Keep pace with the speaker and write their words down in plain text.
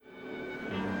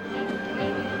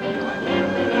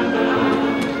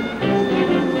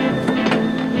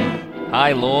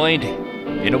Hi, Lloyd.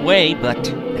 Been away,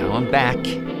 but now I'm back.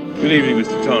 Good evening,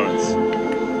 Mr. Torrance.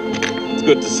 It's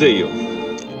good to see you.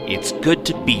 It's good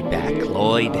to be back,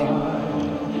 Lloyd.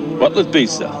 What'll it be,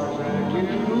 sir?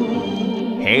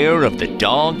 Hair of the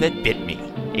Dog That Bit Me,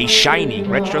 a Shining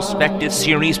retrospective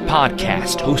series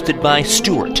podcast hosted by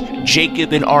Stuart,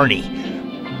 Jacob, and Arnie.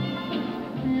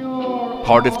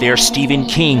 Part of their Stephen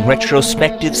King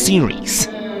retrospective series.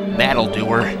 That'll do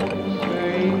her.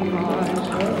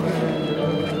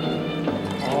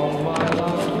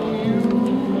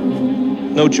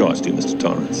 No charge to you, Mr.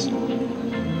 Torrance.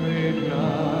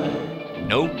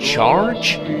 No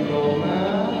charge?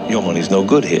 Your money's no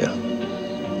good here.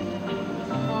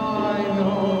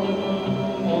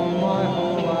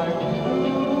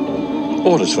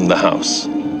 Orders from the house.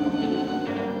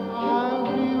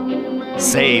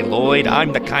 Say, Lloyd,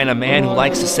 I'm the kind of man who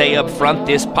likes to say up front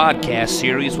this podcast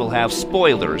series will have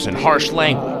spoilers and harsh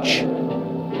language.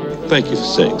 Thank you for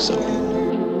saying so.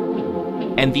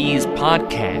 And these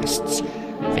podcasts,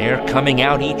 they're coming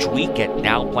out each week at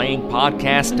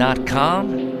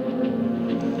nowplayingpodcast.com.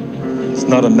 It's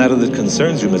not a matter that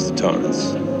concerns you, Mr.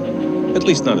 Torrance. At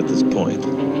least not at this point.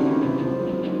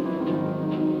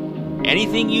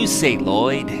 Anything you say,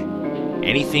 Lloyd.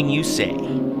 Anything you say.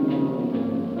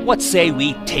 What say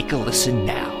we take a listen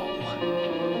now?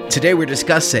 Today we're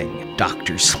discussing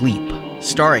Dr. Sleep,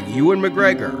 starring Ewan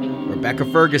McGregor, Rebecca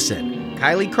Ferguson,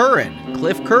 Kylie Curran,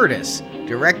 Cliff Curtis,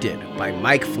 directed by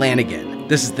Mike Flanagan.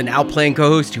 This is the Now Playing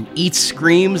co-host who eats,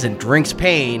 screams, and drinks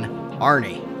pain,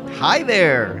 Arnie. Hi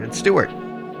there, it's Stuart.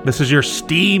 This is your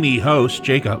steamy host,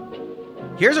 Jacob.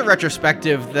 Here's a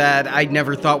retrospective that I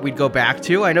never thought we'd go back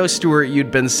to. I know, Stuart,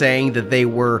 you'd been saying that they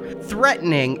were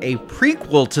threatening a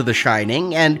prequel to The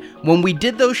Shining, and when we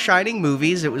did those Shining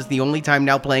movies, it was the only time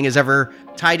Now Playing has ever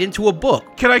tied into a book.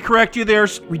 Can I correct you there?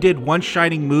 We did one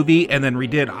Shining movie, and then we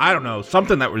did, I don't know,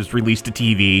 something that was released to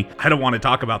TV. I don't want to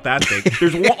talk about that thing.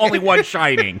 There's only one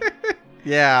Shining.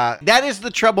 Yeah, that is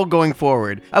the trouble going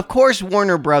forward. Of course,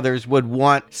 Warner Brothers would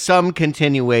want some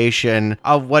continuation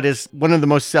of what is one of the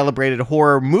most celebrated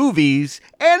horror movies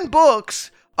and books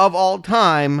of all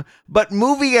time, but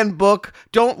movie and book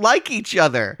don't like each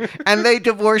other, and they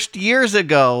divorced years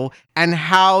ago, and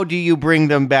how do you bring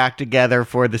them back together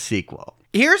for the sequel?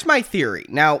 Here's my theory.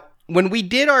 Now, when we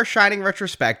did our Shining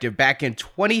retrospective back in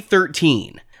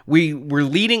 2013, we were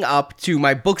leading up to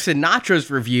my Books and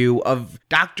Nachos review of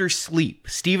Dr. Sleep,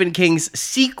 Stephen King's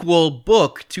sequel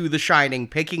book to The Shining,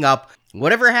 picking up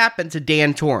whatever happened to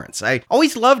Dan Torrance. I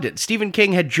always loved it. Stephen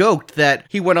King had joked that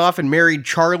he went off and married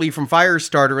Charlie from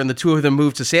Firestarter and the two of them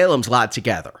moved to Salem's Lot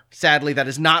together. Sadly, that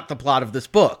is not the plot of this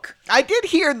book. I did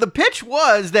hear the pitch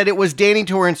was that it was Danny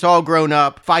Torrance all grown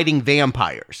up fighting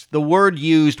vampires. The word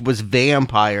used was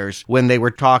vampires when they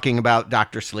were talking about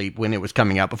Dr. Sleep when it was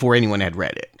coming out before anyone had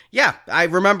read it. Yeah, I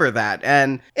remember that.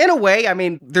 And in a way, I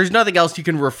mean, there's nothing else you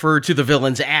can refer to the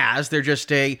villains as. They're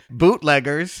just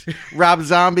bootleggers, Rob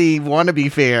Zombie wannabe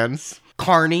fans.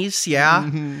 Carnies, yeah.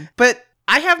 Mm-hmm. But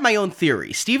I have my own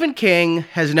theory. Stephen King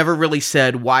has never really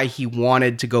said why he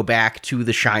wanted to go back to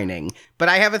The Shining, but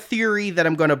I have a theory that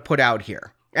I'm going to put out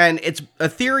here. And it's a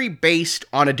theory based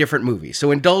on a different movie,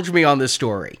 so indulge me on this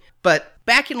story. But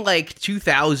back in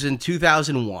 2000,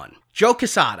 2001, Joe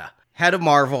Quesada, head of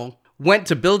Marvel, went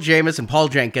to Bill Jemas and Paul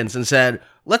Jenkins and said,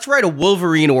 let's write a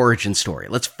Wolverine origin story.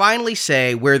 Let's finally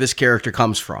say where this character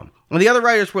comes from. And the other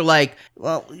writers were like,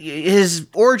 well, his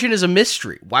origin is a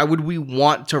mystery. Why would we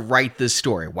want to write this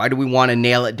story? Why do we want to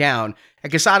nail it down?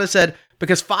 And Quesada said,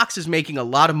 because Fox is making a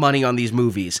lot of money on these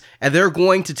movies, and they're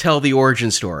going to tell the origin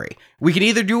story. We can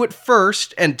either do it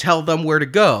first and tell them where to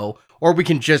go, or we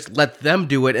can just let them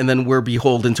do it and then we're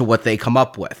beholden to what they come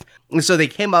up with. And so they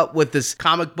came up with this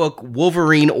comic book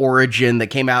Wolverine origin that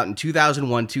came out in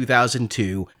 2001,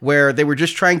 2002, where they were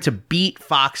just trying to beat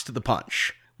Fox to the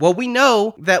punch. Well, we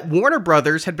know that Warner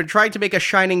Brothers had been trying to make a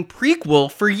Shining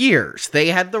prequel for years. They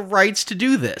had the rights to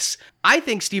do this. I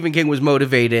think Stephen King was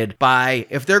motivated by,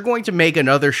 if they're going to make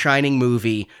another Shining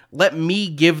movie, let me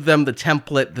give them the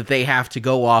template that they have to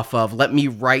go off of. Let me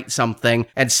write something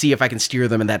and see if I can steer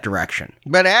them in that direction.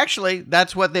 But actually,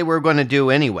 that's what they were going to do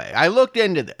anyway. I looked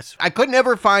into this. I could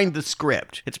never find the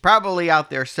script. It's probably out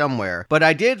there somewhere. But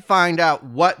I did find out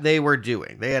what they were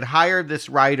doing. They had hired this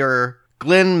writer,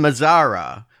 Glenn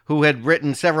Mazzara, who had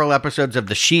written several episodes of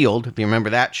The Shield, if you remember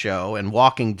that show, and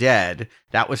Walking Dead.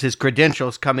 That was his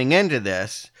credentials coming into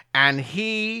this. and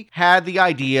he had the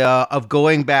idea of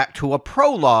going back to a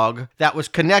prologue that was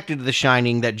connected to The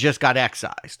Shining that just got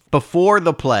excised. Before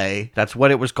the play, that's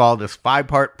what it was called, this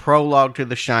 5-part prologue to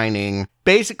The Shining,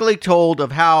 basically told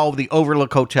of how the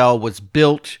Overlook Hotel was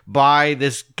built by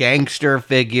this gangster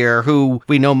figure who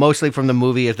we know mostly from the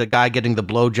movie as the guy getting the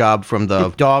blowjob from the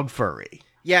dog furry.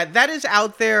 Yeah, that is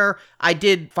out there. I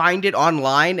did find it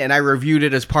online, and I reviewed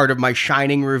it as part of my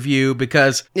Shining review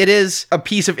because it is a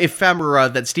piece of ephemera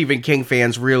that Stephen King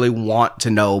fans really want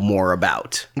to know more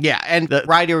about. Yeah, and the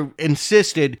writer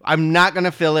insisted, I'm not going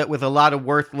to fill it with a lot of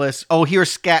worthless, oh,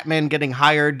 here's Scatman getting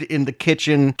hired in the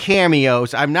kitchen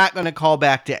cameos. I'm not going to call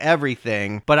back to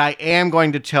everything, but I am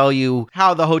going to tell you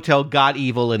how the hotel got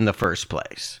evil in the first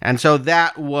place. And so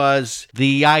that was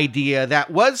the idea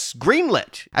that was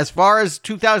greenlit. As far as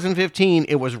 2015,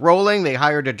 it was rolling. They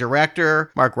hired a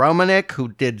director, Mark Romanek, who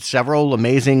did several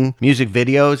amazing music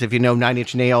videos. If you know Nine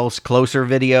Inch Nails' Closer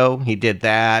video, he did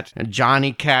that. And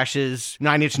Johnny Cash's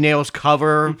Nine Inch Nails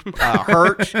cover,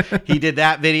 Hurt, he did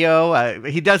that video.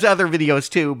 He does other videos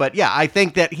too, but yeah, I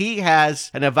think that he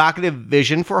has an evocative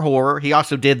vision for horror. He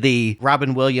also did the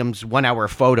Robin Williams 1-hour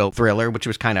photo thriller, which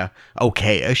was kind of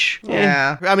okay-ish.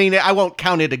 Yeah. I mean, I won't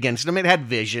count it against him. It had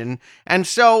vision. And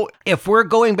so if we're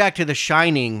going back to The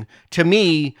Shining, to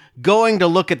me, going to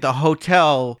look at the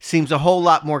hotel seems a whole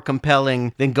lot more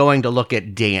compelling than going to look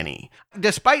at Danny.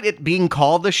 Despite it being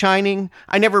called The Shining,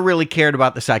 I never really cared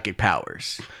about the psychic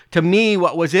powers. To me,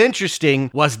 what was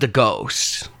interesting was the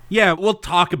ghosts. Yeah, we'll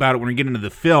talk about it when we get into the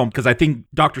film, because I think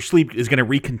Dr. Sleep is going to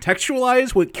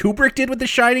recontextualize what Kubrick did with The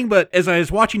Shining, but as I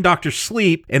was watching Dr.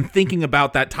 Sleep and thinking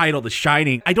about that title, The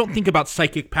Shining, I don't think about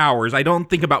psychic powers. I don't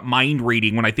think about mind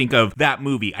reading when I think of that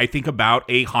movie. I think about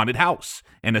a haunted house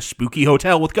and a spooky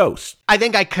hotel with ghosts. I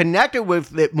think I connected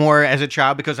with it more as a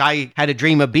child because I had a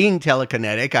dream of being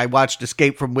telekinetic. I watched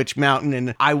Escape from Witch Mountain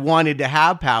and I wanted to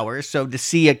have powers. So to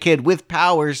see a kid with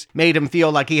powers made him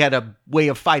feel like he had a way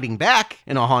of fighting back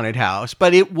in a haunted house.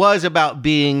 But it was about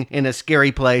being in a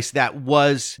scary place. That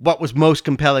was what was most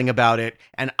compelling about it.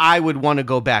 And I would want to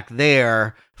go back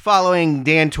there, following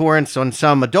Dan Torrance on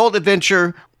some adult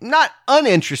adventure. Not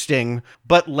uninteresting,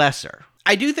 but lesser.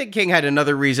 I do think King had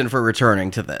another reason for returning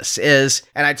to this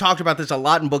and I talked about this a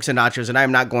lot in Books and Nachos, and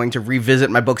I'm not going to revisit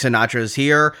my Books and Nachos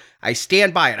here. I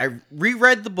stand by it. I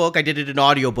reread the book. I did it in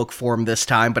audiobook form this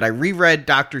time, but I reread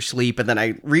Dr. Sleep, and then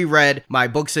I reread my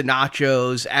Books and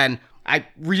Nachos, and I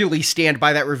really stand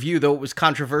by that review, though it was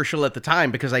controversial at the time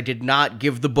because I did not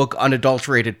give the book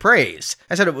unadulterated praise.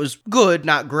 I said it was good,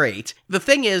 not great. The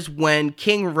thing is, when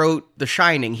King wrote The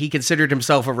Shining, he considered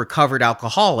himself a recovered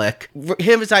alcoholic.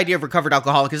 His idea of recovered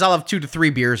alcoholic is I'll have 2 to 3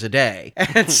 beers a day.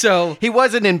 And so he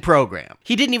wasn't in program.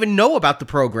 He didn't even know about the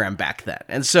program back then.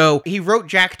 And so he wrote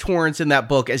Jack Torrance in that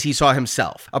book as he saw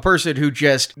himself, a person who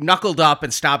just knuckled up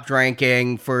and stopped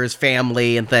drinking for his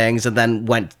family and things, and then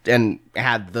went and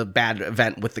had the bad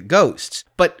event with the ghosts.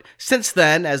 But since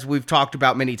then, as we've talked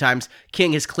about many times,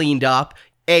 King has cleaned up.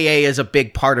 AA is a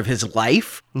big part of his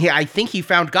life. Yeah, I think he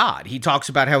found God. He talks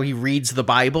about how he reads the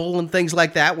Bible and things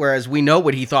like that, whereas we know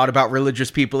what he thought about religious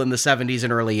people in the 70s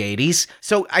and early 80s.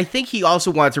 So I think he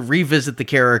also wanted to revisit the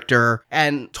character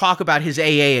and talk about his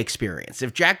AA experience.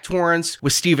 If Jack Torrance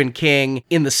was Stephen King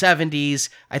in the 70s,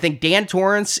 I think Dan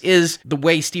Torrance is the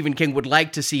way Stephen King would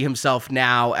like to see himself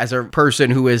now as a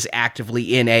person who is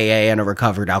actively in AA and a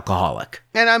recovered alcoholic.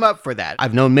 And I'm up for that.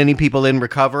 I've known many people in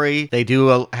recovery. They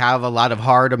do have a lot of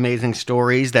hard, amazing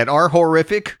stories that are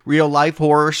horrific, real-life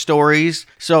horror stories.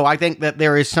 So I think that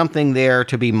there is something there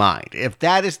to be mined. If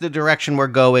that is the direction we're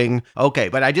going, okay.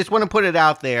 But I just want to put it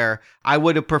out there. I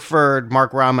would have preferred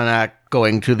Mark Romanek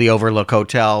going to the Overlook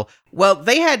Hotel. Well,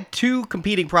 they had 2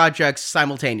 competing projects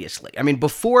simultaneously. I mean,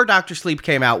 before Dr. Sleep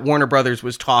came out, Warner Brothers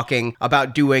was talking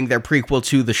about doing their prequel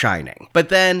to The Shining. But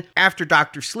then, after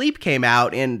Dr. Sleep came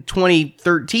out in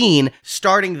 2013,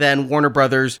 starting then, Warner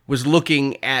Brothers was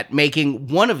looking at making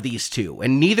one of these 2,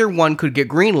 and neither one could get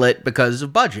greenlit because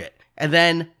of budget. And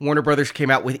then, Warner Brothers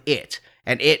came out with It.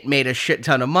 And It made a shit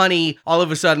ton of money. All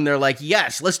of a sudden, they're like,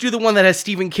 yes, let's do the one that has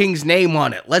Stephen King's name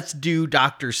on it. Let's do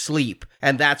Dr. Sleep.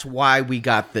 And that's why we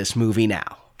got this movie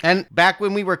now. And back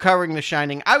when we were covering The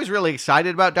Shining, I was really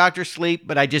excited about Dr. Sleep,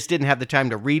 but I just didn't have the time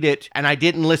to read it. And I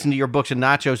didn't listen to your Books and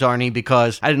Nachos, Arnie,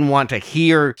 because I didn't want to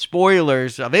hear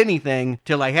spoilers of anything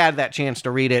till I had that chance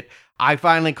to read it. I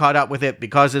finally caught up with it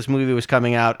because this movie was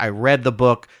coming out. I read the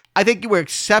book. I think you were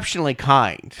exceptionally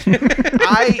kind.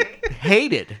 I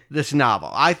hated this novel.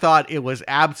 I thought it was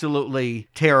absolutely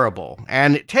terrible.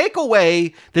 And take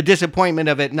away the disappointment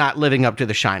of it not living up to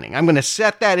The Shining. I'm going to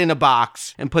set that in a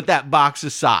box and put that box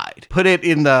aside. Put it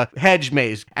in the hedge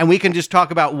maze, and we can just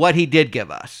talk about what he did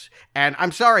give us. And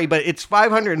I'm sorry, but it's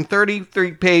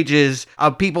 533 pages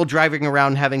of people driving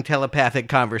around having telepathic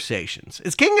conversations.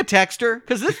 Is King a texter?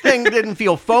 Because this thing didn't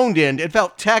feel phoned in. It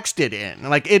felt texted in.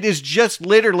 Like, it is just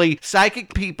literally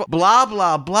psychic people, blah,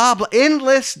 blah, blah, blah,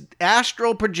 endless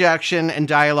astral projection and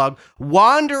dialogue,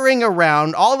 wandering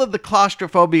around, all of the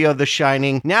claustrophobia of The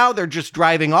Shining. Now they're just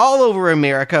driving all over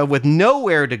America with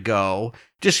nowhere to go.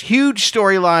 Just huge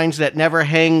storylines that never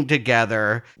hang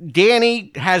together.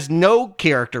 Danny has no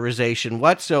characterization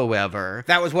whatsoever.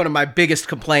 That was one of my biggest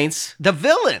complaints. The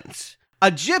villains.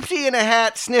 A gypsy in a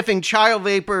hat sniffing child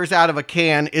vapors out of a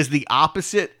can is the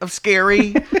opposite of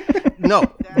scary.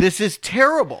 No, this is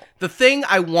terrible. The thing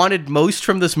I wanted most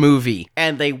from this movie,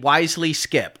 and they wisely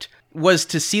skipped, was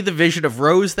to see the vision of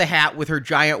Rose the Hat with her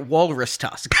giant walrus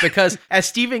tusk. Because, as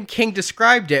Stephen King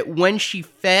described it, when she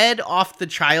fed off the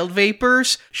child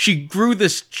vapors, she grew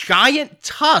this giant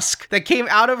tusk that came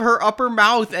out of her upper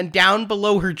mouth and down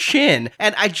below her chin.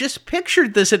 And I just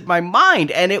pictured this in my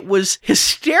mind, and it was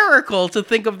hysterical to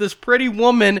think of this pretty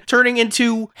woman turning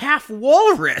into half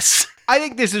walrus. I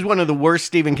think this is one of the worst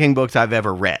Stephen King books I've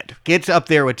ever read. It's up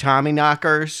there with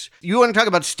Tommyknockers. You want to talk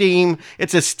about steam?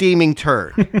 It's a steaming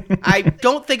turd. I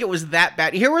don't think it was that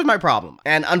bad. Here was my problem.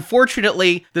 And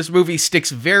unfortunately, this movie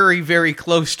sticks very, very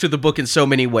close to the book in so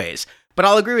many ways. But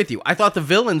I'll agree with you. I thought the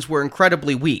villains were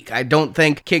incredibly weak. I don't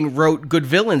think King wrote good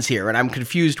villains here, and I'm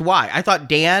confused why. I thought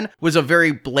Dan was a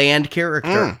very bland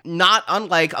character. Not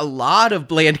unlike a lot of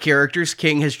bland characters,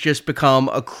 King has just become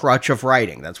a crutch of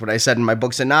writing. That's what I said in my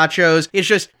books and nachos. It's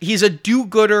just, he's a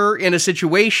do-gooder in a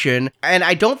situation, and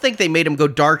I don't think they made him go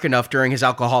dark enough during his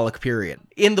alcoholic period.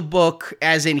 In the book,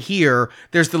 as in here,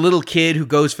 there's the little kid who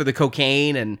goes for the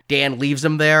cocaine, and Dan leaves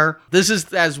him there. This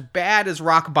is as bad as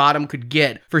rock bottom could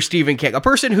get for Stephen King. A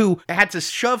person who had to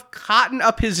shove cotton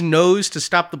up his nose to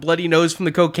stop the bloody nose from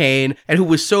the cocaine, and who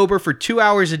was sober for 2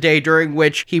 hours a day, during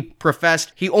which he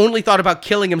professed he only thought about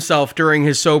killing himself during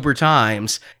his sober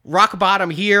times. Rock bottom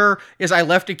here is, I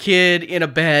left a kid in a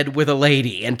bed with a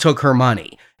lady and took her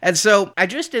money. And so I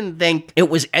just didn't think it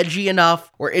was edgy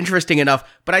enough or interesting enough,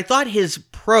 but I thought his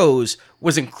prose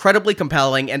was incredibly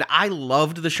compelling, and I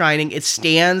loved The Shining. It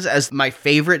stands as my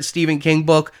favorite Stephen King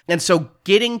book, and so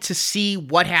getting to see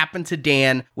what happened to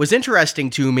Dan was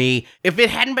interesting to me. If it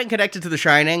hadn't been connected to The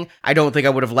Shining, I don't think I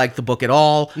would have liked the book at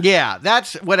all. Yeah,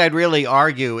 that's what I'd really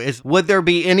argue, is would there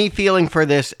be any feeling for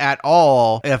this at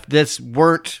all if this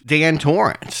weren't Dan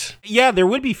Torrance? Yeah, there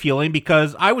would be feeling,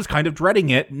 because I was kind of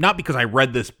dreading it, not because I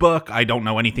read this book. I don't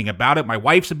know anything about it. My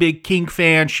wife's a big King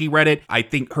fan. She read it. I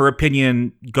think her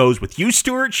opinion goes with you,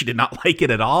 Stuart. She did not like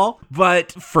it at all.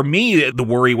 But for me, the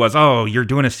worry was, oh, you're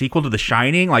doing a sequel to The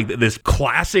Shining, like this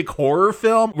classic horror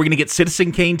film? We're going to get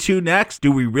Citizen Kane 2 next?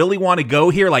 Do we really want to go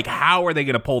here? Like, how are they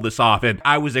going to pull this off? And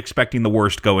I was expecting the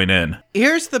worst going in.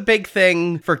 Here's the big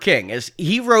thing for King, is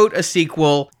he wrote a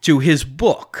sequel to his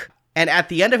book. And at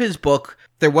the end of his book,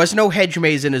 there was no hedge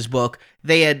maze in his book.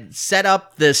 They had set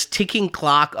up this ticking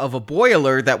clock of a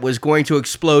boiler that was going to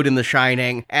explode in The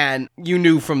Shining, and you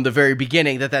knew from the very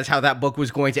beginning that that's how that book was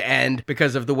going to end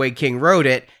because of the way King wrote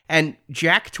it. And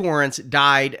Jack Torrance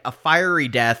died a fiery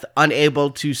death, unable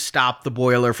to stop the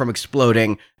boiler from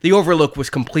exploding. The Overlook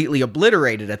was completely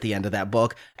obliterated at the end of that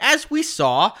book, as we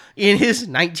saw in his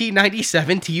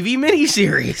 1997 TV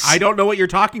miniseries. I don't know what you're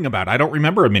talking about. I don't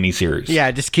remember a miniseries. Yeah,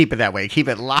 just keep it that way. Keep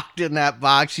it locked in that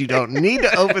box. You don't need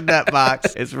to open that box.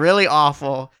 It's really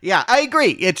awful. Yeah, I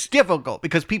agree. It's difficult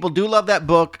because people do love that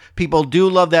book. People do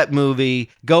love that movie.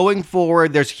 Going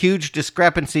forward, there's huge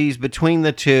discrepancies between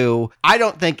the two. I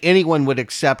don't think anyone would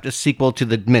accept a sequel to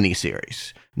the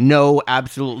miniseries. No,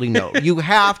 absolutely no. You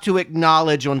have to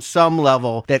acknowledge on some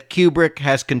level that Kubrick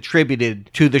has contributed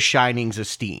to The Shining's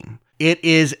esteem. It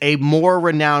is a more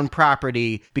renowned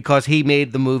property because he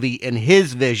made the movie in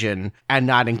his vision and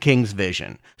not in King's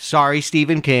vision. Sorry,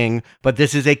 Stephen King, but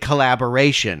this is a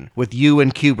collaboration with you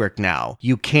and Kubrick now.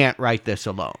 You can't write this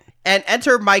alone. And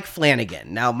enter Mike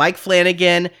Flanagan. Now, Mike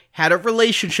Flanagan had a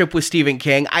relationship with Stephen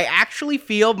King. I actually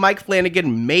feel Mike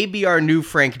Flanagan may be our new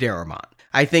Frank Darabont.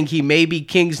 I think he may be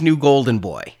King's new golden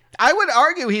boy. I would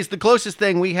argue he's the closest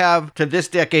thing we have to this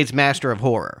decade's master of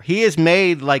horror. He has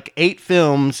made like 8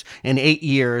 films in 8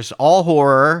 years, all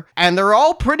horror, and they're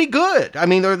all pretty good. I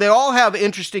mean, they all have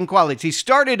interesting qualities. He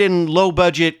started in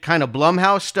low-budget kind of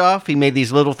Blumhouse stuff. He made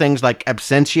these little things like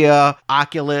Absentia,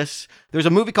 Oculus. There's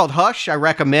a movie called Hush I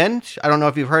recommend. I don't know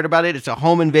if you've heard about it. It's a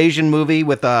home invasion movie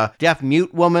with a deaf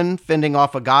mute woman fending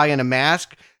off a guy in a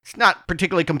mask. It's not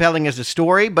particularly compelling as a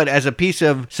story, but as a piece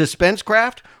of suspense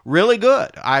craft, really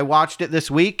good. I watched it this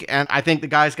week, and I think the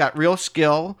guy's got real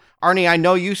skill. Arnie, I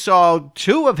know you saw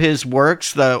 2 of his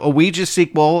works, the Ouija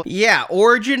sequel. Yeah,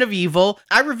 Origin of Evil.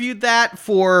 I reviewed that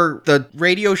for the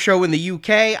radio show in the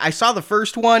UK. I saw the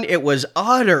first one. It was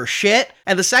utter shit.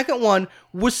 And the second one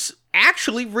was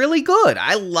actually really good.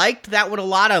 I liked that one a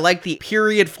lot. I liked the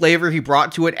period flavor he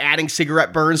brought to it, adding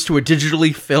cigarette burns to a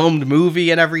digitally filmed movie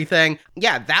and everything.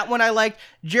 Yeah, that one I liked.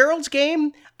 Gerald's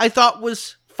Game, I thought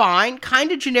was fine.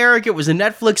 Kind of generic. It was a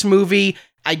Netflix movie.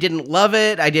 I didn't love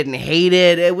it. I didn't hate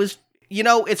it. It was,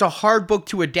 it's a hard book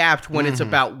to adapt when it's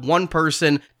about one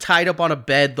person tied up on a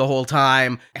bed the whole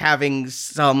time, having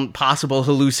some possible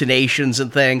hallucinations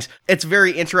and things. It's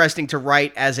very interesting to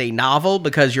write as a novel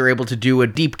because you're able to do a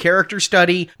deep character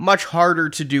study, much harder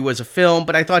to do as a film,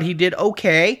 but I thought he did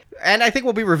okay. And I think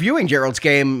we'll be reviewing Gerald's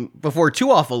Game before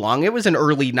too awful long. It was an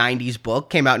early 90s book,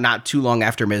 came out not too long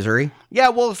after Misery. Yeah,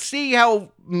 we'll see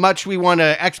how much we want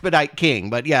to expedite King,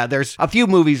 but yeah, there's a few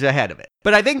movies ahead of it.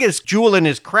 But I think his jewel in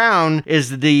his crown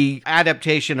is the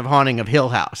adaptation of Haunting of Hill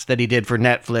House that he did for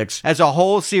Netflix as a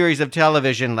whole series of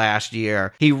television last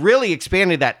year. He really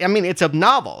expanded that. I mean, it's a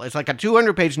novel. It's like a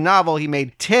 200-page novel. He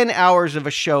made 10 hours of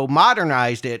a show,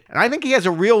 modernized it, and I think he has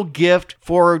a real gift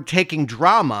for taking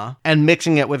drama and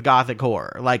mixing it with gothic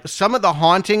horror. Like some of the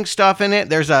haunting stuff in it,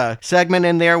 there's a segment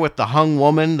in there with the hung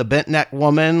woman, the bent neck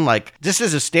woman. Like, this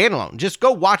is a standalone. Just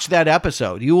go watch that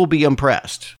episode. You will be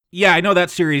impressed. Yeah, I know that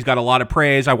series got a lot of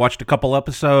praise. I watched a couple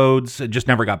episodes, just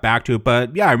never got back to it.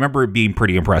 But yeah, I remember it being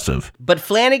pretty impressive. But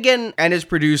Flanagan and his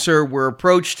producer were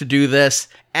approached to do this,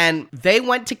 and they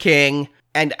went to King,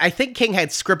 and I think King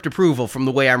had script approval from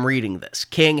the way I'm reading this.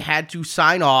 King had to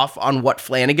sign off on what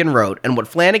Flanagan wrote, and what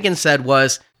Flanagan said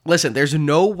was, listen, there's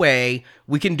no way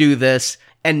we can do this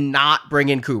and not bring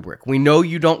in Kubrick. We know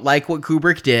you don't like what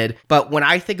Kubrick did, but when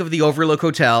I think of the Overlook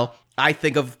Hotel, I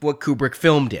think of what Kubrick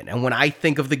filmed in. And when I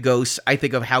think of the ghosts, I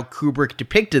think of how Kubrick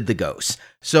depicted the ghosts.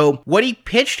 So what he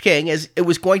pitched King is it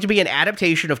was going to be an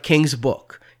adaptation of King's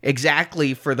book.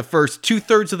 Exactly for the first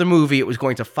 2/3 of the movie, it was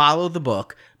going to follow the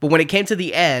book. But when it came to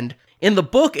the end, in the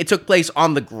book, it took place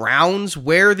on the grounds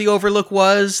where the Overlook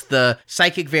was. The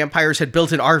psychic vampires had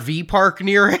built an RV park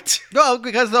near it. Well,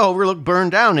 because the Overlook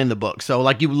burned down in the book. So,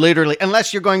 like, you literally,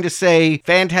 unless you're going to say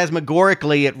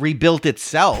phantasmagorically it rebuilt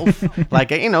itself,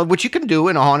 like, which you can do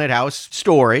in a haunted house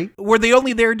story. Were they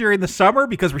only there during the summer?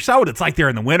 Because we saw what it's like there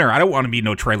in the winter. I don't want to be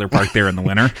no trailer park there in the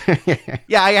winter.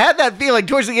 Yeah, I had that feeling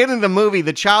towards the end of the movie.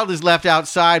 The child is left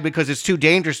outside because it's too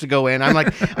dangerous to go in. I'm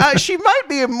like, she might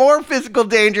be in more physical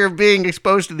danger of being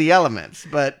exposed to the elements.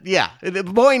 But yeah, the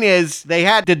point is they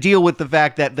had to deal with the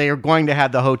fact that they are going to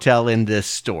have the hotel in this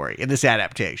story, in this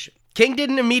adaptation. King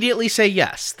didn't immediately say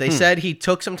yes. They said he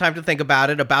took some time to think about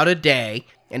it, about a day,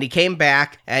 and he came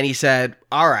back and he said,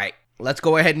 all right, let's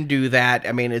go ahead and do that.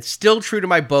 I mean, it's still true to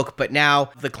my book, but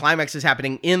now the climax is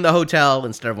happening in the hotel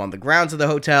instead of on the grounds of the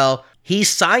hotel. He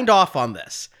signed off on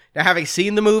this. Now, having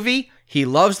seen the movie, he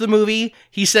loves the movie.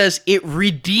 He says it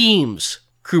redeems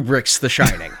Kubrick's The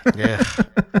Shining. Yeah.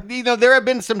 There have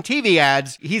been some TV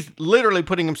ads. He's literally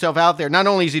putting himself out there. Not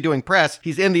only is he doing press,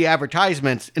 he's in the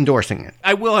advertisements endorsing it.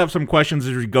 I will have some questions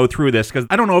as we go through this, because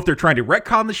I don't know if they're trying to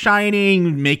retcon The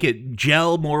Shining, make it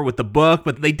gel more with the book,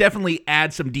 but they definitely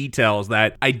add some details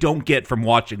that I don't get from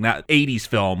watching that 80s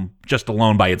film just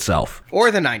alone by itself.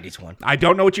 Or the 90s one. I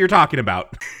don't know what you're talking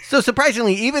about. So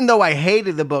surprisingly, even though I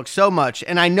hated the book so much,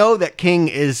 and I know that King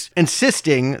is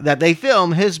insisting that they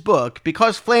film his book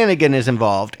because Flanagan is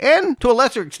involved, and to a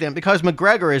lesser extent because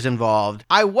McGregor is involved,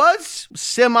 I was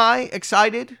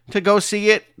semi-excited to go see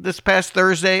it this past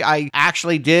Thursday. I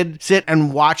actually did sit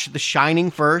and watch The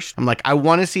Shining first. I'm like, I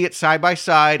want to see it side by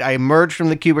side. I emerged from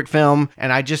the Kubrick film,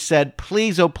 and I just said,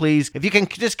 please, oh please, if you can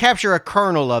just capture a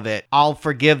kernel of it, I'll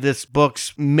forgive this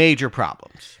book's major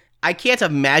problems. I can't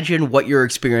imagine what your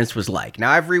experience was like. Now,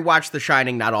 I've rewatched The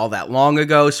Shining not all that long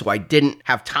ago, so I didn't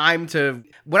have time to...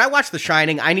 When I watch The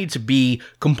Shining, I need to be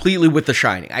completely with The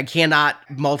Shining. I cannot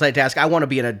multitask. I want to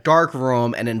be in a dark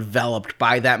room and enveloped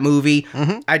by that movie.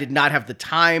 Mm-hmm. I did not have the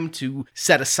time to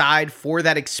set aside for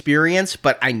that experience,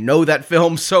 but I know that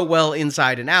film so well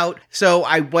inside and out. So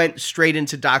I went straight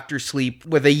into Dr. Sleep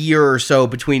with a year or so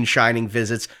between Shining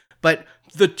visits. But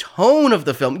the tone of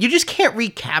the film, you just can't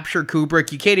recapture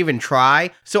Kubrick. You can't even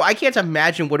try. So I can't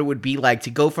imagine what it would be like to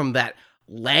go from that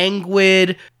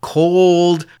languid,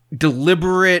 cold,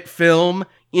 deliberate film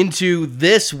into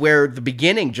this where the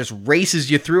beginning just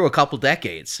races you through a couple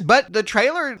decades. But the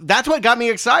trailer, that's what got me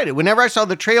excited. Whenever I saw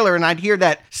the trailer and I'd hear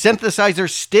that synthesizer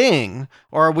sting,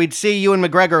 or we'd see Ewan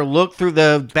McGregor look through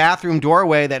the bathroom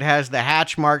doorway that has the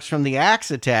hatch marks from the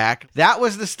axe attack, that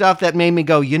was the stuff that made me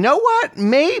go, you know what?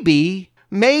 Maybe,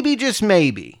 just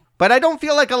maybe. But I don't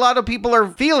feel like a lot of people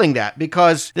are feeling that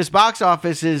because this box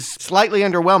office is slightly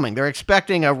underwhelming. They're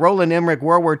expecting a Roland Emmerich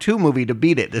World War II movie to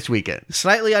beat it this weekend.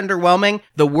 Slightly underwhelming.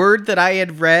 The word that I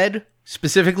had read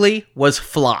specifically was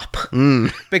flop.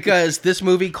 Because this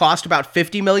movie cost about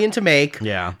 $50 million to make.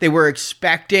 Yeah. They were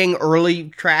expecting early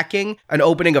tracking an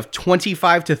opening of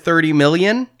 25 to 30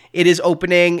 million. It is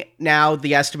opening now.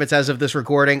 The estimates as of this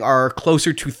recording are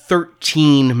closer to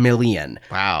 13 million.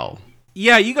 Wow.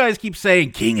 Yeah, you guys keep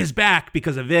saying King is back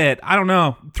because of it. I don't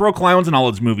know. Throw clowns in all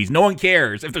his movies. No one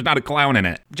cares if there's not a clown in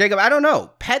it. Jacob, I don't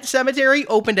know. Pet Sematary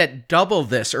opened at double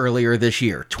this earlier this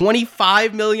year.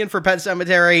 25 million for Pet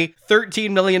Sematary,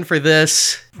 13 million for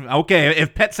this. Okay,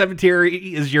 if Pet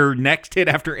Sematary is your next hit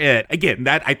after it, again,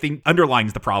 that I think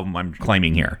underlines the problem I'm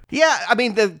claiming here. Yeah, I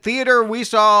mean, the theater we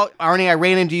saw, Arnie, I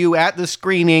ran into you at the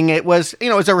screening. It was,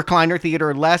 it was a recliner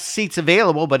theater, less seats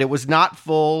available, but it was not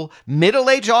full.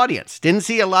 Middle-aged audience. Didn't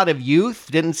see a lot of youth,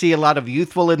 didn't see a lot of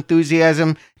youthful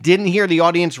enthusiasm, didn't hear the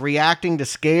audience reacting to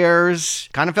scares.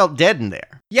 Kind of felt dead in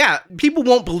there. Yeah, people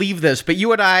won't believe this, but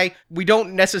you and I, we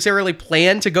don't necessarily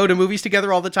plan to go to movies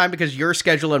together all the time because your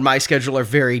schedule and my schedule are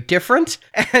very different.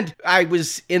 And I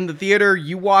was in the theater,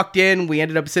 you walked in, we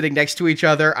ended up sitting next to each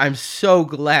other. I'm so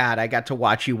glad I got to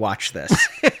watch you watch this.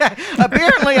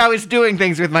 Apparently, I was doing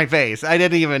things with my face. I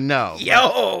didn't even know.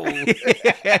 Yo!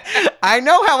 I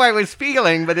know how I was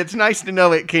feeling, but it's nice to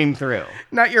know it came through.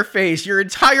 Not your face, your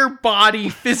entire body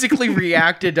physically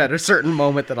reacted at a certain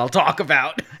moment that I'll talk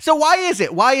about. So why is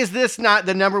it? Why is this not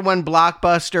the number one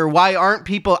blockbuster? Why aren't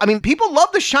people... I mean, people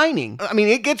love The Shining. I mean,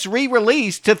 it gets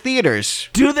re-released to theaters.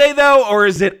 Do they, though? Or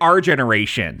is it our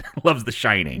generation loves The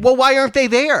Shining? Well, why aren't they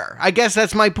there? I guess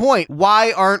that's my point.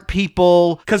 Why aren't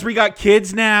people... Because we got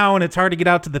kids now, and it's hard to get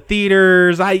out to the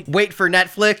theaters. Wait for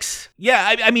Netflix?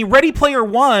 Yeah, I mean, Ready Player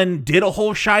One did a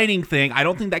whole Shining thing. I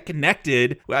don't think that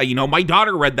connected. My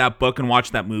daughter read that book and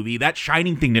watched that movie. That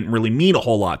Shining thing didn't really mean a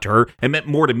whole lot to her. It meant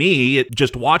more to me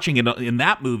just watching it in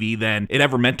that movie than it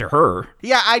ever meant to her.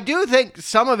 Yeah, I do think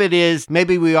some of it is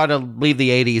maybe we ought to leave the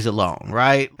 80s alone,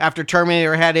 right? After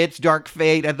Terminator had its dark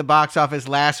fate at the box office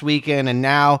last weekend, and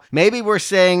now maybe we're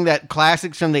saying that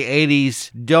classics from the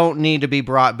 80s don't need to be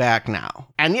brought back now.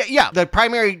 And yeah, the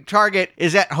primary target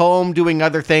is at home doing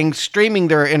other things, streaming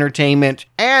their entertainment,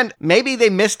 and maybe they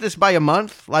missed this by a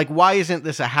month. Like, why isn't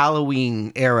this a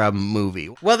Halloween era movie?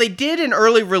 Well, they did an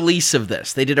early release of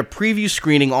this. They did a preview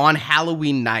screening on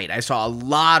Halloween night. I saw a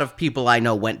lot of people I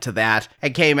know went to that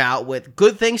and came out with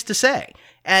good things to say.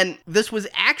 And this was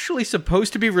actually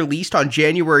supposed to be released on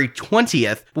January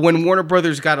 20th, but when Warner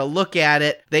Brothers got a look at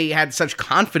it, they had such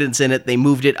confidence in it, they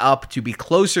moved it up to be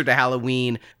closer to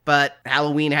Halloween, but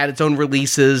Halloween had its own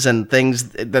releases and things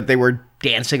that they were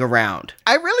dancing around.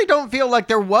 I really don't feel like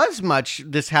there was much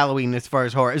this Halloween as far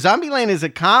as horror. Zombieland is a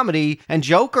comedy, and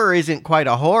Joker isn't quite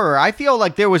a horror. I feel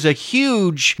like there was a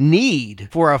huge need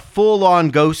for a full-on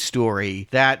ghost story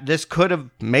that this could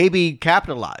have maybe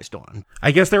capitalized on.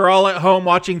 I guess they're all at home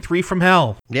watching Three from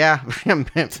Hell. Yeah,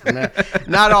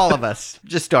 not all of us,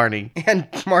 just Arnie. And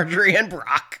Marjorie and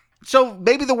Brock. So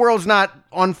maybe the world's not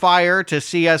on fire to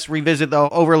see us revisit the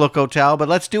Overlook Hotel, but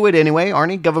let's do it anyway.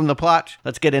 Arnie, give them the plot.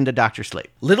 Let's get into Dr. Sleep.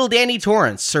 Little Danny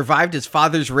Torrance survived his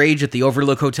father's rage at the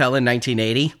Overlook Hotel in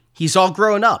 1980. He's all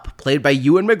grown up, played by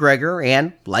Ewan McGregor,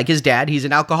 and, like his dad, he's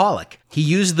an alcoholic. He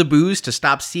used the booze to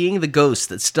stop seeing the ghosts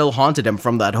that still haunted him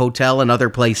from that hotel and other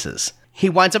places. He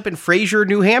winds up in Fraser,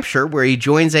 New Hampshire, where he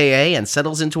joins AA and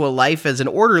settles into a life as an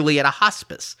orderly at a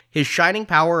hospice. His shining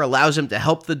power allows him to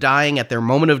help the dying at their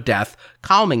moment of death,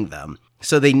 calming them,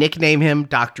 so they nickname him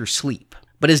Dr. Sleep.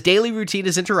 But his daily routine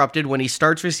is interrupted when he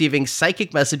starts receiving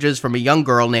psychic messages from a young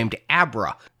girl named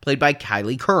Abra, played by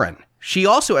Kylie Curran. She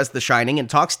also has the shining and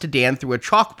talks to Dan through a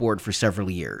chalkboard for several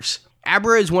years.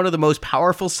 Abra is one of the most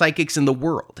powerful psychics in the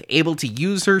world, able to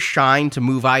use her shine to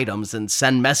move items and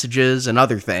send messages and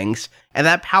other things, and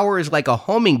that power is like a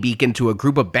homing beacon to a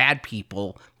group of bad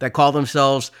people that call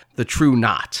themselves the True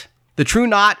Knot. The True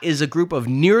Knot is a group of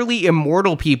nearly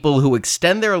immortal people who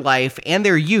extend their life and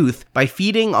their youth by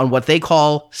feeding on what they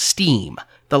call steam,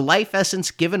 the life essence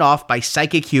given off by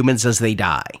psychic humans as they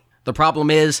die. The problem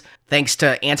is, thanks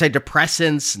to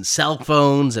antidepressants and cell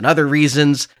phones and other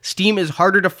reasons, steam is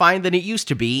harder to find than it used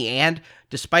to be, and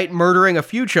despite murdering a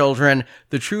few children,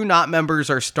 the True Knot members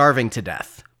are starving to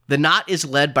death. The Knot is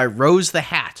led by Rose the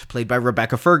Hat, played by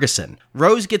Rebecca Ferguson.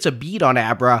 Rose gets a bead on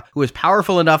Abra, who is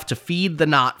powerful enough to feed the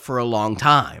Knot for a long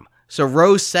time. So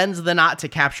Rose sends the Knot to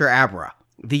capture Abra.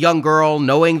 The young girl,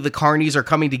 knowing the carnies are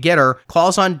coming to get her,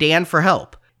 calls on Dan for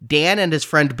help. Dan and his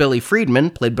friend Billy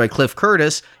Friedman, played by Cliff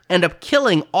Curtis, end up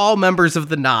killing all members of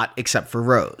the Knot except for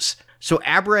Rose. So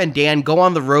Abra and Dan go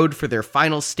on the road for their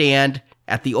final stand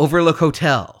at the Overlook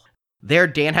Hotel. There,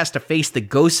 Dan has to face the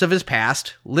ghosts of his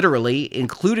past, literally,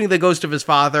 including the ghost of his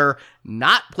father,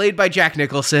 not played by Jack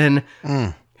Nicholson,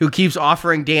 who keeps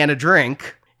offering Dan a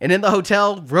drink. And in the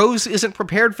hotel, Rose isn't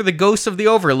prepared for the ghosts of the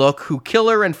Overlook, who kill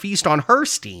her and feast on her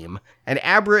steam. And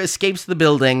Abra escapes the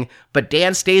building, but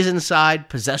Dan stays inside,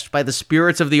 possessed by the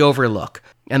spirits of the Overlook.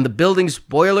 And the building's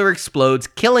boiler explodes,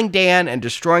 killing Dan and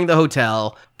destroying the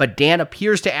hotel. But Dan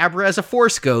appears to Abra as a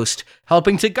Force ghost,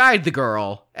 helping to guide the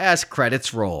girl as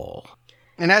credits roll.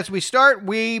 And as we start,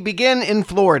 we begin in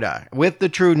Florida with the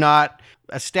True Knot,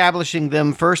 establishing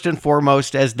them first and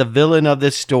foremost as the villain of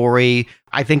this story.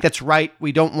 I think that's right.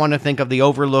 We don't want to think of the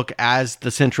Overlook as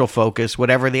the central focus.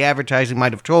 Whatever the advertising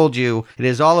might have told you, it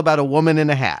is all about a woman in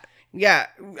a hat. Yeah,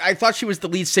 I thought she was the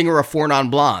lead singer of Four Non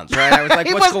Blondes, right? I was like,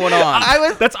 what's going on?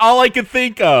 That's all I could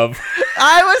think of.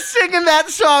 I was singing that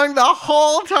song the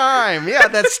whole time. Yeah,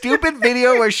 that stupid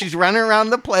video where she's running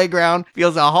around the playground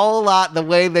feels a whole lot the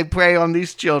way they prey on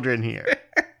these children here.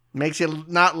 Makes you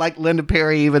not like Linda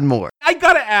Perry even more. I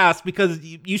gotta ask, because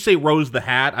you say Rose the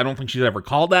Hat. I don't think she's ever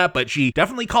called that, but she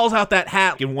definitely calls out that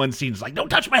hat in one scene. It's like, don't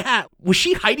touch my hat. Was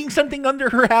she hiding something under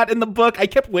her hat in the book? I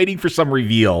kept waiting for some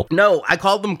reveal. No, I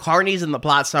called them carnies in the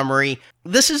plot summary.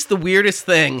 This is the weirdest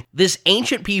thing. This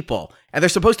ancient people, and they're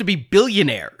supposed to be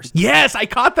billionaires. Yes, I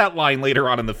caught that line later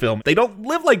on in the film. They don't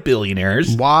live like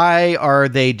billionaires. Why are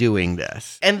they doing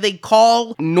this? And they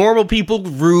call normal people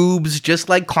rubes, just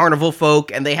like carnival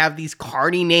folk, and they have these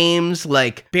carny names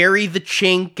like Barry the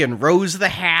Chink and Rose the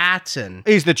Hat, and...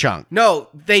 He's the chunk. No,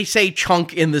 they say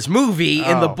chunk in this movie.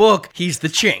 In the book, he's the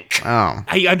chink. Oh.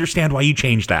 I understand why you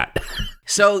changed that.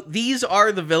 So these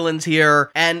are the villains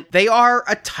here, and they are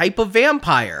a type of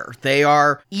vampire. They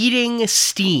are eating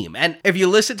steam. And if you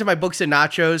listen to my Books and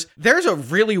Nachos, there's a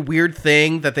really weird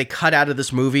thing that they cut out of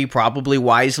this movie, probably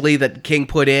wisely, that King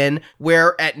put in,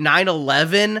 where at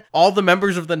 9/11, all the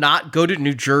members of the Knot go to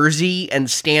New Jersey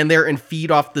and stand there and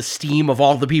feed off the steam of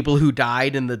all the people who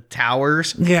died in the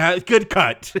towers. Yeah, good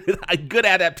cut. A good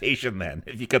adaptation then,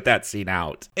 if you cut that scene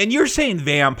out. And you're saying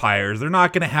vampires, they're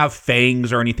not going to have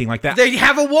fangs or anything like that. They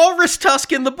have a walrus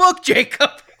tusk in the book, Jacob.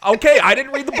 Okay, I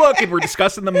didn't read the book and we're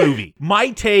discussing the movie.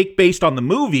 My take based on the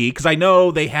movie, because I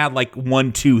know they had like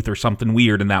one tooth or something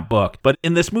weird in that book, but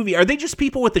in this movie, are they just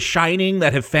people with the shining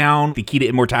that have found the key to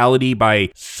immortality by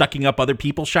sucking up other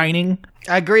people's shining?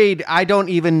 Agreed. I don't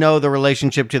even know the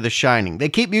relationship to the shining. They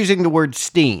keep using the word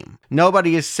steam.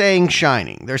 Nobody is saying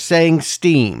shining. They're saying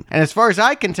steam. And as far as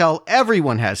I can tell,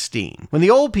 everyone has steam. When the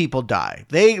old people die,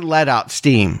 they let out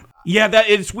steam. Yeah, that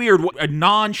it's weird. A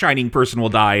non-shining person will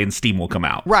die and steam will come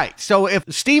out. Right. So if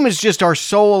steam is just our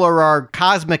soul or our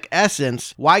cosmic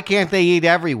essence, why can't they eat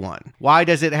everyone? Why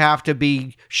does it have to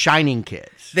be shining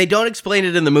kids? They don't explain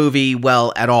it in the movie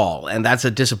well at all, and that's a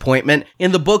disappointment.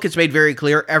 In the book, it's made very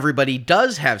clear everybody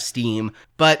does have steam,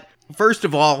 but first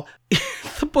of all,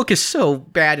 the book is so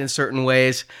bad in certain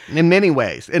ways. In many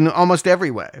ways. In almost every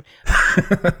way.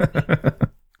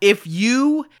 If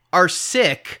you are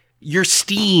sick, your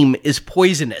steam is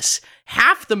poisonous.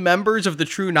 Half the members of the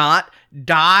True Knot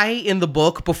die in the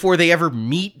book before they ever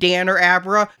meet Dan or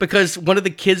Abra because one of the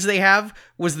kids they have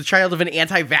was the child of an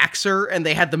anti-vaxxer and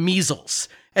they had the measles.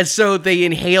 And so they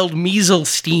inhaled measles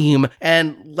steam,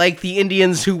 and like the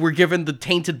Indians who were given the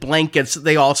tainted blankets,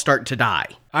 they all start to die.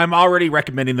 I'm already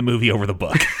recommending the movie over the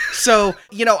book. So,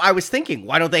 I was thinking,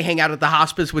 why don't they hang out at the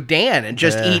hospice with Dan and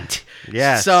just eat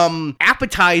some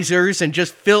appetizers and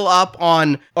just fill up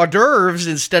on hors d'oeuvres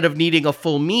instead of needing a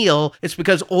full meal? It's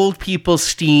because old people's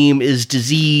steam is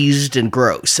diseased and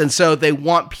gross. And so they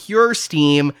want pure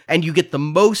steam, and you get the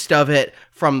most of it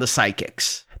from the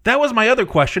psychics. That was my other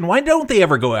question. Why don't they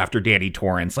ever go after Danny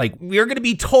Torrance? Like, we're going to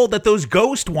be told that those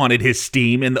ghosts wanted his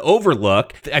steam in the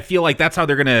Overlook. I feel like that's how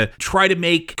they're going to try to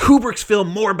make Kubrick's film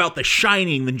more about The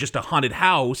Shining than just a haunted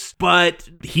house. But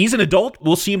he's an adult.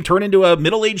 We'll see him turn into a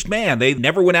middle-aged man. They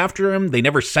never went after him. They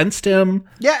never sensed him.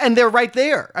 Yeah, and they're right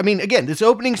there. I mean, again, this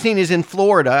opening scene is in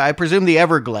Florida. I presume the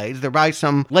Everglades. They're by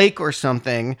some lake or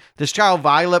something. This child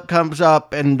Violet comes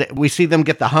up, and we see them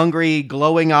get the hungry,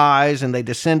 glowing eyes, and they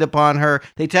descend upon her.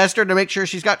 They test her to make sure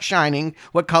she's got shining.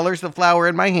 What color's the flower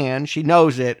in my hand? She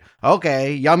knows it.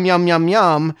 Okay, yum, yum, yum,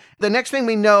 yum. The next thing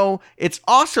we know, it's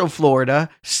also Florida,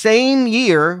 same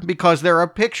year, because there are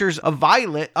pictures of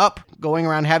Violet up going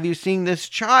around. Have you seen this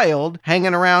child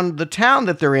hanging around the town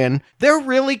that they're in? They're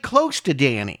really close to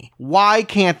Danny. Why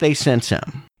can't they sense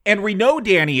him? And we know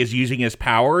Danny is using his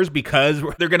powers because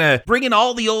they're going to bring in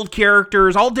all the old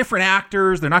characters, all different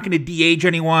actors. They're not going to de-age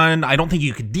anyone. I don't think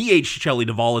you could de-age Shelley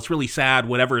Duvall. It's really sad.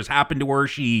 Whatever has happened to her,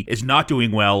 she is not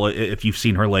doing well if you've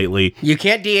seen her lately. You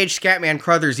can't de-age Scatman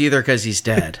Crothers either because he's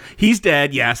dead. He's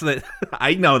dead, yes.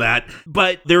 I know that.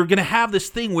 But they're going to have this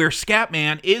thing where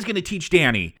Scatman is going to teach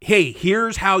Danny, hey,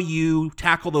 here's how you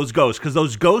tackle those ghosts. Because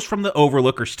those ghosts from the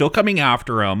Overlook are still coming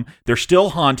after him. They're still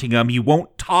haunting him. He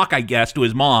won't talk, I guess, to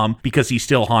his mom because he's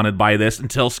still haunted by this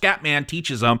until Scatman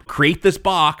teaches him, create this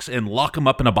box and lock him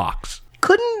up in a box.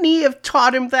 Couldn't he have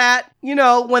taught him that,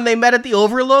 when they met at the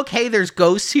Overlook? Hey, there's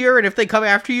ghosts here, and if they come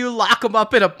after you, lock them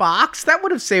up in a box? That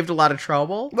would have saved a lot of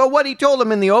trouble. Well, what he told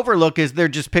him in the Overlook is they're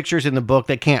just pictures in the book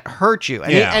that can't hurt you.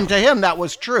 And, and to him, that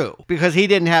was true because he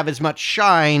didn't have as much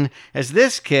shine as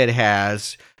this kid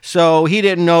has. So he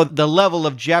didn't know the level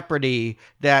of jeopardy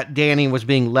that Danny was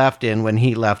being left in when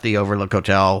he left the Overlook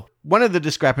Hotel. One of the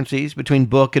discrepancies between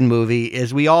book and movie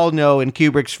is we all know in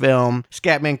Kubrick's film,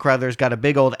 Scatman Crothers got a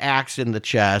big old axe in the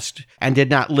chest and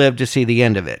did not live to see the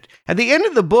end of it. At the end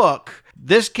of the book,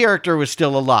 this character was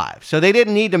still alive. So they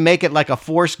didn't need to make it like a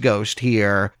force ghost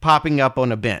here popping up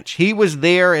on a bench. He was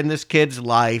there in this kid's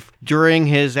life during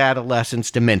his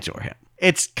adolescence to mentor him.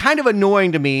 It's kind of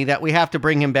annoying to me that we have to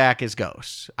bring him back as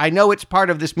ghosts. I know it's part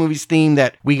of this movie's theme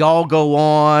that we all go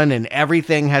on and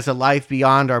everything has a life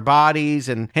beyond our bodies,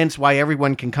 and hence why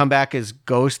everyone can come back as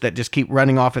ghosts that just keep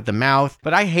running off at the mouth.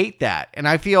 But I hate that. And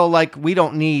I feel like we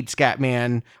don't need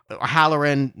Scatman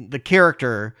Halloran, the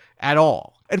character, at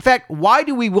all. In fact, why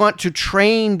do we want to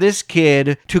train this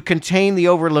kid to contain the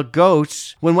Overlook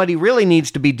ghosts when what he really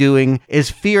needs to be doing is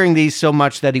fearing these so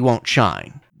much that he won't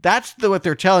shine? That's what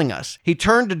they're telling us. He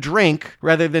turned to drink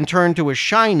rather than turn to a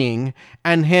shining,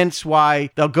 and hence why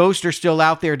the ghosts are still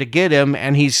out there to get him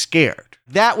and he's scared.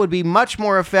 That would be much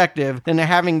more effective than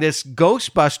having this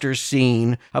Ghostbusters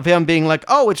scene of him being like,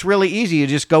 oh, it's really easy. You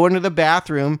just go into the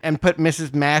bathroom and put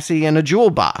Mrs. Massey in a jewel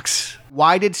box.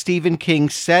 Why did Stephen King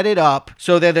set it up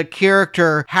so that a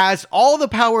character has all the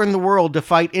power in the world to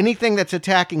fight anything that's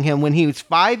attacking him when he was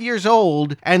 5 years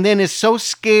old and then is so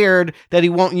scared that he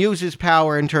won't use his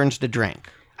power and turns to drink?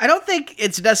 I don't think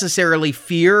it's necessarily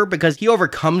fear because he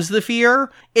overcomes the fear.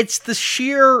 It's the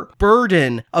sheer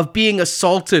burden of being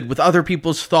assaulted with other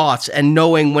people's thoughts and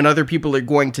knowing when other people are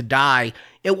going to die.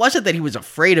 It wasn't that he was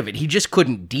afraid of it. He just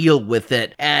couldn't deal with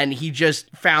it. And he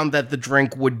just found that the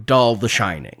drink would dull the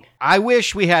shining. I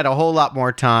wish we had a whole lot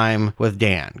more time with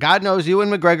Dan. God knows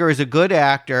Ewan McGregor is a good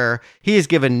actor. He is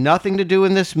given nothing to do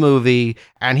in this movie,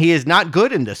 and he is not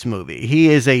good in this movie. He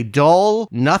is a dull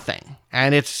nothing.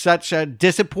 And it's such a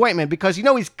disappointment because,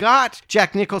 he's got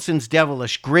Jack Nicholson's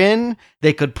devilish grin.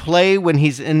 They could play when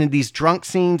he's in these drunk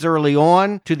scenes early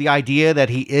on to the idea that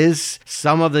he is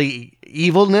some of the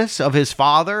evilness of his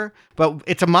father, but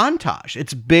it's a montage.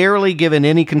 It's barely given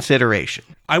any consideration.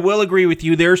 I will agree with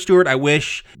you there, Stuart. I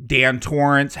wish Dan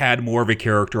Torrance had more of a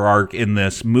character arc in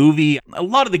this movie. A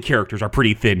lot of the characters are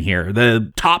pretty thin here.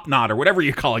 The Top Knot, or whatever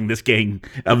you're calling this gang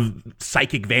of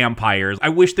psychic vampires. I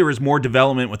wish there was more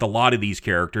development with a lot of these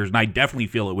characters, and I definitely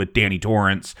feel it with Danny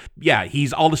Torrance. Yeah,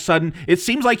 he's all of a sudden, it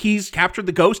seems like he's captured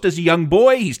the ghost as a young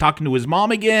boy. He's talking to his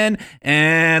mom again,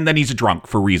 and then he's a drunk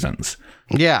for reasons.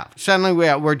 Yeah, suddenly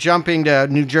we're jumping to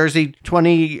New Jersey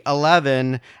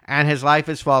 2011, and his life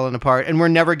has fallen apart, and we're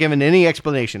never given any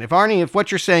explanation. If Arnie, if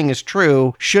what you're saying is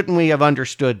true, shouldn't we have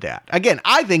understood that? Again,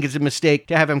 I think it's a mistake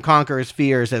to have him conquer his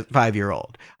fears as a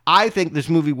 5-year-old. I think this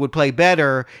movie would play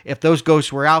better if those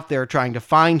ghosts were out there trying to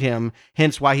find him,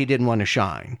 hence why he didn't want to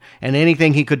shine. And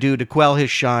anything he could do to quell his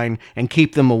shine and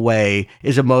keep them away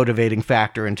is a motivating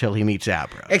factor until he meets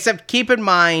Abra. Except keep in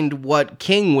mind what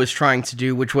King was trying to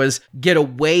do, which was get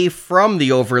away from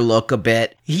the Overlook a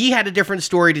bit. He had a different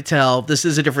story to tell. This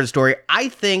is a different story. I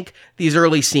think these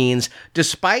early scenes,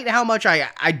 despite how much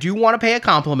I do want to pay a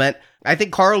compliment, I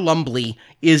think Carl Lumbly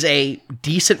is a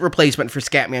decent replacement for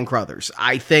Scatman Crothers.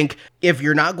 I think if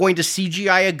you're not going to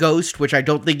CGI a ghost, which I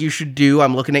don't think you should do,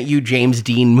 I'm looking at you, James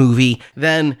Dean movie,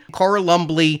 then Carl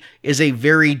Lumbly is a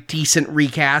very decent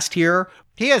recast here.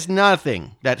 He has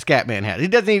nothing that Scatman has.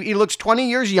 He looks 20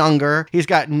 years younger. He's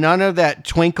got none of that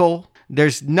twinkle.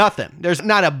 There's nothing. There's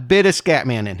not a bit of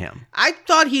Scatman in him. I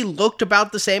thought he looked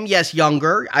about the same. Yes,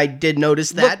 younger. I did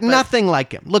notice that. Looked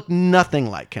nothing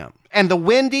like him. And the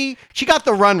Wendy, she got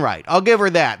the run right. I'll give her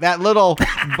that. That little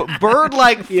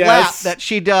bird-like flap that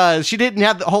she does. She didn't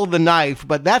have to hold the knife,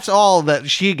 but that's all that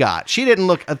she got. She didn't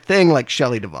look a thing like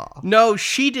Shelley Duvall. No,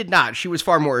 she did not. She was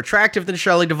far more attractive than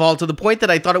Shelley Duvall, to the point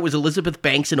that I thought it was Elizabeth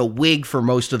Banks in a wig for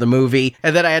most of the movie.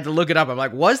 And then I had to look it up. I'm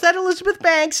like, was that Elizabeth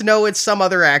Banks? No, it's some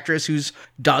other actress who's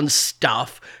done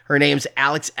stuff. Her name's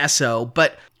Alex Esso.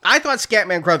 But I thought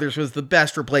Scatman Crothers was the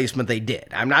best replacement they did.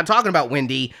 I'm not talking about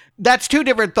Wendy. That's two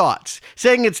different thoughts.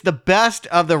 Saying it's the best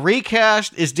of the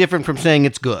recast is different from saying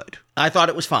it's good. I thought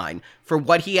it was fine. For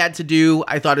what he had to do,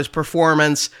 I thought his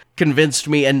performance convinced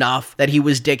me enough that he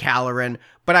was Dick Halloran.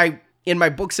 But I, in my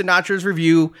Books and Nachos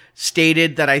review,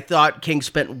 stated that I thought King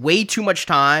spent way too much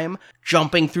time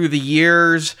jumping through the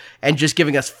years and just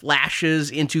giving us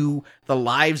flashes into the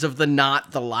lives of the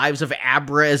Knot, the lives of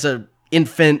Abra as a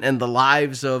infant, and the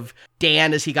lives of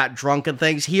Dan as he got drunk and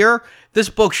things. Here, this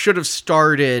book should have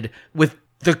started with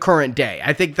the current day.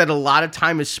 I think that a lot of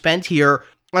time is spent here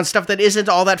on stuff that isn't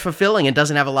all that fulfilling and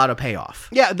doesn't have a lot of payoff.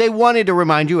 Yeah, they wanted to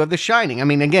remind you of The Shining. I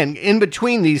mean, again, in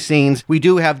between these scenes, we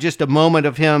do have just a moment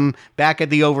of him back at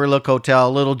the Overlook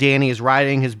Hotel. Little Danny is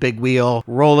riding his big wheel,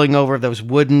 rolling over those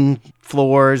wooden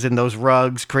floors and those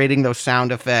rugs, creating those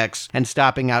sound effects, and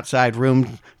stopping outside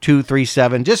room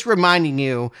 237, just reminding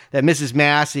you that Mrs.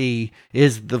 Massey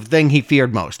is the thing he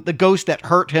feared most, the ghost that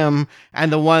hurt him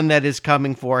and the one that is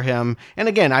coming for him. And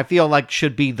again, I feel like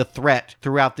should be the threat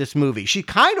throughout this movie. She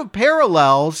kind of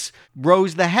parallels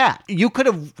Rose the Hat. You could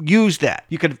have used that.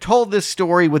 You could have told this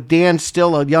story with Dan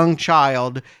still a young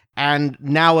child, and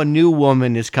now a new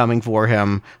woman is coming for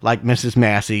him, like Mrs.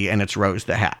 Massey, and it's Rose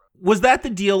the Hat. Was that the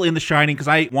deal in The Shining? Because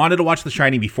I wanted to watch The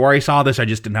Shining before I saw this. I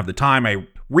just didn't have the time. I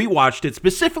rewatched it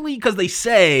specifically because they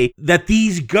say that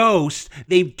these ghosts,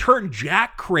 they've turned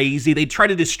Jack crazy. They try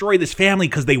to destroy this family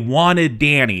because they wanted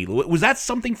Danny. Was that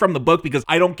something from the book? Because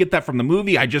I don't get that from the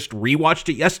movie. I just rewatched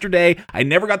it yesterday. I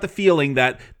never got the feeling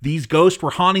that these ghosts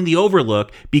were haunting the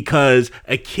Overlook because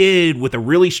a kid with a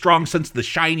really strong sense of The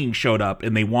Shining showed up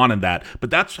and they wanted that.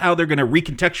 But that's how they're going to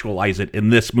recontextualize it in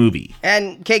this movie.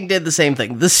 And King did the same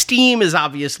thing. The steam is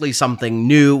obviously something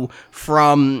new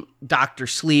from Dr.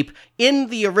 Sleep. In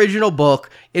the original book,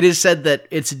 it is said that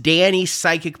it's Danny's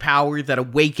psychic power that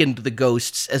awakened the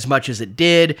ghosts as much as it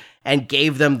did and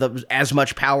gave them as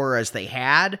much power as they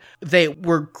had. They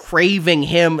were craving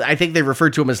him. I think they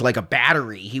referred to him as like a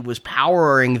battery. He was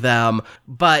powering them,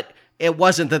 but it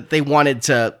wasn't that they wanted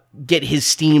to get his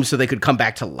steam so they could come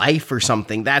back to life or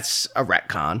something. That's a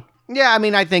retcon. Yeah, I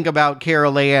mean, I think about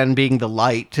Carol Ann being the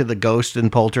light to the ghost and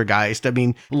poltergeist. I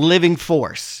mean, living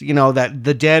force, you know, that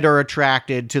the dead are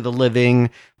attracted to the living,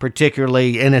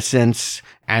 particularly innocence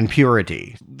and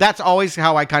purity. That's always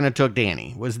how I kind of took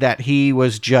Danny, was that he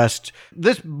was just,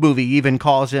 this movie even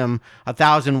calls him a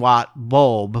 1,000-watt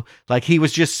bulb. Like, he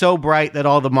was just so bright that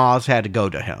all the moths had to go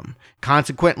to him.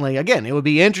 Consequently, again, it would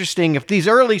be interesting if these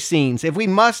early scenes, if we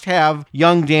must have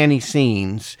young Danny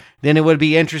scenes, then it would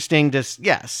be interesting to,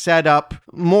 set up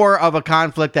more of a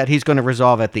conflict that he's going to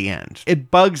resolve at the end.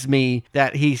 It bugs me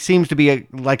that he seems to be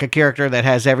like a character that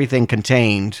has everything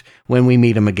contained when we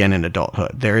meet him again in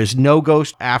adulthood. There is no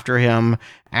ghost after him,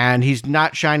 and he's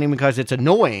not shining because it's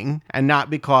annoying and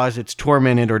not because it's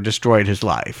tormented or destroyed his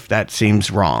life. That seems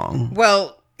wrong.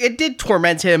 Well, it did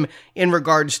torment him in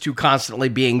regards to constantly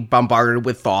being bombarded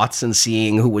with thoughts and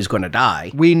seeing who was going to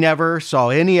die. We never saw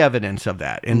any evidence of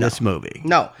that in this movie.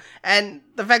 No. And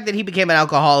the fact that he became an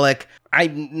alcoholic,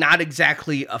 I'm not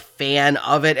exactly a fan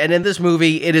of it. And in this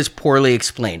movie, it is poorly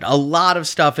explained. A lot of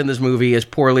stuff in this movie is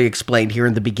poorly explained here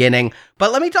in the beginning.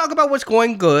 But let me talk about what's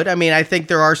going good. I mean, I think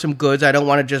there are some goods. I don't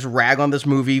want to just rag on this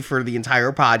movie for the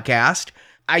entire podcast.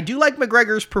 I do like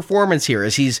McGregor's performance here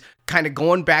as he's kind of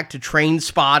going back to train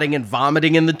spotting and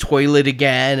vomiting in the toilet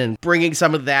again and bringing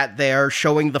some of that there,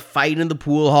 showing the fight in the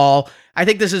pool hall. I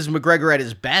think this is McGregor at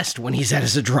his best when he's at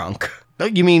as a drunk.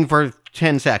 You mean for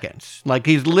 10 seconds? Like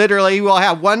he will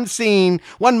have one scene,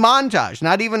 one montage,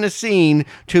 not even a scene,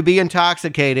 to be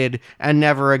intoxicated and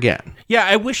never again. Yeah,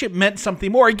 I wish it meant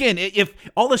something more. Again, if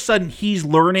all of a sudden he's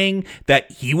learning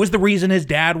that he was the reason his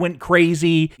dad went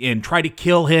crazy and tried to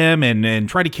kill him and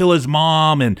try to kill his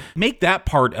mom and make that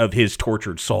part of his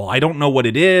tortured soul. I don't know what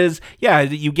it is. Yeah,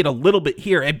 you get a little bit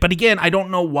here. But again, I don't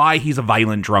know why he's a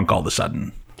violent drunk all of a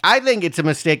sudden. I think it's a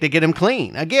mistake to get him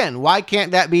clean. Again, why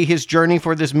can't that be his journey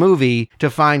for this movie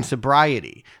to find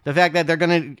sobriety? The fact that they're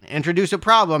going to introduce a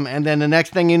problem and then the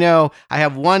next thing you know, I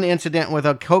have one incident with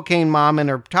a cocaine mom and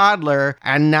her toddler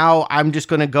and now I'm just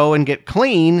going to go and get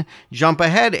clean, jump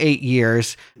ahead 8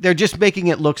 years. They're just making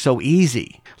it look so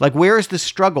easy. Like, where's the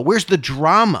struggle? Where's the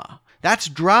drama? That's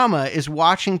drama, is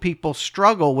watching people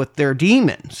struggle with their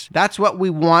demons. That's what we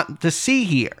want to see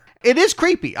here. It is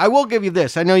creepy. I will give you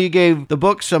this. I know you gave the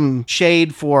book some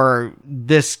shade for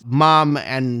this mom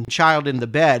and child in the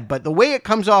bed, but the way it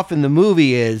comes off in the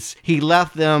movie is he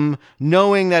left them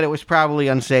knowing that it was probably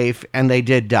unsafe and they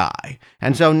did die.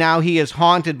 And so now he is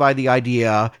haunted by the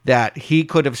idea that he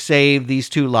could have saved these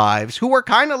two lives who were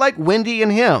kind of like Wendy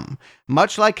and him.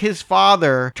 Much like his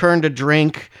father turned to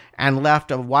drink and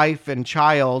left a wife and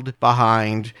child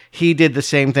behind, he did the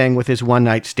same thing with his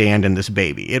one-night stand and this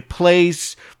baby. It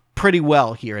plays pretty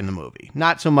well here in the movie,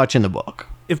 not so much in the book.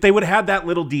 If they would have had that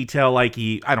little detail, like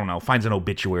he, I don't know, finds an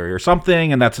obituary or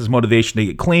something, and that's his motivation to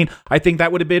get clean, I think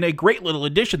that would have been a great little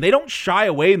addition. They don't shy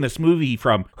away in this movie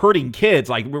from hurting kids.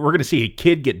 Like, we're going to see a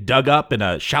kid get dug up in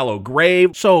a shallow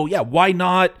grave. So, yeah, why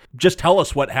not just tell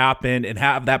us what happened and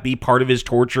have that be part of his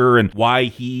torture and why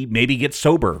he maybe gets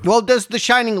sober? Well, does The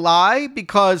Shining lie?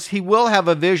 Because he will have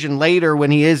a vision later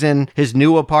when he is in his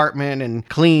new apartment and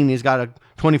clean. He's got a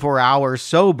 24 hours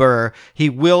sober, he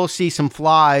will see some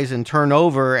flies and turn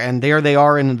over, and there they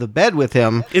are in the bed with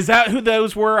him. Is that who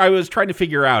those were? I was trying to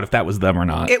figure out if that was them or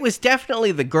not. It was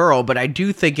definitely the girl, but I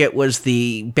do think it was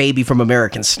the baby from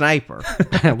American Sniper.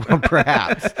 Well,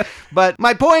 perhaps. But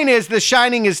my point is, The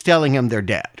Shining is telling him they're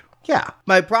dead. Yeah.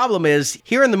 My problem is,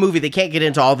 here in the movie, they can't get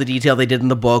into all the detail they did in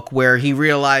the book, where he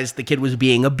realized the kid was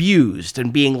being abused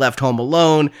and being left home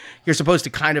alone. You're supposed to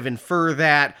kind of infer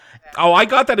that. Oh, I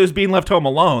got that it was being left home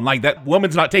alone. Like, that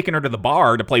woman's not taking her to the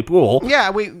bar to play pool.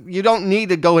 Yeah, you don't need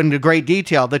to go into great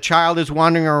detail. The child is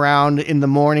wandering around in the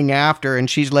morning after, and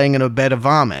she's laying in a bed of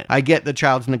vomit. I get the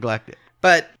child's neglected.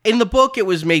 But in the book, it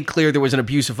was made clear there was an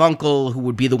abusive uncle who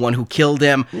would be the one who killed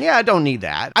him. Yeah, I don't need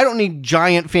that. I don't need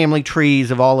giant family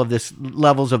trees of all of this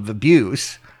levels of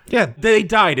abuse. Yeah, they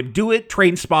died. Do it,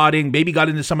 train spotting, maybe got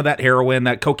into some of that heroin,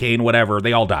 that cocaine, whatever.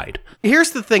 They all died.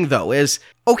 Here's the thing, though, is,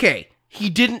 okay,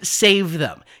 he didn't save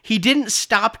them. He didn't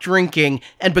stop drinking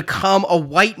and become a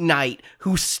white knight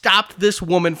who stopped this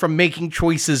woman from making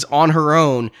choices on her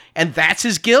own, and that's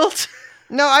his guilt?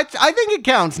 No, I think it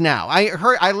counts now.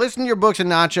 I listened to your books and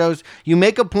Nachos. You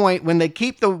make a point when they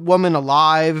keep the woman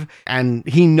alive and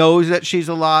he knows that she's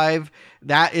alive.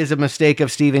 That is a mistake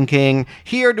of Stephen King.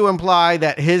 Here to imply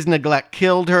that his neglect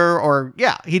killed her, or,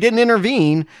 yeah, he didn't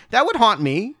intervene, that would haunt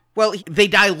me. Well, they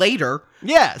die later.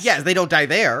 Yes. Yes, they don't die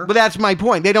there. But that's my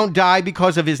point. They don't die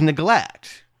because of his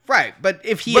neglect. Right, but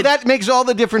if he... But that makes all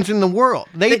the difference in the world.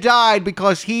 They died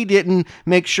because he didn't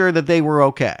make sure that they were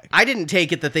okay. I didn't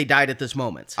take it that they died at this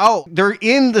moment. Oh, they're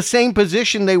in the same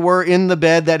position they were in the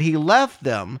bed that he left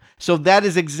them. So that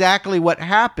is exactly what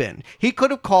happened. He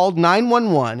could have called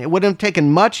 911. It wouldn't have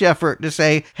taken much effort to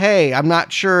say, hey, I'm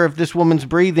not sure if this woman's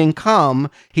breathing. Come.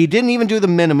 He didn't even do the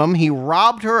minimum. He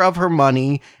robbed her of her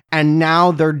money. And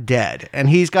now they're dead, and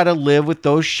he's got to live with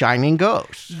those shining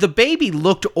ghosts. The baby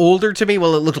looked older to me.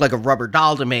 Well, it looked like a rubber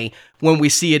doll to me when we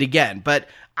see it again. But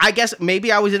I guess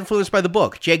maybe I was influenced by the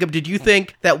book. Jacob, did you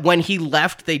think that when he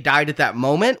left, they died at that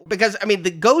moment? Because, I mean, the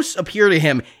ghosts appear to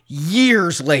him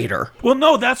years later. Well,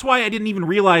 no, that's why I didn't even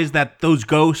realize that those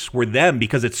ghosts were them,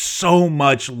 because it's so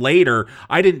much later.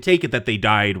 I didn't take it that they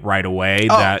died right away.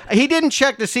 He didn't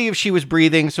check to see if she was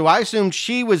breathing, so I assumed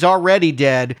she was already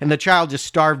dead, and the child just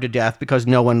starved to death because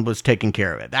no one was taking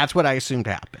care of it. That's what I assumed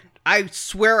happened. I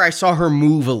swear I saw her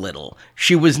move a little.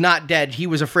 She was not dead. He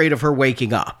was afraid of her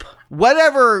waking up.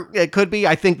 Whatever it could be,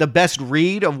 I think the best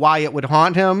read of why it would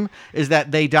haunt him is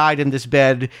that they died in this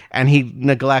bed and he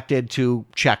neglected to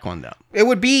check on them. It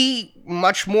would be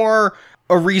much more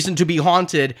a reason to be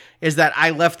haunted is that I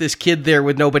left this kid there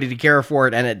with nobody to care for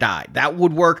it and it died. That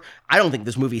would work. I don't think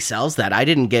this movie sells that. I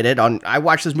didn't get it. I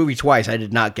watched this movie twice. I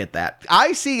did not get that.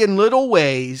 I see in little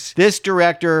ways this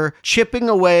director chipping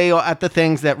away at the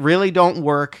things that really don't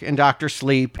work in Dr.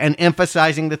 Sleep and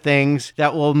emphasizing the things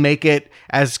that will make it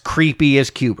as creepy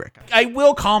as Kubrick. I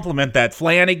will compliment that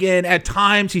Flanagan. At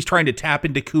times, he's trying to tap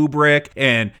into Kubrick.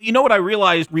 And you know what I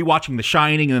realized rewatching The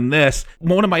Shining and this?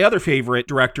 One of my other favorite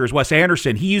directors, Wes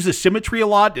Anderson, he uses symmetry a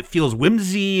lot. It feels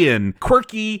whimsy and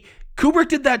quirky. Kubrick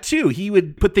did that too. He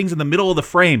would put things in the middle of the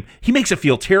frame. He makes it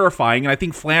feel terrifying, and I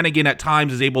think Flanagan at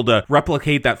times is able to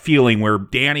replicate that feeling where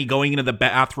Danny going into the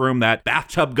bathroom, that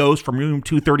bathtub ghost from room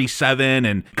 237,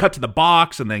 and cut to the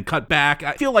box and then cut back.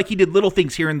 I feel like he did little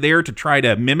things here and there to try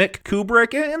to mimic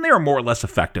Kubrick, and they were more or less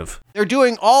effective. They're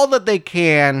doing all that they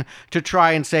can to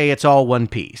try and say it's all one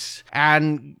piece.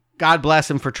 And God bless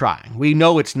him for trying. We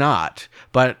know it's not,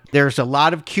 but there's a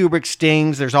lot of Kubrick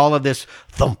stings. There's all of this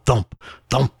thump, thump,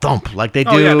 thump, thump, like they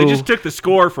do. Oh, yeah, they just took the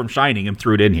score from Shining and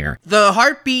threw it in here. The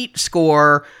Heartbeat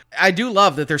score, I do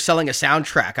love that they're selling a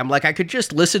soundtrack. I'm like, I could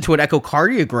just listen to an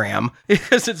echocardiogram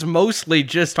because it's mostly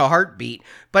just a heartbeat.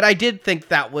 But I did think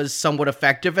that was somewhat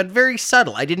effective and very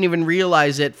subtle. I didn't even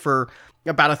realize it for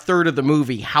about a third of the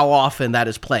movie, how often that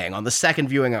is playing. On the second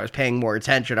viewing, I was paying more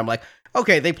attention. I'm like,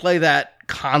 okay, they play that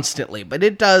constantly, but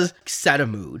it does set a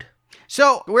mood.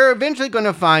 So we're eventually going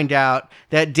to find out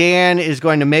that Dan is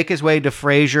going to make his way to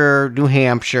Fraser, New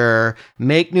Hampshire,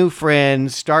 make new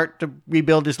friends, start to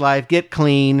rebuild his life, get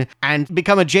clean, and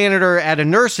become a janitor at a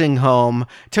nursing home.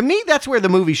 To me, that's where the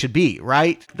movie should be,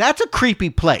 right? That's a creepy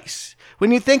place.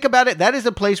 When you think about it, that is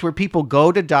a place where people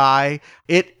go to die.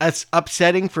 It's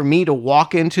upsetting for me to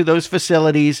walk into those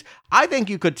facilities. I think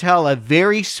you could tell a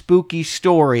very spooky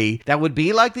story that would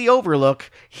be like The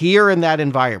Overlook here in that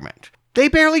environment. They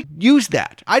barely use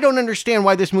that. I don't understand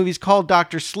why this movie's called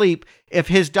Dr. Sleep if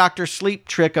his Dr. Sleep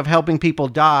trick of helping people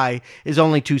die is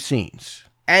only 2 scenes.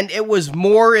 And it was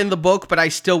more in the book, but I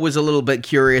still was a little bit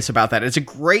curious about that. It's a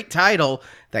great title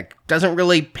that doesn't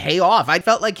really pay off. I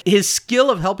felt like his skill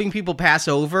of helping people pass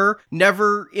over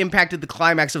never impacted the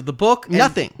climax of the book.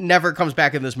 Nothing. Never comes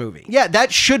back in this movie. Yeah,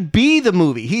 that should be the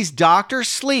movie. He's Dr.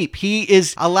 Sleep. He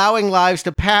is allowing lives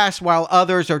to pass while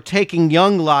others are taking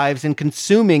young lives and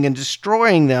consuming and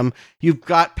destroying them. You've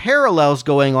got parallels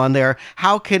going on there.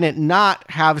 How can it not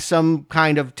have some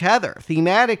kind of tether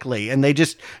thematically? And they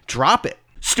just drop it.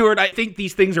 Stuart, I think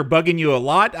these things are bugging you a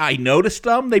lot. I noticed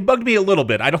them. They bugged me a little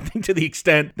bit. I don't think to the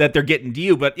extent that they're getting to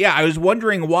you. But yeah, I was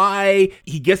wondering why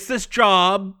he gets this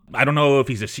job. I don't know if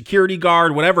he's a security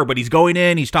guard, whatever, but he's going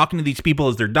in, he's talking to these people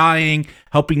as they're dying,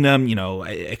 helping them,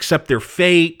 accept their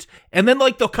fate. And then,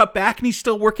 they'll cut back and he's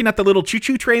still working at the little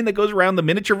choo-choo train that goes around the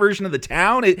miniature version of the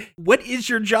town. What is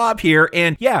your job here?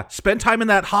 And yeah, spend time in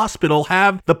that hospital,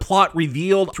 have the plot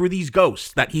revealed through these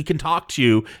ghosts that he can talk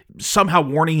to, somehow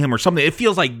warning him or something. It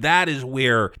feels like that is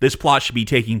where this plot should be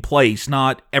taking place,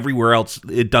 not everywhere else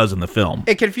it does in the film.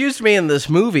 It confused me in this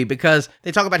movie because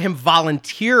they talk about him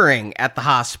volunteering at the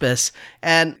hospice.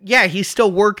 And yeah, he's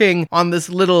still working on this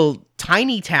little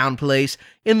tiny town place.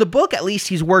 In the book, at least,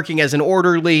 he's working as an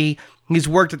orderly. He's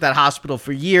worked at that hospital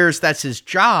for years. That's his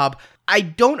job. I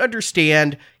don't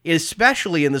understand,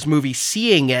 especially in this movie,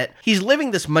 seeing it. He's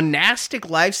living this monastic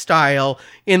lifestyle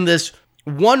in this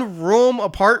one-room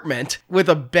apartment with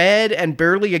a bed and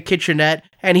barely a kitchenette,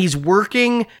 and he's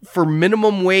working for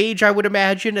minimum wage, I would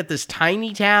imagine, at this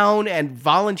tiny town and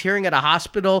volunteering at a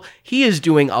hospital. He is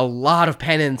doing a lot of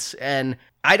penance, and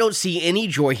I don't see any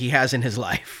joy he has in his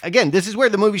life. Again, this is where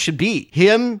the movie should be.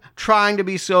 Him trying to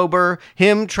be sober,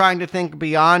 him trying to think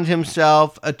beyond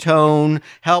himself, atone,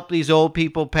 help these old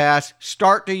people pass,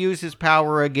 start to use his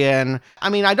power again. I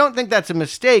mean, I don't think that's a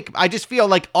mistake. I just feel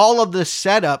like all of the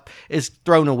setup is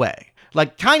thrown away.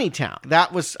 Like Tiny Town,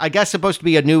 that was, I guess, supposed to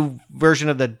be a new version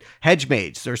of the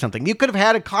Hedgemaids or something. You could have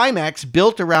had a climax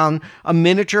built around a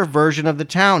miniature version of the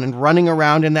town and running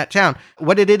around in that town.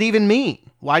 What did it even mean?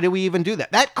 Why do we even do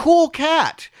that? That cool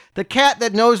cat, the cat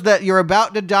that knows that you're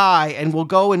about to die and will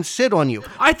go and sit on you.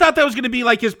 I thought that was going to be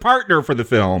like his partner for the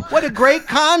film. What a great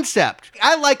concept.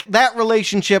 I like that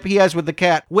relationship he has with the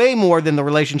cat way more than the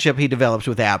relationship he develops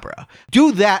with Abra.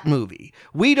 Do that movie.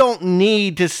 We don't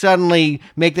need to suddenly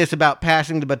make this about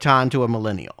passing the baton to a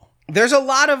millennial. There's a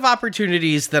lot of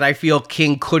opportunities that I feel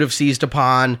King could have seized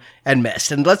upon and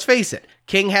missed. And let's face it,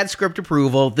 King had script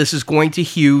approval. This is going to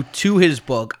hew to his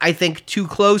book, I think, too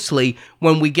closely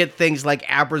when we get things like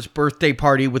Abra's birthday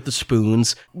party with the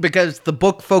spoons, because the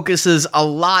book focuses a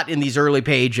lot in these early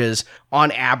pages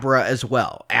on Abra as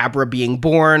well. Abra being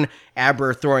born,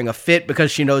 Abra throwing a fit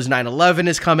because she knows 9/11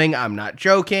 is coming. I'm not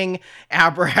joking.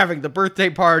 Abra having the birthday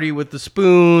party with the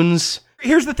spoons.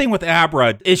 Here's the thing with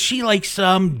Abra. Is she like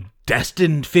some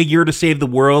destined figure to save the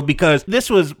world? Because this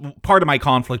was part of my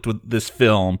conflict with this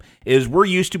film, is we're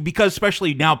used to, because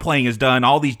especially now playing is done,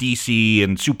 all these DC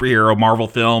and superhero Marvel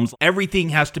films, everything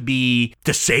has to be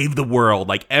to save the world.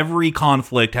 Like every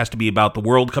conflict has to be about the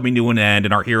world coming to an end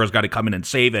and our heroes got to come in and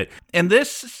save it. And this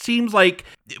seems like,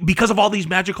 because of all these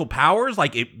magical powers,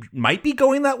 like it might be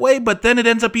going that way, but then it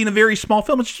ends up being a very small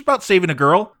film. It's just about saving a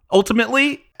girl,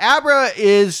 ultimately. Abra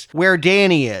is where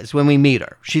Danny is when we meet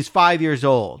her. She's 5 years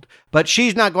old. but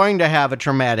she's not going to have a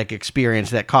traumatic experience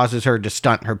that causes her to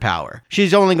stunt her power.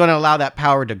 She's only going to allow that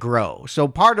power to grow. So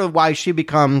part of why she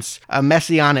becomes a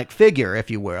messianic figure, if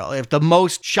you will, if the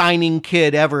most shining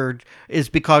kid ever, is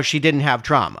because she didn't have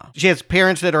trauma. She has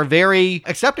parents that are very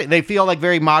accepting. They feel like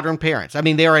very modern parents. I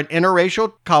mean, they're an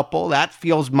interracial couple. That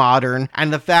feels modern.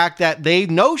 And the fact that they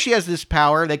know she has this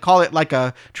power, they call it like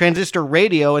a transistor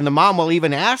radio, and the mom will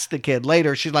even ask the kid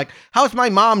later, she's like, how's my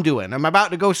mom doing? I'm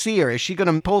about to go see her. Is she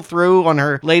going to pull through on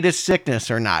her latest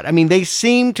sickness or not? I mean, they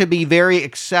seem to be very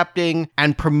accepting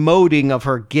and promoting of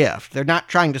her gift. They're not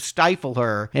trying to stifle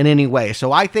her in any way.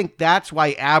 So I think that's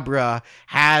why Abra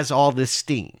has all this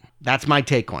steam. That's my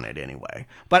take on it anyway.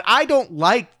 But I don't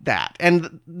like that.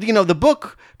 And, you know, the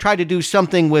book tried to do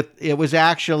something with, it was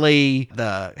actually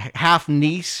the half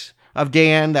niece of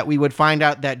Dan that we would find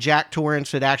out that Jack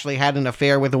Torrance had actually had an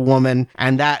affair with a woman,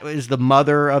 and that is the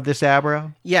mother of this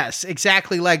Abra. Yes,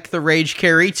 exactly like the Rage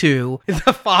Carrie 2.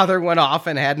 The father went off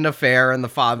and had an affair, and the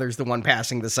father's the one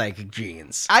passing the psychic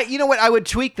genes. You know what? I would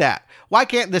tweak that. Why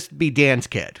can't this be Dan's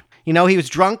kid? You know, he was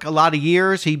drunk a lot of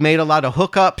years, he made a lot of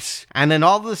hookups, and then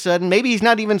all of a sudden, maybe he's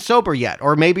not even sober yet,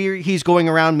 or maybe he's going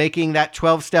around making that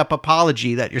 12-step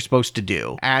apology that you're supposed to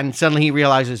do, and suddenly he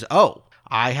realizes, oh,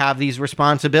 I have these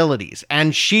responsibilities,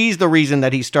 and she's the reason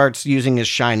that he starts using his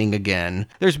shining again.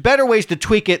 There's better ways to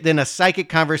tweak it than a psychic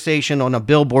conversation on a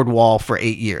billboard wall for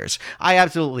 8 years. I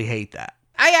absolutely hate that.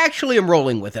 I actually am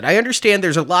rolling with it. I understand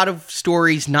there's a lot of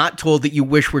stories not told that you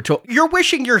wish were told. You're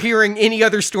wishing you're hearing any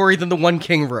other story than the one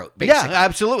King wrote, basically. Yeah,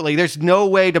 absolutely. There's no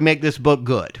way to make this book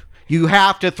good. You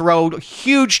have to throw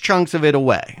huge chunks of it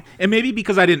away. And maybe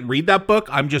because I didn't read that book,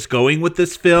 I'm just going with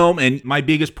this film. And my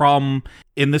biggest problem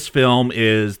in this film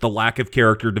is the lack of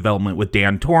character development with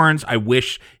Dan Torrance. I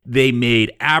wish they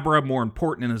made Abra more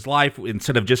important in his life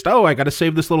instead of just, oh, I got to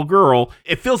save this little girl.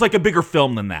 It feels like a bigger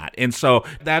film than that. And so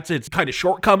that's its kind of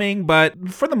shortcoming. But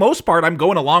for the most part, I'm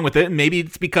going along with it. And maybe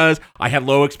it's because I had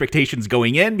low expectations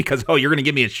going in because, oh, you're going to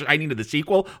give me a Shining to the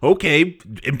sequel? Okay,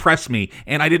 impress me.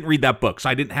 And I didn't read that book, so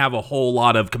I didn't have a whole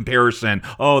lot of comparison.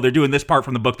 Oh, they're doing this part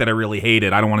from the book that I really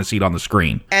hated. I don't want to see it on the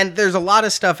screen. And there's a lot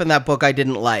of stuff in that book I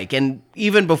didn't like. And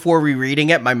even before rereading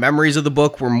it, my memories of the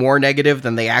book were more negative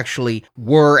than they actually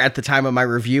were at the time of my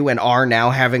review and are now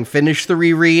having finished the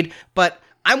reread. But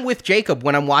I'm with Jacob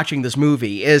when I'm watching this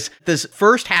movie, is this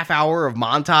first half hour of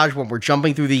montage when we're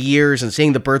jumping through the years and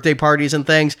seeing the birthday parties and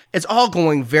things. It's all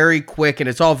going very quick and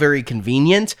it's all very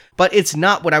convenient, but it's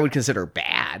not what I would consider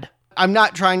bad. I'm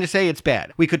not trying to say it's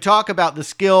bad. We could talk about the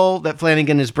skill that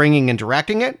Flanagan is bringing in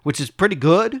directing it, which is pretty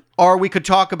good. Or we could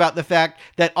talk about the fact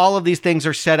that all of these things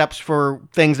are setups for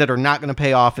things that are not going to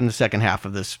pay off in the second half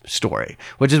of this story,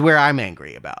 which is where I'm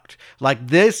angry about. Like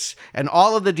this and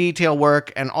all of the detail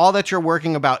work and all that you're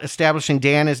working about establishing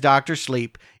Dan as Dr.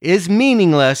 Sleep is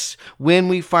meaningless when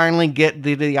we finally get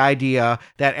the idea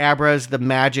that Abra is the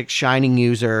magic shining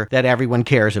user that everyone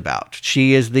cares about.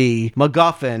 She is the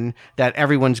MacGuffin that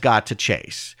everyone's got to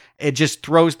chase. It just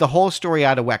throws the whole story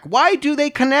out of whack. Why do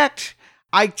they connect?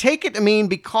 I take it to mean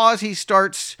because he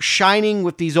starts shining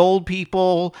with these old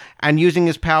people and using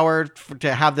his power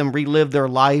to have them relive their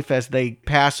life as they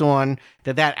pass on,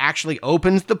 that actually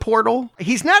opens the portal.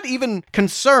 He's not even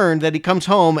concerned that he comes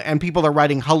home and people are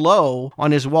writing hello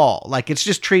on his wall. Like, it's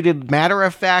just treated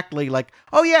matter-of-factly like,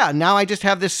 oh yeah, now I just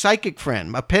have this psychic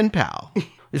friend, a pen pal.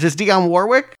 Is this Dionne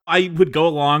Warwick? I would go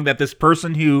along that this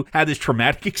person who had this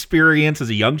traumatic experience as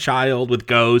a young child with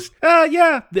ghosts,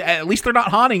 yeah, at least they're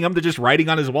not haunting him. They're just writing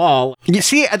on his wall. You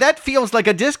see, that feels like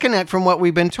a disconnect from what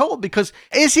we've been told, because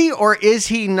is he or is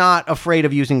he not afraid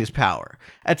of using his power?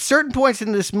 At certain points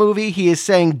in this movie, he is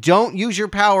saying, don't use your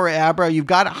power, Abra. You've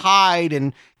got to hide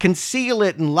and conceal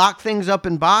it and lock things up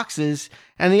in boxes.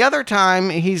 And the other time,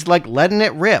 he's like letting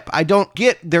it rip. I don't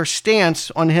get their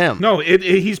stance on him. No,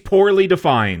 he's poorly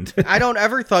defined. I don't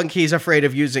ever think he's afraid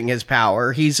of using his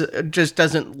power. He's just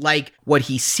doesn't like what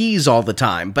he sees all the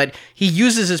time. But he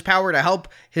uses his power to help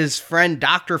his friend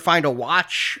Doctor find a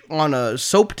watch on a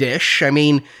soap dish. I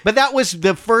mean... But that was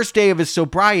the first day of his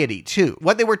sobriety, too.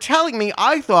 What they were telling me,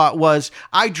 I thought, was,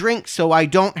 I drink so I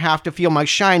don't have to feel my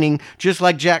shining, just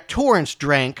like Jack Torrance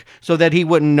drank so that he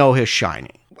wouldn't know his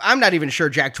shining. I'm not even sure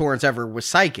Jack Torrance ever was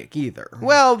psychic either.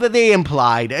 Well, they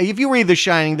implied. If you read The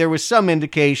Shining, there was some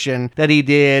indication that he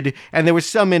did, and there was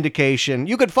some indication,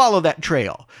 you could follow that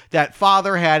trail, that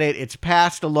father had it, it's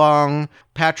passed along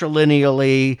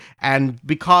patrilineally, and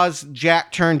because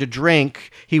Jack turned to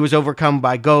drink, he was overcome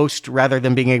by ghost rather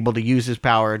than being able to use his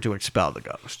power to expel the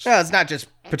ghosts. Well, it's not just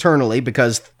paternally,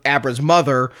 because Abra's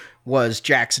mother was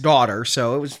Jack's daughter,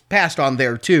 so it was passed on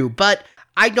there too, but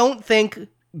I don't think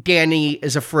Danny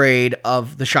is afraid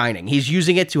of the Shining. He's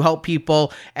using it to help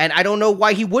people, and I don't know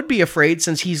why he would be afraid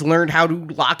since he's learned how to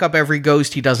lock up every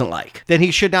ghost he doesn't like. Then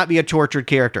he should not be a tortured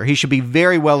character. He should be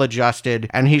very well adjusted,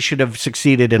 and he should have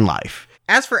succeeded in life.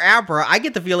 As for Abra, I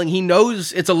get the feeling he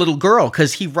knows it's a little girl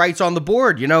because he writes on the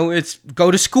board, it's go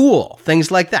to school,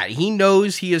 things like that. He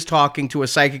knows he is talking to a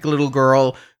psychic little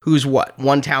girl who's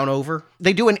one town over?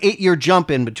 They do an 8-year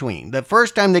jump in between. The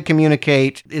first time they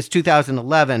communicate is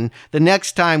 2011. The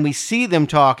next time we see them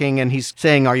talking and he's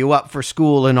saying, are you up for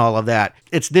school and all of that,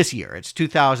 it's this year. It's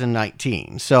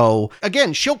 2019. So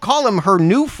again, she'll call him her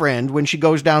new friend when she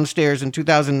goes downstairs in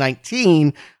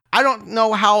 2019. I don't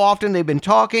know how often they've been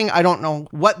talking. I don't know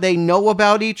what they know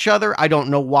about each other. I don't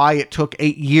know why it took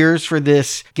 8 years for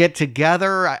this get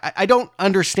together. I don't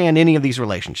understand any of these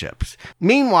relationships.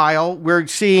 Meanwhile, we're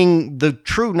seeing the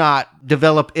True Knot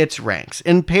develop its ranks.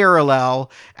 In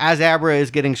parallel, as Abra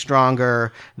is getting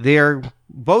stronger, they're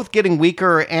both getting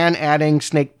weaker and adding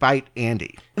Snakebite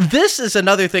Andy. This is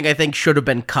another thing I think should have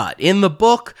been cut. In the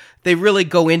book, they really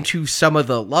go into some of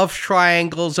the love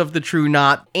triangles of the True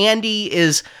Knot. Andy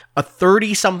is a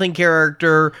 30-something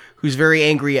character who's very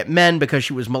angry at men because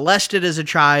she was molested as a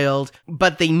child,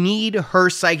 but they need her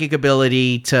psychic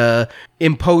ability to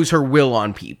impose her will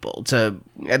on people,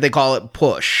 they call it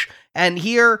push. And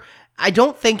here, I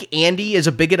don't think Andy is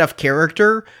a big enough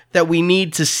character that we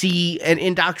need to see an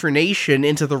indoctrination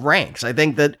into the ranks. I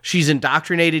think that she's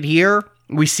indoctrinated here.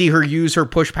 We see her use her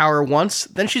push power once,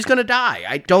 then she's going to die.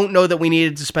 I don't know that we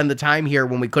needed to spend the time here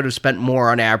when we could have spent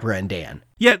more on Abra and Dan.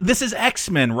 Yeah, this is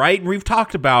X-Men, right? We've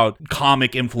talked about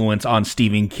comic influence on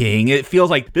Stephen King. It feels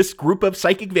like this group of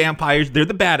psychic vampires, they're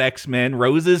the bad X-Men.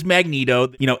 Rose is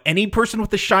Magneto. Any person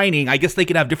with the Shining, I guess they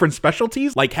could have different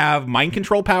specialties, like have mind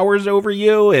control powers over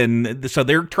you. And so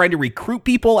they're trying to recruit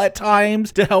people at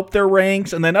times to help their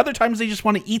ranks. And then other times they just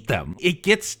want to eat them. It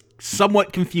gets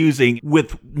somewhat confusing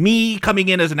with me coming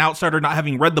in as an outsider, not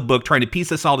having read the book, trying to piece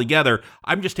this all together.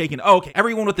 I'm just taking, okay,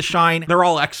 everyone with the shine, they're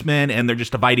all X-Men, and they're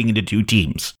just dividing into two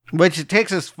teams. Which it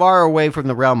takes us far away from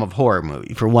the realm of horror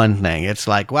movie, for one thing. It's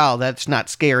like, wow, that's not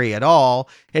scary at all.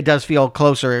 It does feel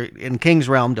closer in King's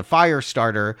realm to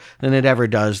Firestarter than it ever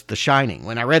does The Shining.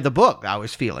 When I read the book, I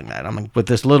was feeling that. I'm like, with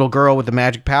this little girl with the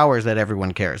magic powers that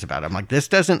everyone cares about. I'm like, this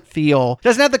doesn't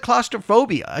have the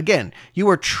claustrophobia. Again, you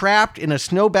were trapped in a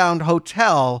snowbound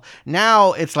hotel.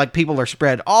 Now it's like people are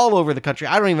spread all over the country.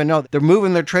 I don't even know. They're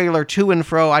moving their trailer to and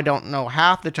fro. I don't know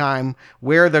half the time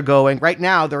where they're going. Right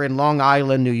now, they're in Long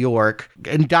Island, New York,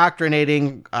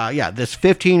 indoctrinating, this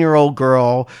 15-year-old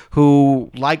girl who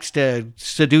likes to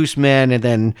seduce men and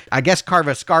then, I guess, carve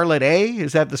a scarlet A?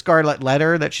 Is that the scarlet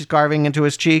letter that she's carving into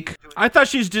his cheek? I thought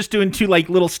she was just doing two,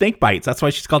 little snake bites. That's why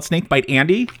she's called Snakebite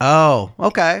Andy. Oh,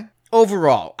 okay.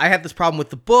 Overall, I have this problem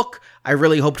with the book. I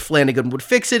really hoped Flanagan would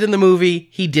fix it in the movie.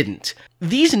 He didn't.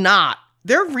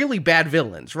 They're really bad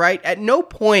villains, right? At no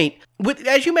point,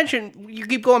 as you mentioned, you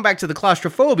keep going back to the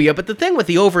claustrophobia, but the thing with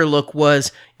the Overlook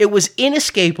was it was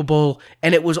inescapable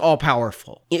and it was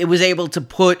all-powerful. It was able to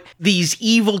put these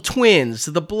evil twins,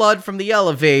 the blood from the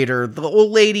elevator, the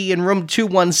old lady in room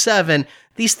 217,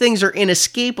 these things are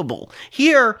inescapable.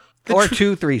 Here... Or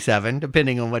 237,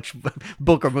 depending on which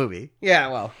book or movie. Yeah,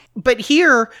 well. But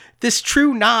here, this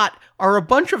True Knot are a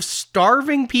bunch of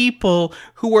starving people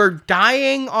who are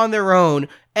dying on their own,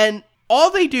 and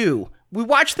all they do, we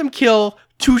watch them kill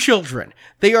 2 children.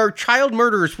 They are child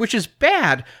murderers, which is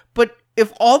bad, but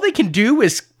if all they can do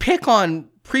is pick on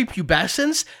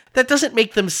prepubescents, that doesn't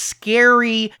make them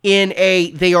scary in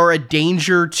they are a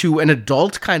danger to an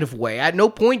adult kind of way. At no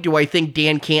point do I think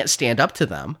Dan can't stand up to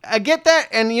them. I get that,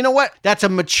 and you know what? That's a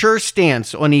mature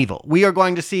stance on evil. We are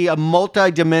going to see a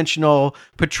multi-dimensional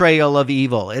portrayal of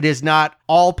evil. It is not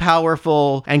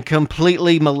all-powerful and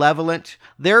completely malevolent.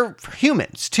 They're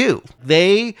humans, too.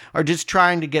 They are just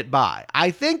trying to get by.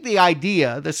 I think the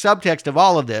idea, the subtext of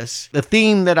all of this, the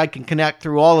theme that I can connect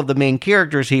through all of the main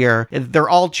characters here, is they're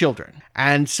all children.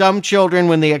 And some children,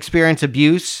 when they experience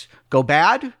abuse, go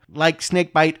bad. Like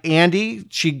Snakebite Andy,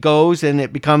 she goes and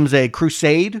it becomes a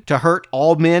crusade to hurt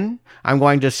all men. I'm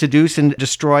going to seduce and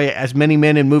destroy as many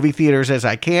men in movie theaters as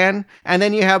I can. And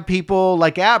then you have people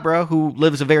like Abra, who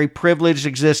lives a very privileged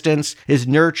existence, is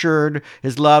nurtured,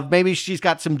 is loved. Maybe she's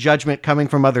got some judgment coming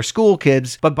from other school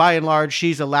kids, but by and large,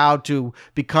 she's allowed to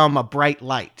become a bright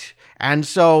light. And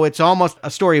so it's almost a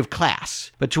story of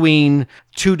class between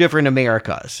two different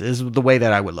Americas, is the way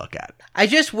that I would look at it. I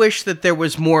just wish that there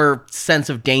was more sense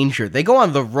of danger. They go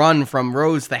on the run from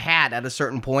Rose the Hat at a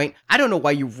certain point. I don't know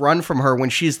why you run from her when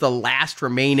she's the last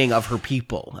remaining of her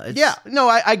people. Yeah, no,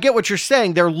 I get what you're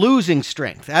saying. They're losing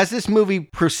strength. As this movie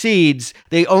proceeds,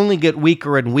 they only get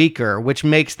weaker and weaker, which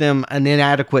makes them an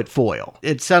inadequate foil.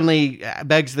 It suddenly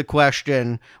begs the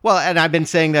question, well, and I've been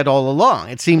saying that all along.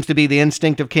 It seems to be the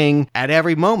instinct of King at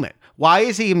every moment. Why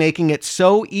is he making it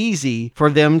so easy for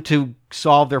them to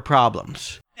solve their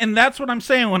problems? And that's what I'm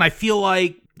saying when I feel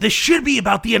like this should be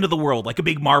about the end of the world, like a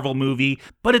big Marvel movie,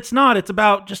 but it's not. It's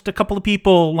about just a couple of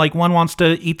people, like one wants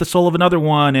to eat the soul of another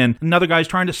one, and another guy's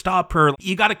trying to stop her.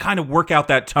 You got to kind of work out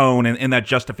that tone and that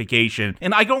justification.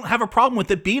 And I don't have a problem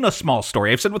with it being a small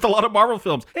story. I've said with a lot of Marvel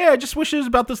films, hey, I just wish it was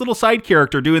about this little side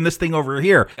character doing this thing over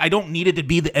here. I don't need it to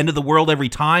be the end of the world every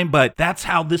time, but that's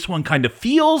how this one kind of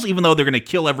feels, even though they're going to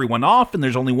kill everyone off and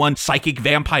there's only one psychic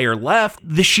vampire left.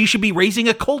 She should be raising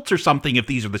a cult or something if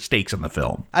these are the stakes in the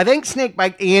film. I think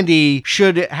Snakebite Andy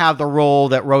should have the role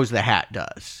that Rose the Hat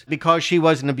does. Because she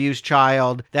was an abused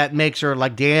child, that makes her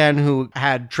like Dan, who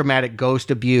had traumatic ghost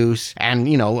abuse and,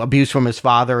 abuse from his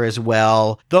father as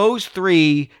well. Those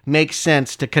three make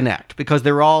sense to connect because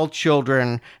they're all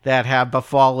children that have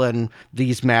befallen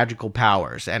these magical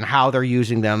powers, and how they're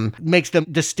using them makes them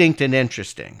distinct and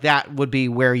interesting. That would be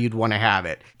where you'd want to have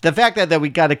it. The fact that we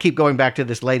got to keep going back to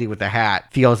this lady with the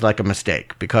hat feels like a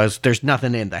mistake because there's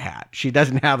nothing in the hat. She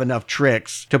doesn't have enough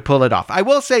tricks to pull it off. I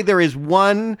will say there is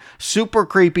one super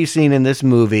creepy scene in this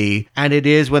movie, and it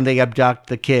is when they abduct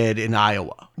the kid in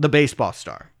Iowa, the baseball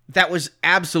star. That was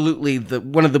absolutely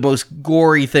one of the most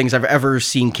gory things I've ever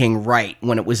seen King write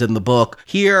when it was in the book.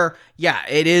 Here, yeah,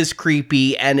 it is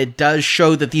creepy, and it does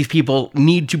show that these people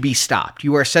need to be stopped.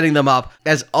 You are setting them up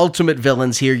as ultimate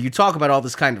villains here. You talk about all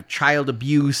this kind of child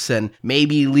abuse and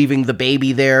maybe leaving the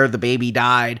baby there, the baby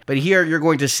died. But here you're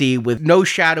going to see, with no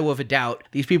shadow of a doubt,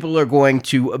 these people are going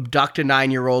to abduct a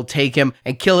 9-year-old, take him,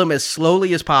 and kill him as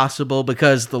slowly as possible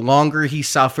because the longer he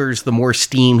suffers, the more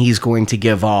steam he's going to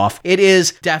give off. It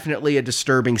is definitely a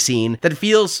disturbing scene that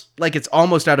feels like it's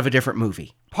almost out of a different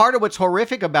movie. Part of what's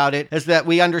horrific about it is that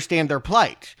we understand their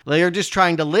plight. They're just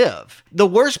trying to live. The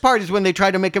worst part is when they try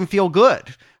to make him feel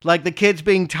good. Like the kid's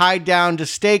being tied down to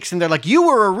stakes and they're like, you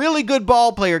were a really good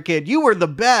ball player, kid. You were the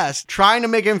best. Trying to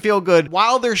make him feel good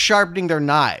while they're sharpening their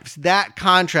knives. That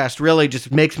contrast really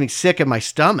just makes me sick in my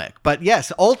stomach. But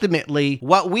yes, ultimately,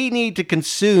 what we need to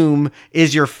consume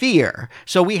is your fear.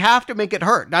 So we have to make it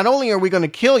hurt. Not only are we going to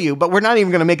kill you, but we're not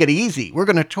even going to make it easy. We're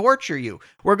going to torture you.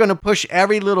 We're going to push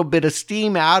every little bit of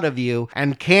steam out of you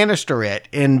and canister it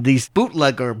in these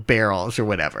bootlegger barrels or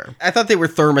whatever. I thought they were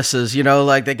thermoses,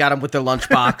 like they got them with their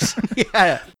lunchbox.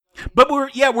 Yeah. But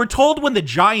we're told when the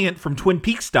giant from Twin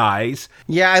Peaks dies.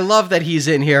 Yeah, I love that he's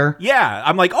in here. Yeah,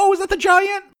 I'm like, oh, is that the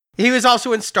giant? He was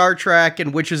also in Star Trek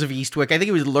and Witches of Eastwick. I think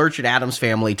he was Lurch at Addams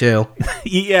Family, too.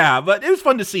 Yeah, but it was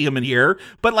fun to see him in here.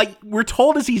 But, we're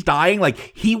told as he's dying,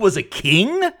 he was a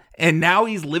king, and now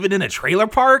he's living in a trailer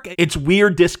park. It's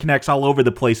weird disconnects all over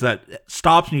the place that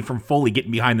stops me from fully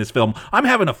getting behind this film. I'm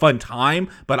having a fun time,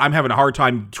 but I'm having a hard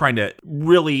time trying to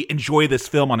really enjoy this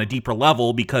film on a deeper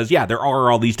level because, there are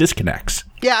all these disconnects.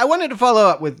 Yeah, I wanted to follow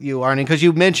up with you, Arnie, because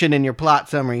you mentioned in your plot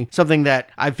summary something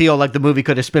that I feel like the movie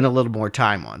could have spent a little more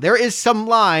time on. There is some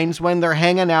lines when they're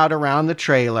hanging out around the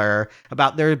trailer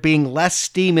about there being less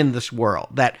steam in this world.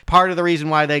 That part of the reason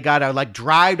why they got to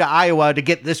drive to Iowa to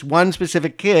get this one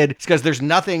specific kid is because there's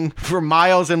nothing for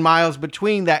miles and miles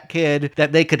between that kid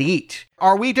that they could eat.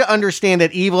 Are we to understand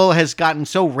that evil has gotten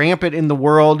so rampant in the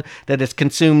world that it's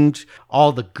consumed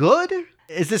all the good?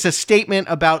 Is this a statement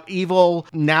about evil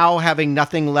now having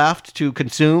nothing left to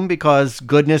consume because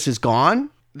goodness is gone?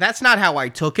 That's not how I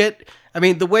took it. I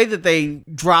mean, the way that they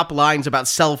drop lines about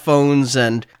cell phones,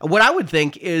 and what I would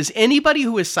think is anybody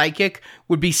who is psychic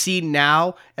would be seen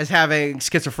now as having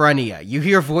schizophrenia. You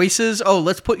hear voices, oh,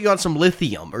 let's put you on some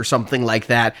lithium or something like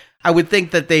that. I would think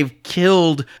that they've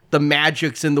killed the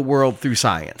magics in the world through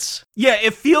science. Yeah,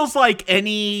 it feels like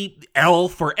any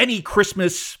elf or any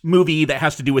Christmas movie that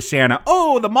has to do with Santa.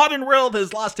 Oh, the modern world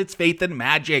has lost its faith in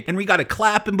magic, and we got to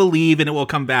clap and believe and it will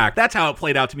come back. That's how it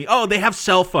played out to me. Oh, they have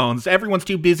cell phones. Everyone's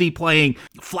too busy playing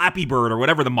Flappy Bird or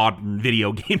whatever the modern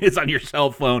video game is on your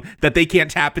cell phone that they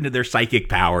can't tap into their psychic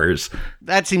powers.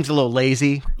 That seems a little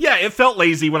lazy. Yeah, it felt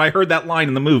lazy when I heard that line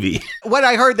in the movie. What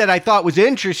I heard that I thought was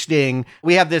interesting,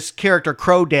 we have this character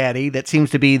Crow Daddy that seems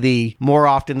to be the more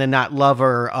often than not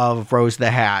lover of Rose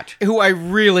the Hat. Who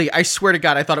I swear to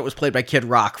God, I thought it was played by Kid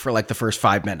Rock for the first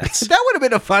 5 minutes. That would have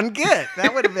been a fun get.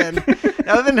 That would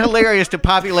have been hilarious to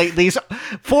populate these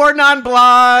 4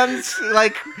 non-blondes,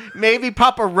 maybe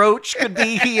Papa Roach could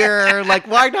be here. Like,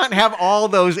 why not have all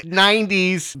those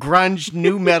 90s grunge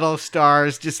new metal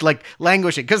stars just like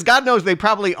languishing? Because God knows they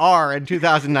probably are in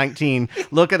 2019,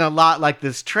 looking a lot like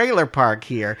this trailer park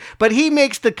here. But he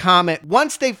makes the comment,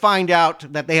 once they find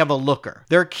out that they have a looker,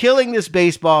 they're killing this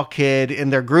baseball kid in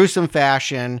their gruesome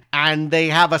fashion, and they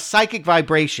have a psychic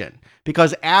vibration.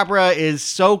 Because Abra is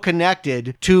so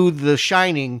connected to The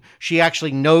Shining, she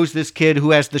actually knows this kid who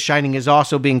has The Shining is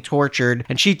also being tortured,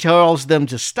 and she tells them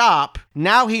to stop.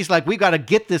 Now he's like, we got to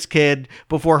get this kid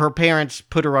before her parents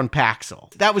put her on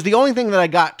Paxil. That was the only thing that I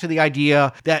got to the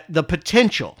idea that the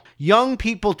potential. Young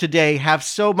people today have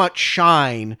so much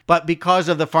shine, but because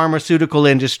of the pharmaceutical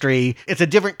industry, it's a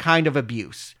different kind of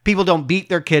abuse. People don't beat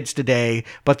their kids today,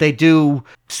 but they do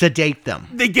sedate them.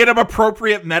 They get them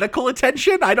appropriate medical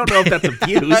attention? I don't know if that's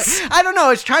abuse. I don't know.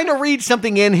 It's trying to read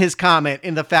something in his comment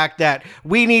in the fact that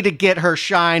we need to get her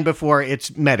shine before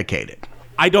it's medicated.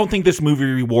 I don't think this movie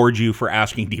rewards you for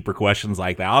asking deeper questions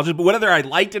like that. Whether I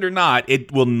liked it or not,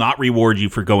 it will not reward you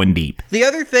for going deep. The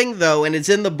other thing, though, and it's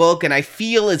in the book, and I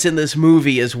feel it's in this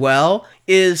movie as well,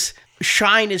 is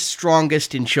shine is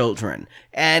strongest in children.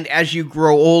 And as you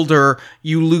grow older,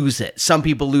 you lose it. Some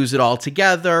people lose it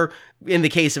altogether. In the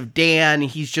case of Dan,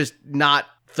 he's just not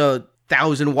the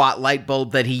 1,000-watt light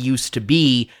bulb that he used to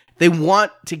be. They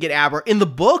want to get Abra. In the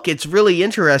book, it's really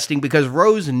interesting because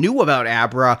Rose knew about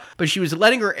Abra, but she was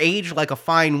letting her age like a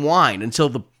fine wine until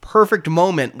the perfect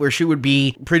moment where she would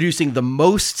be producing the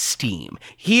most steam.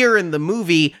 Here in the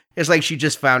movie, it's like she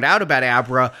just found out about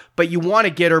Abra, but you want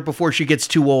to get her before she gets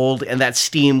too old and that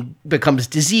steam becomes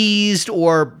diseased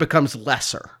or becomes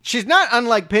lesser. She's not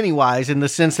unlike Pennywise in the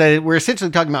sense that we're essentially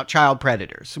talking about child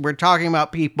predators. We're talking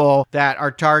about people that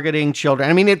are targeting children.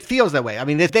 I mean, it feels that way. I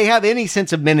mean, if they have any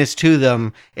sense of menace to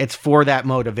them, it's for that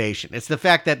motivation. It's the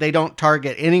fact that they don't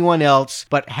target anyone else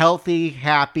but healthy,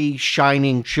 happy,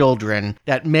 shining children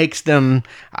that makes them,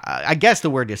 I guess the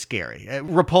word is scary.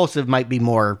 Repulsive might be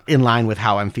more in line with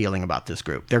how I'm feeling about this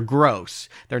group. They're gross.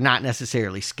 They're not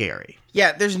necessarily scary.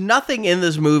 Yeah, there's nothing in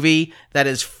this movie that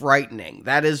is frightening.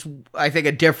 That is, I think,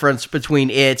 a difference between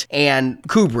it and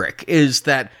Kubrick, is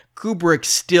that Kubrick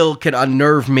still can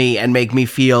unnerve me and make me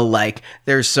feel like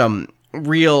there's some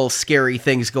real scary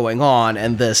things going on,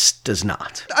 and this does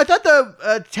not. I thought the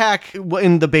attack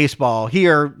in the baseball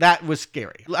here, that was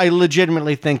scary. I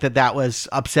legitimately think that was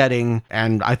upsetting,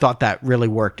 and I thought that really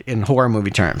worked in horror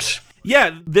movie terms.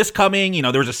 Yeah, this coming,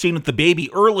 there was a scene with the baby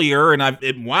earlier,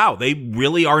 and wow, they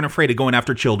really aren't afraid of going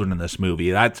after children in this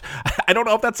movie. I don't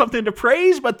know if that's something to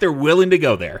praise, but they're willing to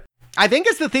go there. I think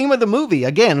it's the theme of the movie.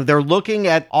 Again, they're looking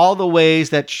at all the ways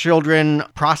that children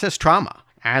process trauma.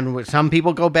 And some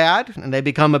people go bad and they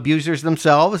become abusers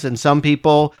themselves, and some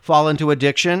people fall into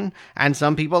addiction, and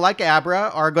some people like Abra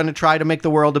are going to try to make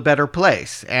the world a better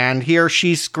place. And here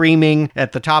she's screaming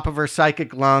at the top of her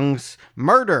psychic lungs,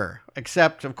 murder.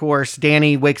 Except, of course,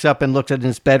 Danny wakes up and looks at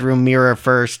his bedroom mirror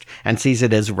first and sees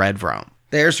it as Red Rome.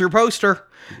 There's your poster.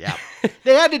 Yeah.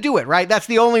 They had to do it, right? That's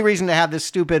the only reason to have this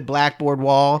stupid blackboard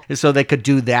wall, is so they could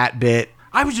do that bit.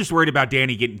 I was just worried about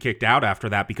Danny getting kicked out after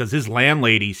that because his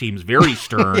landlady seems very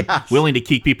stern, Yes. willing to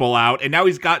kick people out. And now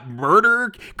he's got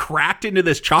murder cracked into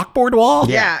this chalkboard wall.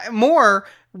 Yeah, more.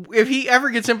 If he ever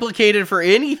gets implicated for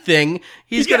anything,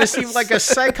 he's going to Yes. seem like a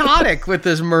psychotic with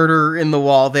this murder in the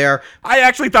wall there. I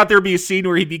actually thought there'd be a scene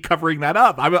where he'd be covering that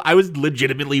up. I was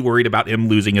legitimately worried about him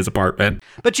losing his apartment.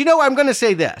 But I'm going to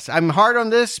say this. I'm hard on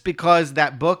this because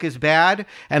that book is bad,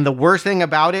 and the worst thing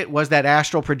about it was that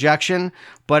astral projection.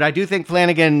 But I do think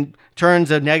Flanagan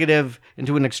turns a negative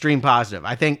into an extreme positive.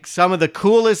 I think some of the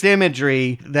coolest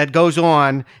imagery that goes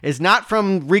on is not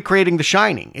from recreating The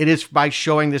Shining. It is by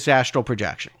showing this astral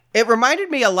projection. It reminded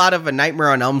me a lot of A Nightmare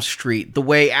on Elm Street, the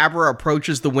way Abra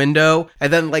approaches the window,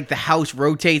 and then the house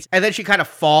rotates, and then she kind of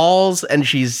falls, and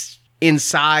she's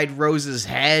inside Rose's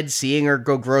head, seeing her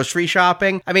go grocery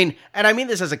shopping. I mean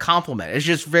this as a compliment. It's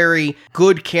just very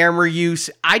good camera use.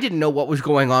 I didn't know what was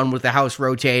going on with the house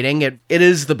rotating. It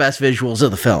is the best visuals of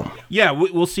the film. Yeah,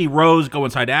 we'll see Rose go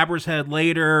inside Abra's head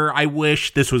later. I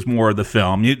wish this was more of the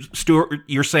film. Stuart,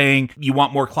 you're saying you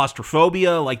want more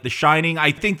claustrophobia like The Shining.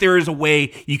 I think there is a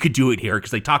way you could do it here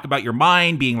because they talk about your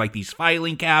mind being like these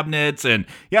filing cabinets, and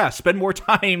spend more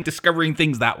time discovering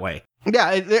things that way.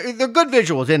 Yeah, they're good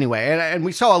visuals anyway, and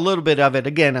we saw a little bit of it.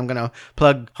 Again, I'm going to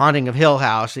plug Haunting of Hill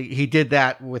House. He did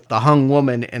that with the hung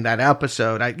woman in that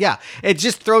episode. It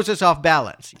just throws us off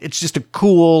balance. It's just a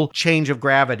cool change of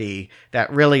gravity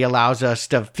that really allows us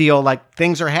to feel like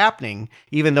things are happening,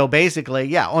 even though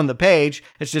basically, on the page,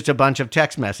 it's just a bunch of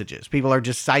text messages. People are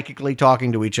just psychically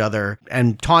talking to each other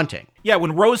and taunting. Yeah,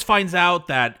 when Rose finds out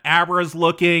that Abra's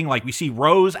looking, like we see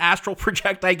Rose astral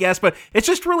project, I guess, but it's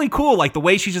just really cool, like the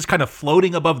way she's just kind of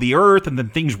floating above the earth and then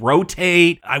things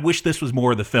rotate. I wish this was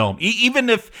more of the film. Even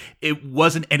if it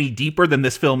wasn't any deeper than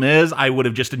this film is, I would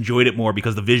have just enjoyed it more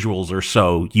because the visuals are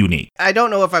so unique. I don't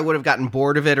know if I would have gotten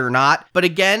bored of it or not, but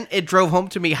again, it drove home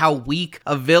to me how weak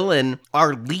a villain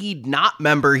our lead not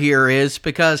member here is,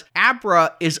 because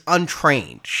Abra is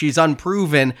untrained. She's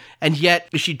unproven, and yet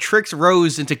she tricks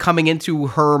Rose into coming into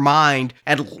her mind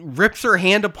and rips her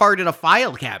hand apart in a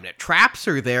file cabinet, traps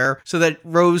her there so that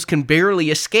Rose can barely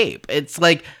escape. It's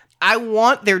like, I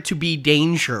want there to be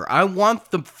danger. I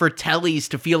want the Fratellis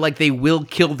to feel like they will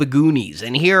kill the Goonies.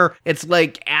 And here, it's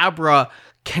like Abra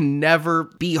can never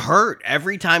be hurt.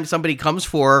 Every time somebody comes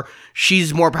for her,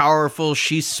 she's more powerful,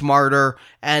 she's smarter,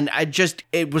 and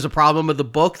it was a problem of the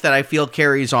book that I feel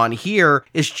carries on here,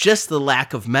 is just the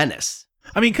lack of menace.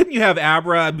 I mean, couldn't you have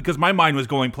Abra? Because my mind was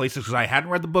going places because I hadn't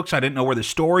read the book, so I didn't know where the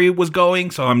story was going.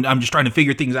 So I'm just trying to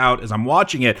figure things out as I'm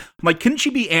watching it. I'm like, couldn't she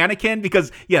be Anakin? Because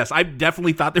yes, I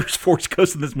definitely thought there was Force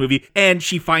Ghosts in this movie. And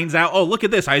she finds out, oh, look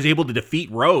at this. I was able to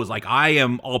defeat Rose. Like, I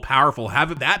am all powerful.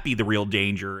 Have that be the real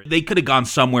danger. They could have gone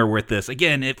somewhere with this.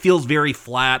 Again, it feels very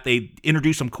flat. They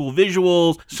introduce some cool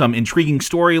visuals, some intriguing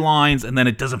storylines, and then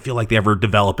it doesn't feel like they ever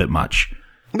develop it much.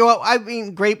 Well, I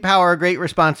mean, great power, great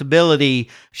responsibility.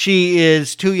 She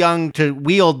is too young to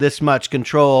wield this much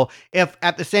control. If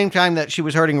at the same time that she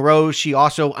was hurting Rose, she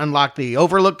also unlocked the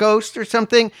Overlook Ghost or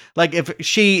something, like if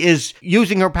she is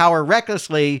using her power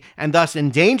recklessly and thus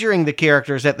endangering the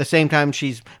characters at the same time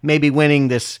she's maybe winning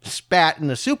this spat in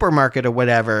the supermarket or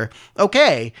whatever,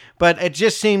 okay. But it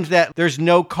just seems that there's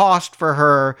no cost for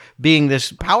her being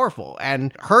this powerful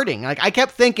and hurting. Like, I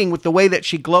kept thinking with the way that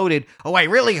she gloated, oh, I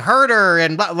really hurt her,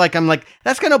 and I'm like,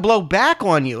 that's going to blow back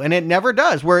on you. And it never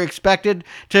does. We're expected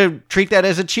to treat that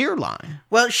as a cheer line.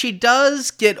 Well, she does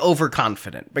get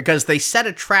overconfident because they set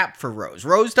a trap for Rose.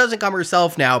 Rose doesn't come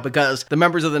herself now because the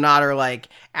members of the Knot are like,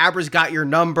 Abra's got your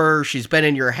number. She's been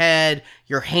in your head.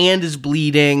 Your hand is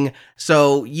bleeding.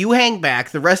 So you hang back.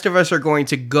 The rest of us are going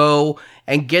to go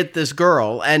and get this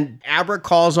girl. And Abra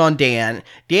calls on Dan.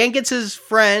 Dan gets his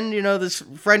friend, this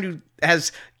friend who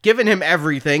has given him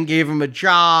everything, gave him a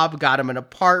job, got him an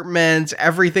apartment,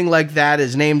 everything like that.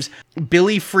 His name's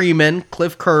Billy Freeman,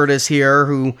 Cliff Curtis here,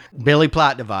 who... Billy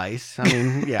Plot Device. I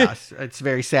mean, yes, it's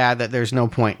very sad that there's no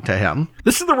point to him.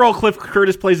 This is the role Cliff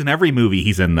Curtis plays in every movie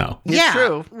he's in, though. It's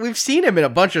true. We've seen him in a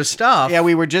bunch of stuff. Yeah,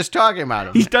 we were just talking about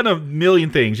him. He's done a million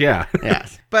things, yeah.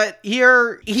 Yes. But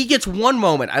here, he gets one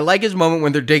moment. I like his moment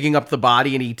when they're digging up the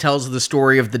body and he tells the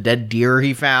story of the dead deer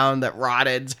he found that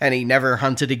rotted and he never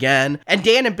hunted again. And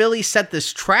Dan and Billy set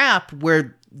this trap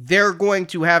where they're going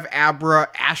to have Abra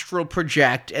astral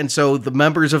project, and so the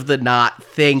members of the Knot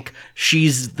think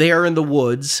she's there in the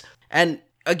woods. And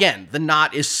again, the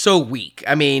Knot is so weak.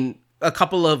 I mean, a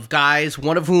couple of guys,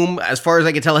 one of whom, as far as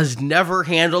I can tell, has never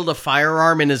handled a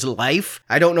firearm in his life.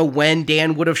 I don't know when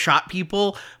Dan would have shot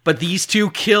people, but these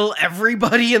two kill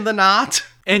everybody in the Knot.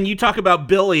 And you talk about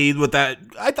Billy with that.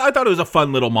 I thought it was a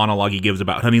fun little monologue he gives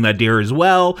about hunting that deer as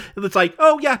well. It's like,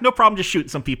 oh yeah, no problem, just shooting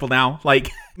some people now.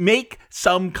 Like, make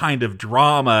some kind of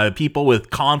drama, people with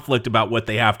conflict about what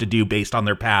they have to do based on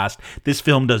their past. This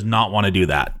film does not want to do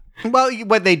that. Well,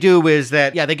 what they do is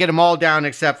that, they get them all down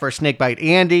except for Snakebite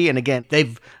Andy. And again,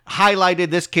 they've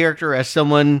highlighted this character as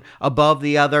someone above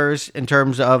the others in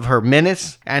terms of her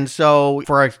menace. And so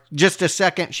for just a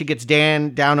second, she gets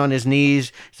Dan down on his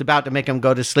knees. It's about to make him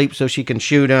go to sleep so she can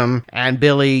shoot him. And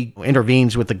Billy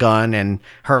intervenes with the gun. And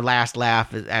her last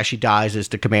laugh as she dies is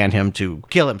to command him to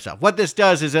kill himself. What this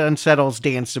does is it unsettles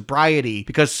Dan's sobriety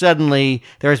because suddenly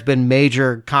there's been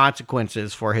major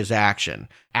consequences for his action.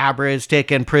 Abra is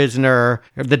taken prisoner,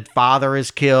 the father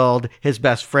is killed, his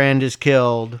best friend is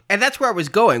killed. And that's where I was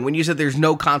going when you said there's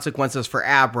no consequences for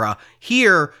Abra.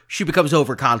 Here, she becomes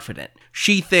overconfident.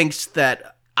 She thinks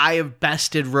that I have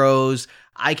bested Rose,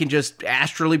 I can just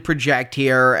astrally project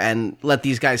here and let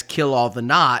these guys kill all the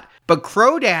Knot. But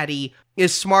Crow Daddy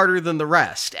is smarter than the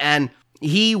rest, and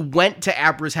he went to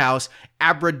Abra's house.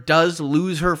 Abra does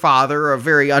lose her father, a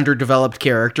very underdeveloped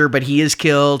character, but he is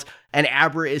killed. And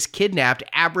Abra is kidnapped.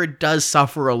 Abra does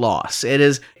suffer a loss. It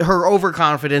is her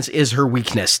overconfidence is her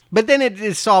weakness. But then it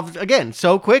is solved again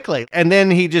so quickly. And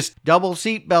then he just double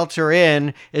seatbelts her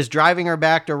in, is driving her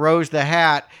back to Rose the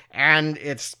Hat. And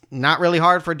it's not really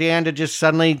hard for Dan to just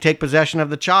suddenly take possession of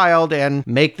the child and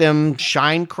make them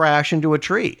crash into a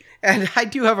tree. And I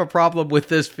do have a problem with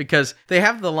this because they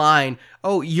have the line,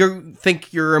 oh, you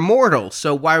think you're immortal,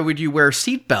 so why would you wear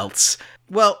seatbelts?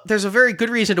 Well, there's a very good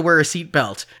reason to wear a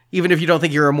seatbelt, even if you don't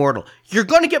think you're immortal. You're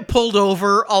going to get pulled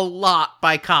over a lot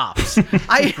by cops.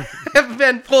 I have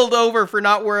been pulled over for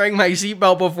not wearing my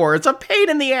seatbelt before. It's a pain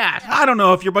in the ass. I don't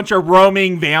know if you're a bunch of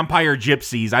roaming vampire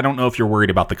gypsies. I don't know if you're worried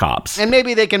about the cops. And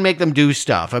maybe they can make them do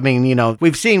stuff. I mean, you know,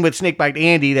 we've seen with Snakebite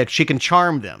Andy that she can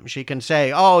charm them. She can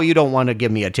say, oh, you don't want to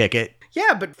give me a ticket.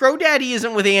 Yeah, but Crow Daddy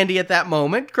isn't with Andy at that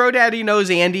moment. Crow Daddy knows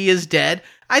Andy is dead.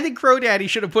 I think Crow Daddy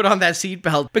should have put on that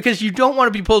seatbelt because you don't want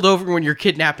to be pulled over when you're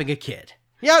kidnapping a kid.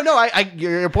 Yeah, no,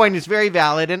 your point is very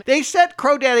valid. And they set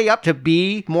Crow Daddy up to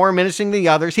be more menacing than the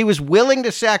others. He was willing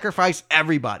to sacrifice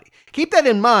everybody. Keep that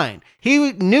in mind.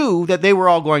 He knew that they were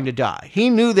all going to die. He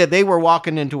knew that they were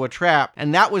walking into a trap,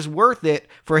 and that was worth it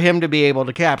for him to be able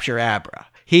to capture Abra.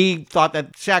 He thought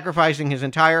that sacrificing his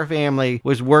entire family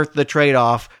was worth the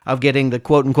trade-off of getting the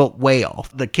quote-unquote whale.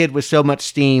 The kid was so much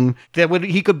steam that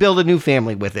he could build a new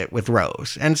family with it, with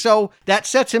Rose. And so that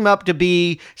sets him up to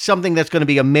be something that's going to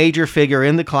be a major figure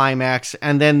in the climax,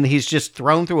 and then he's just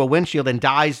thrown through a windshield and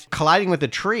dies colliding with a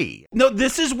tree. No,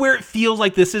 this is where it feels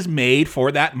like this is made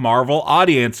for that Marvel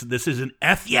audience. This is an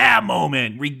F yeah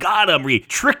moment. We got him. We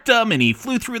tricked him, and he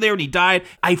flew through there, and he died.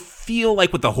 I feel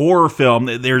like with the horror film,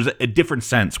 there's a different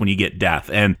sense when you get death,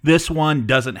 and this one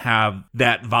doesn't have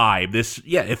that vibe.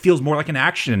 It feels more like an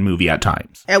action movie at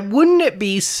times. And wouldn't it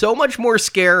be so much more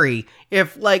scary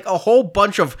if like a whole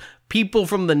bunch of people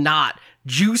from the Knot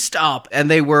juiced up and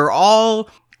they were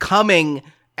all coming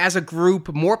as a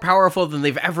group more powerful than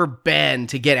they've ever been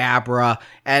to get Abra,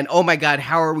 and oh my god,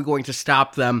 how are we going to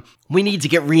stop them? We need to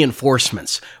get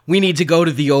reinforcements. We need to go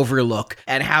to the Overlook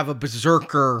and have a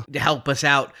berserker to help us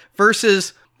out,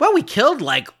 versus, well, we killed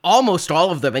like almost all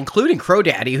of them, including Crow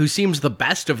Daddy, who seems the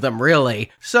best of them,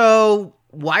 really. So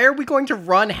why are we going to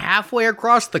run halfway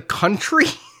across the country?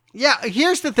 Yeah,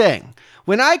 here's the thing.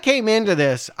 When I came into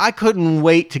this, I couldn't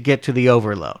wait to get to the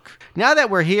Overlook. Now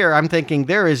that we're here, I'm thinking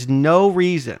there is no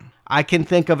reason I can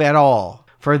think of at all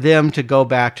for them to go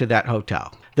back to that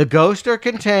hotel. The ghosts are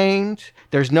contained.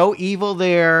 There's no evil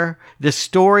there. The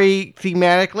story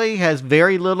thematically has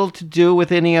very little to do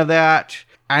with any of that.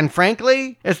 And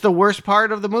frankly, it's the worst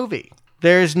part of the movie.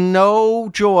 There's no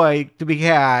joy to be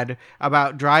had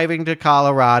about driving to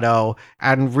Colorado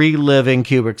and reliving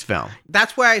Kubrick's film.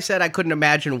 That's why I said I couldn't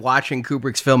imagine watching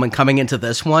Kubrick's film and coming into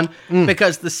this one,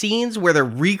 because the scenes where they're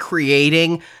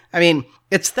recreating, I mean,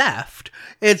 it's theft.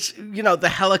 It's, you know, the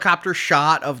helicopter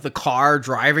shot of the car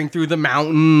driving through the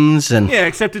mountains. And yeah,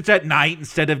 except it's at night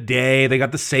instead of day. They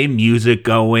got the same music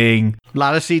going. A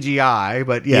lot of CGI,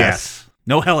 but yes.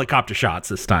 No helicopter shots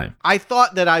this time. I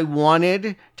thought that I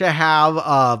wanted to have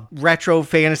a retro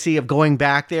fantasy of going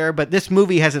back there, but this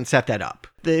movie hasn't set that up.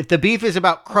 If the beef is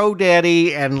about Crow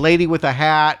Daddy and Lady with a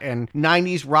Hat and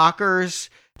 90s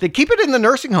rockers, then keep it in the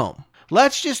nursing home.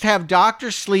 Let's just have Dr.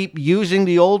 Sleep using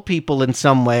the old people in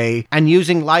some way and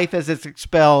using life as it's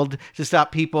expelled to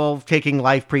stop people taking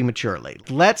life prematurely.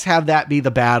 Let's have that be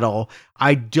the battle.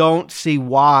 I don't see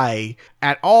why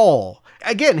at all.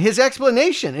 Again, his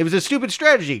explanation, it was a stupid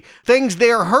strategy. Things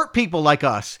there hurt people like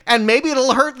us, and maybe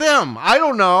it'll hurt them. I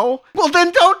don't know. Well,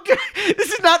 then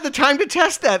this is not the time to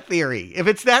test that theory, if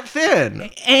it's that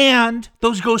thin. And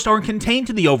those ghosts aren't contained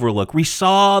to the Overlook. We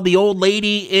saw the old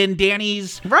lady in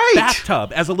Danny's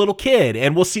bathtub as a little kid,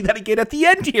 and we'll see that again at the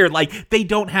end here. Like, they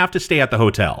don't have to stay at the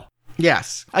hotel.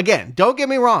 Yes. Again, don't get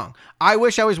me wrong. I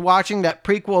wish I was watching that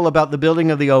prequel about the building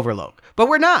of the Overlook, but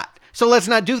we're not. So let's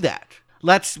not do that.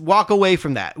 Let's walk away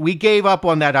from that. We gave up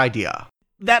on that idea.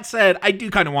 That said, I do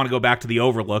kind of want to go back to the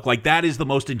Overlook. Like, that is the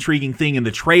most intriguing thing in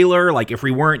the trailer. Like, if we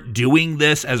weren't doing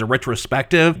this as a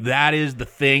retrospective, that is the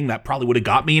thing that probably would have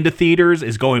got me into theaters,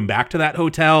 is going back to that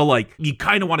hotel. Like, you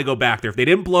kind of want to go back there. If they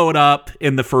didn't blow it up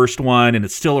in the first one and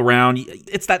it's still around,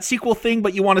 it's that sequel thing,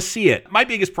 but you want to see it. My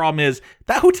biggest problem is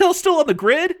that hotel's still on the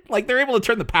grid. Like, they're able to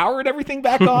turn the power and everything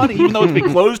back on, even though it's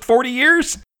been closed 40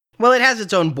 years. Well, it has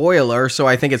its own boiler, so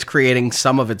I think it's creating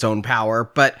some of its own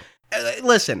power. But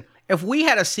listen, if we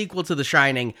had a sequel to The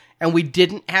Shining and we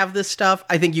didn't have this stuff,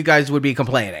 I think you guys would be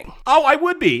complaining. Oh, I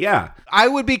would be, yeah. I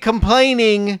would be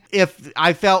complaining if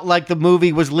I felt like the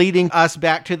movie was leading us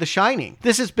back to The Shining.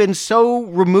 This has been so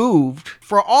removed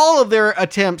for all of their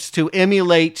attempts to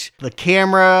emulate the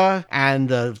camera and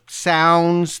the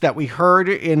sounds that we heard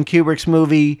in Kubrick's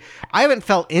movie. I haven't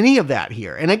felt any of that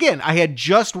here. And again, I had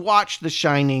just watched The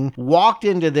Shining, walked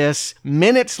into this,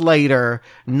 minutes later,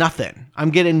 nothing. I'm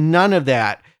getting none of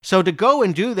that. So to go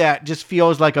and do that just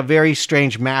feels like a very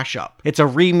strange mashup. It's a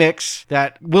remix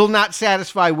that will not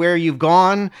satisfy where you've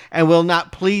gone and will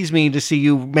not please me to see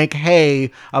you make hay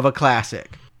of a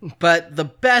classic. But the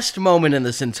best moment in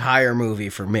this entire movie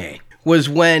for me was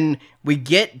when we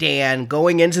get Dan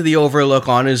going into the Overlook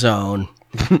on his own,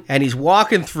 and he's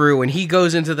walking through, and he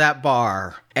goes into that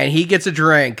bar, and he gets a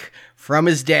drink from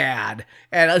his dad,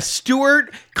 and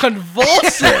Stuart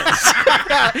convulses.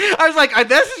 I was like,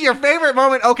 this is your favorite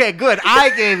moment? Okay, good. I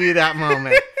gave you that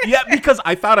moment. Yeah, because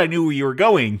I thought I knew where you were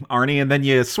going, Arnie, and then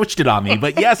you switched it on me.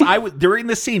 But yes, during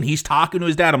the scene, he's talking to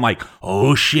his dad. I'm like,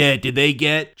 oh shit, did they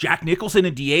get Jack Nicholson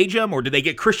and de-age him? Or did they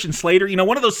get Christian Slater? You know,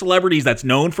 one of those celebrities that's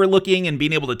known for looking and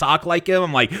being able to talk like him.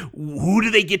 I'm like, who do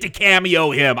they get to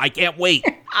cameo him? I can't wait.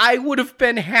 I would have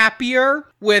been happier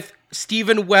with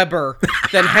Steven Weber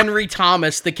than Henry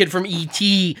Thomas, the kid from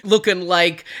E.T., looking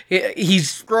like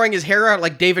he's growing his hair out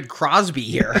like David Crosby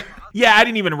here. Yeah, I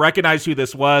didn't even recognize who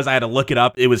this was. I had to look it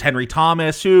up. It was Henry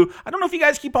Thomas, who, I don't know if you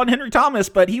guys keep on Henry Thomas,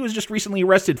 but he was just recently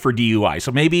arrested for DUI, so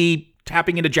maybe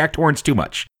tapping into Jack Torrance too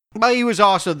much. But he was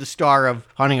also the star of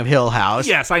Haunting of Hill House.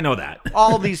 Yes, I know that.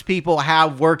 All these people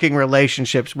have working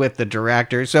relationships with the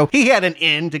director, so he had an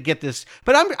in to get this.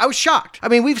 But I was shocked. I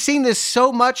mean, we've seen this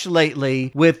so much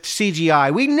lately with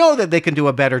CGI. We know that they can do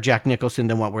a better Jack Nicholson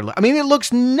than what I mean, it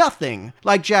looks nothing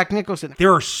like Jack Nicholson.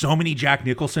 There are so many Jack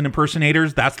Nicholson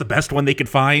impersonators. That's the best one they could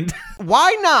find.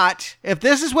 Why not, if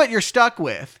this is what you're stuck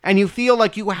with, and you feel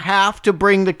like you have to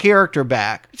bring the character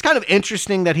back? It's kind of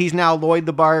interesting that he's now Lloyd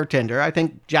the bartender. I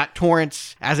think Jack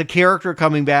Torrance as a character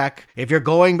coming back, if you're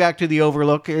going back to the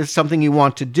Overlook, is something you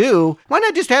want to do. Why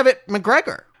not just have it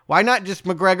McGregor? Why not just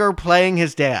McGregor playing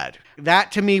his dad?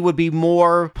 That to me would be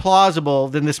more plausible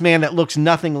than this man that looks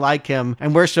nothing like him,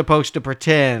 and we're supposed to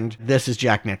pretend this is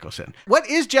Jack Nicholson. What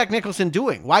is Jack Nicholson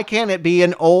doing? Why can't it be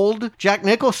an old Jack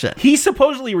Nicholson? He's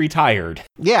supposedly retired.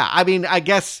 Yeah, I mean, I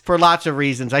guess for lots of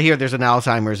reasons. I hear there's an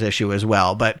Alzheimer's issue as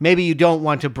well, but maybe you don't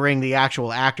want to bring the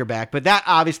actual actor back. But that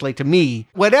obviously, to me,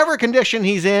 whatever condition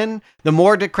he's in, the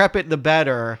more decrepit, the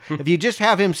better. If you just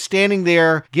have him standing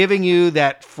there giving you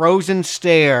that frozen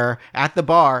stare at the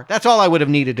bar, that's all I would have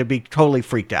needed to be totally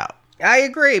freaked out. I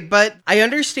agree, but I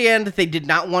understand that they did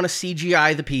not want to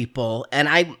CGI the people, and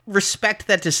I respect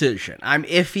that decision. I'm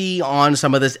iffy on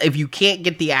some of this. If you can't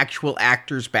get the actual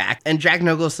actors back, and Jack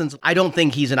Nicholson's, I don't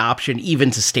think he's an option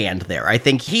even to stand there. I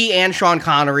think he and Sean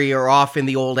Connery are off in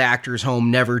the old actors'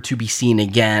 home, never to be seen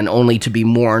again, only to be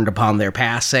mourned upon their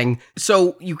passing.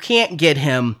 So you can't get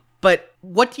him, but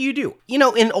what do you do? You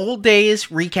know, in old days,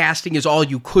 recasting is all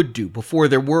you could do before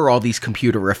there were all these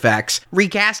computer effects.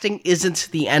 Recasting isn't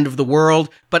the end of the world,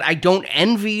 but I don't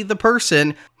envy the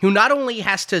person who not only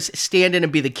has to stand in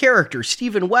and be the character.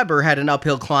 Steven Weber had an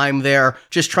uphill climb there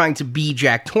just trying to be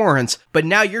Jack Torrance, but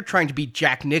now you're trying to be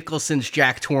Jack Nicholson's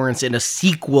Jack Torrance in a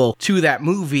sequel to that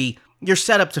movie. You're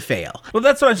set up to fail. Well,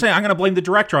 that's what I'm saying. I'm going to blame the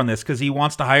director on this because he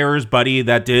wants to hire his buddy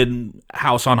that did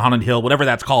House on Haunted Hill, whatever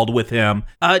that's called, with him.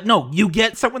 No, you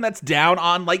get someone that's down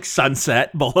on like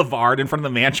Sunset Boulevard in front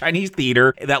of the Man Chinese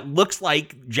Theater that looks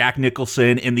like Jack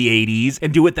Nicholson in the 80s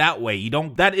and do it that way. You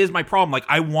don't. That is my problem. Like,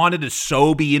 I wanted to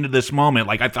so be into this moment.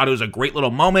 Like, I thought it was a great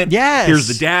little moment. Yes. Here's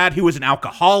the dad who was an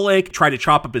alcoholic, tried to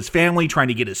chop up his family, trying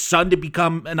to get his son to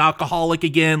become an alcoholic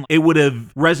again. It would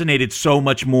have resonated so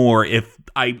much more if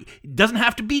it doesn't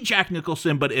have to be Jack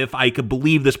Nicholson, but if I could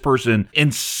believe this person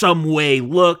in some way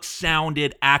looked,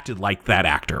 sounded, acted like that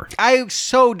actor. I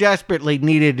so desperately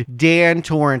needed Dan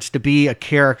Torrance to be a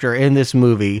character in this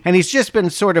movie, and he's just been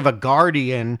sort of a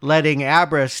guardian, letting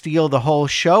Abra steal the whole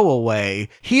show away.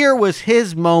 Here was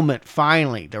his moment,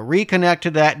 finally, to reconnect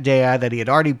to that dad that he had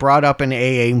already brought up in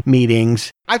AA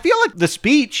meetings. I feel like the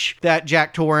speech that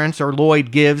Jack Torrance or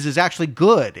Lloyd gives is actually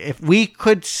good. If we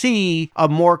could see a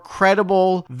more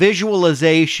credible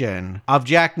visualization of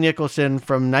Jack Nicholson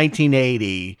from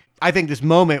 1980, I think this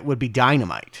moment would be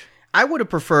dynamite. I would have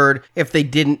preferred if they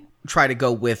didn't try to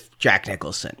go with Jack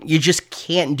Nicholson. You just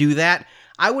can't do that.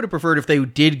 I would have preferred if they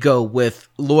did go with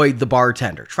Lloyd the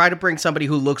bartender. Try to bring somebody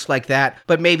who looks like that,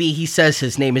 but maybe he says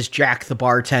his name is Jack the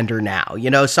bartender now,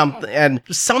 you know,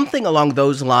 something along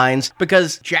those lines,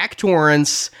 because Jack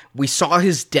Torrance, we saw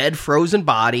his dead frozen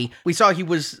body. We saw he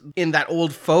was in that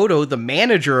old photo, the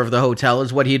manager of the hotel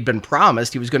is what he had been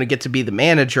promised. He was going to get to be the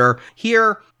manager.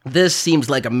 Here, this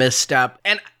seems like a misstep,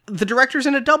 and the director's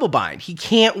in a double bind. He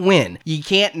can't win. You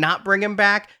can't not bring him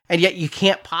back, and yet you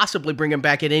can't possibly bring him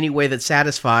back in any way that's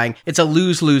satisfying. It's a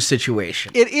lose-lose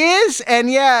situation. It is,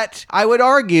 and yet, I would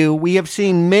argue, we have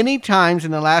seen many times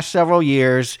in the last several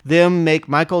years them make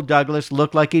Michael Douglas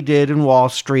look like he did in Wall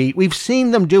Street. We've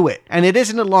seen them do it, and it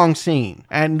isn't a long scene.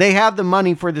 And they have the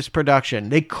money for this production.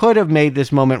 They could have made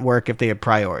this moment work if they had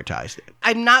prioritized it.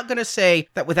 I'm not going to say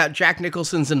that without Jack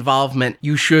Nicholson's involvement,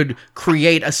 you should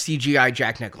create a CGI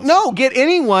Jack Nicholson. No, get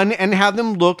anyone and have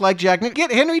them look like Jack Nicholson.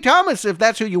 Get Henry Thomas if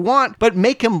that's who you want, but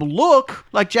make him look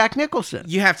like Jack Nicholson.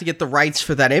 You have to get the rights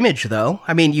for that image, though.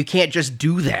 I mean, you can't just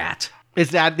do that.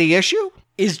 Is that the issue?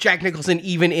 Is Jack Nicholson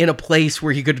even in a place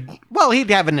where he could... Well, he'd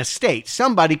have an estate.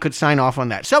 Somebody could sign off on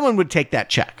that. Someone would take that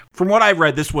check. From what I've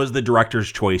read, this was the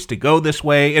director's choice to go this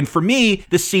way. And for me,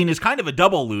 this scene is kind of a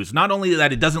double lose. Not only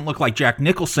that it doesn't look like Jack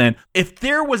Nicholson, if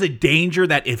there was a danger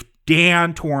that if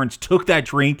Dan Torrance took that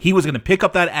drink, he was going to pick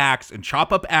up that axe and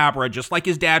chop up Abra, just like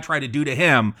his dad tried to do to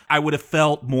him, I would have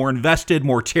felt more invested,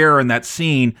 more terror in that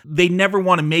scene. They never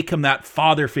want to make him that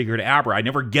father figure to Abra. I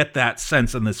never get that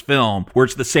sense in this film where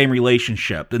it's the same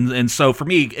relationship. And so for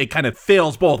me, it kind of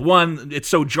fails both. One, it's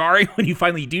so jarring when you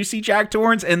finally do see Jack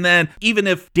Torrance. And then even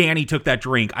if Danny took that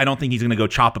drink, I don't think he's going to go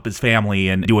chop up his family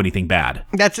and do anything bad.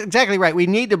 That's exactly right. We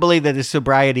need to believe that his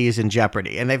sobriety is in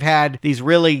jeopardy. And they've had these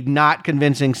really not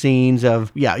convincing scenes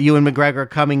of, Ewan McGregor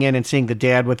coming in and seeing the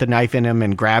dad with the knife in him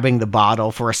and grabbing the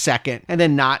bottle for a second and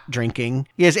then not drinking.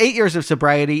 He has 8 years of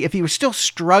sobriety. If he was still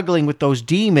struggling with those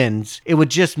demons, it would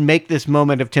just make this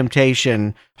moment of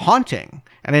temptation haunting.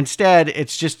 And instead,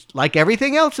 it's just like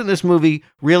everything else in this movie,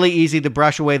 really easy to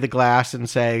brush away the glass and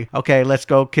say, okay, let's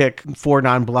go kick Four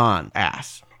Non-Blonde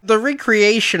ass. The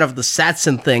recreation of the sets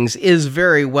and things is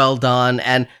very well done,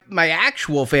 and my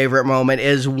actual favorite moment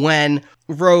is when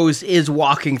Rose is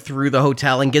walking through the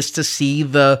hotel and gets to see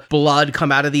the blood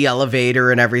come out of the elevator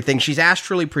and everything. She's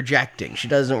astrally projecting. She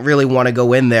doesn't really want to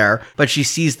go in there, but she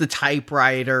sees the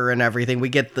typewriter and everything. We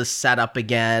get the setup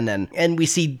again, and we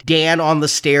see Dan on the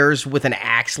stairs with an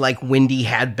axe like Wendy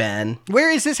had been. Where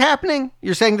is this happening?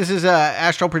 You're saying this is an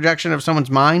astral projection of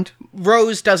someone's mind?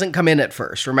 Rose doesn't come in at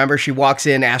first. Remember, she walks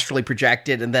in astrally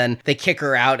projected, and then they kick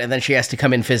her out, and then she has to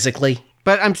come in physically.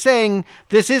 But I'm saying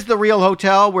this is the real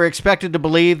hotel. We're expected to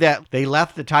believe that they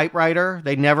left the typewriter.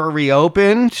 They never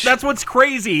reopened. That's what's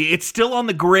crazy. It's still on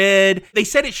the grid. They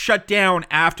said it shut down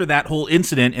after that whole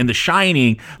incident in The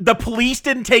Shining. The police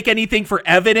didn't take anything for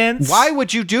evidence. Why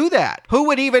would you do that? Who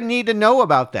would even need to know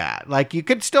about that? Like, you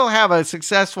could still have a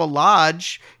successful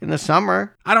lodge in the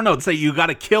summer. I don't know. Say you got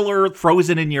a killer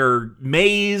frozen in your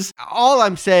maze. All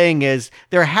I'm saying is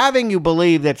they're having you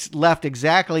believe that's left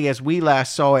exactly as we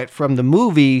last saw it from the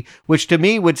movie, which to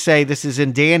me would say this is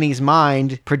in Danny's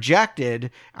mind projected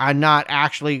and not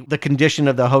actually the condition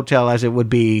of the hotel as it would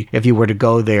be if you were to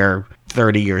go there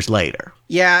 30 years later.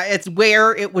 Yeah, it's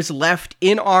where it was left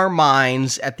in our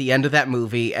minds at the end of that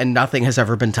movie, and nothing has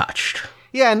ever been touched.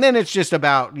 Yeah, and then it's just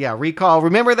about, recall,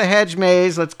 remember the hedge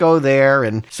maze, let's go there,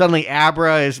 and suddenly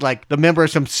Abra is like the member of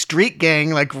some street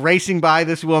gang, like racing by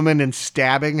this woman and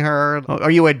stabbing her.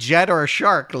 Are you a jet or a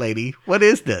shark, lady? What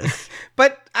is this?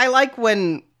 But I like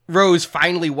when Rose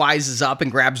finally wises up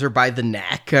and grabs her by the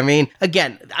neck. I mean,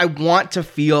 again, I want to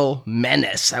feel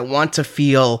menace. I want to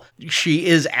feel she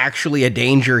is actually a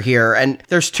danger here. And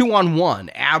there's 2-on-1,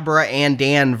 Abra and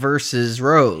Dan versus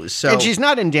Rose. So, and she's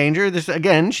not in danger. This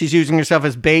again, she's using herself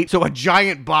as bait so a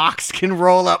giant box can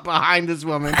roll up behind this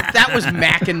woman. That was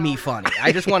macking me funny.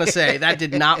 I just want to say that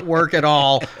did not work at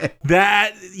all.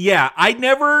 I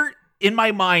never... in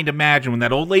my mind, imagine when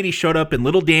that old lady showed up in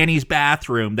little Danny's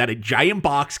bathroom that a giant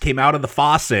box came out of the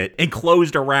faucet and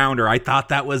closed around her. I thought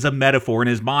that was a metaphor. In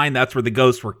his mind, that's where the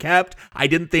ghosts were kept. I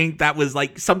didn't think that was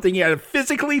like something you had to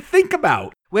physically think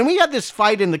about. When we had this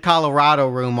fight in the Colorado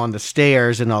room on the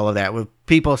stairs and all of that with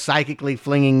people psychically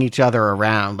flinging each other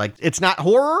around, like, it's not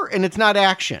horror and it's not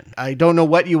action. I don't know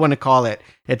what you want to call it.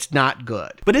 It's not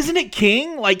good. But isn't it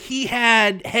King? Like, he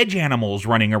had hedge animals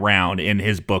running around in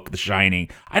his book, The Shining.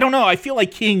 I don't know. I feel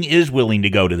like King is willing to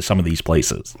go to some of these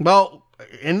places. Well,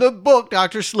 in the book,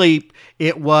 Dr. Sleep,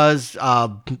 it was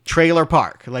a trailer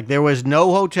park. Like, there was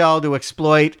no hotel to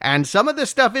exploit. And some of this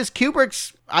stuff is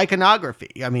Kubrick's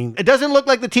iconography. I mean, it doesn't look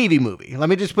like the TV movie. Let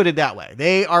me just put it that way.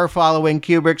 They are following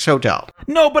Kubrick's hotel.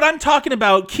 No, but I'm talking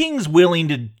about King's willing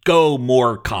to go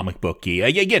more comic booky.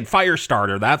 Again,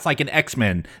 Firestarter, that's like an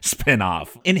X-Men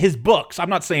spinoff. In his books, I'm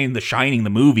not saying The Shining, the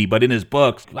movie, but in his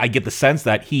books, I get the sense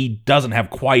that he doesn't have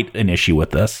quite an issue with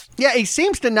this. Yeah, he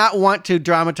seems to not want to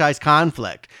dramatize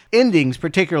conflict. Endings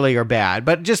particularly are bad,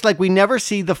 but just like we never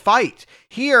see the fight.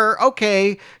 Here,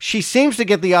 okay, she seems to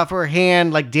get the upper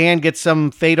hand, like Dan gets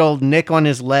some fatal nick on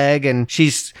his leg and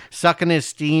she's sucking his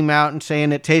steam out and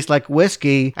saying it tastes like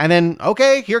whiskey. And then,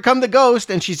 okay, here come the ghost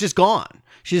and she's just gone.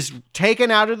 She's taken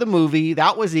out of the movie.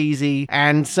 That was easy.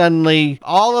 And suddenly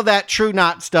all of that True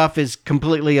Knot stuff is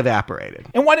completely evaporated.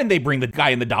 And why didn't they bring the guy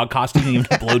in the dog costume and even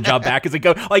a blowjob back as it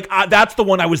goes? Like, that's the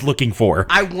one I was looking for.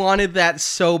 I wanted that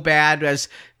so bad as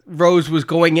Rose was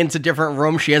going into different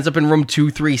rooms. She ends up in room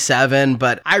 237,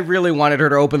 but I really wanted her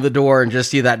to open the door and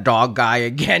just see that dog guy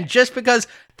again, just because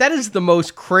that is the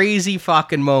most crazy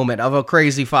fucking moment of a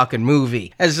crazy fucking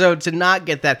movie. And so to not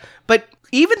get that, but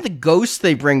even the ghosts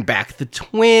they bring back, the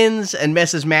twins and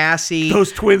Mrs. Massey.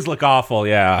 Those twins look awful,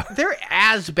 yeah. They're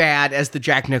as bad as the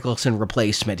Jack Nicholson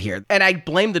replacement here. And I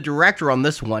blame the director on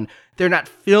this one. They're not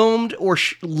filmed or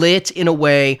lit in a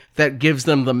way that gives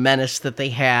them the menace that they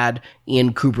had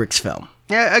in Kubrick's film.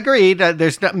 Yeah, agreed.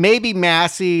 There's not, maybe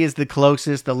Massey is the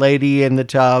closest. The lady in the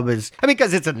tub is,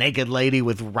 because it's a naked lady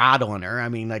with rod on her. I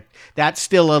mean, like, that's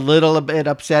still a little bit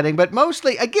upsetting. But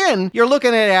mostly, again, you're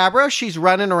looking at Abra. She's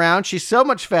running around. She's so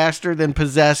much faster than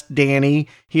possessed Danny.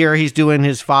 Here he's doing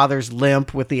his father's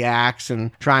limp with the axe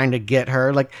and trying to get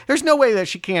her. Like, there's no way that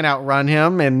she can't outrun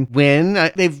him and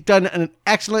win. They've done an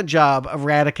excellent job of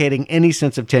eradicating any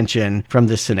sense of tension from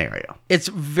this scenario. It's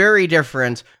very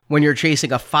different when you're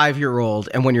chasing a 5-year-old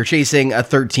and when you're chasing a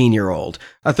 13-year-old.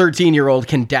 A 13-year-old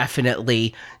can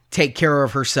definitely take care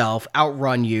of herself,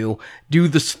 outrun you, do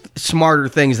the smarter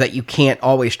things that you can't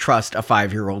always trust a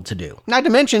 5-year-old to do. Not to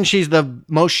mention, she's the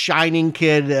most shining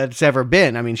kid that's ever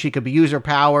been. I mean, she could use her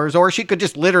powers, or she could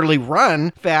just literally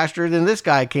run faster than this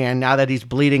guy can now that he's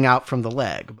bleeding out from the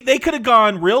leg. They could have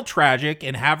gone real tragic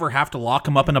and have her have to lock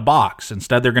him up in a box.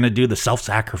 Instead, they're going to do the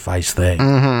self-sacrifice thing.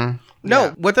 Mm-hmm. No,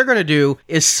 what they're going to do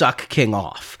is suck King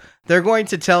off. They're going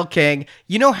to tell King,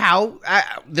 you know how,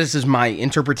 this is my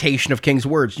interpretation of King's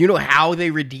words, you know how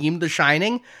they redeemed The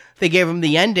Shining? They gave him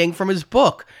the ending from his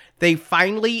book. They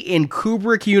finally, in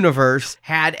Kubrick universe,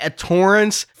 had a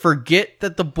Torrance forget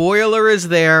that the boiler is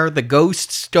there, the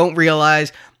ghosts don't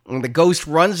realize, and the ghost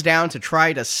runs down to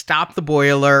try to stop the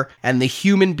boiler, and the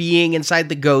human being inside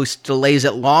the ghost delays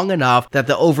it long enough that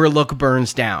the Overlook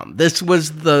burns down. This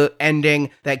was the ending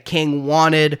that King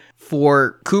wanted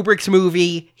for Kubrick's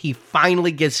movie. He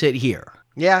finally gets it here.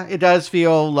 Yeah, it does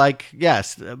feel like,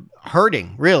 yes,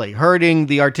 hurting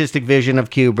the artistic vision of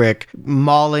Kubrick,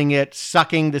 mauling it,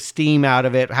 sucking the steam out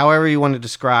of it, however you want to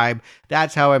describe.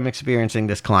 That's how I'm experiencing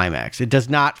this climax. It does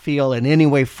not feel in any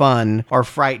way fun or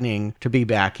frightening to be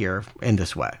back here in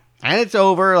this way. And it's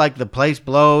over, like the place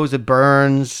blows, it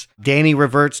burns. Danny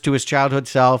reverts to his childhood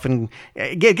self, and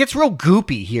it gets real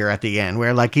goopy here at the end,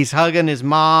 where like he's hugging his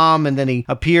mom, and then he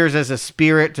appears as a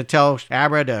spirit to tell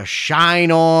Abra to shine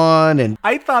on. And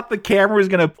I thought the camera was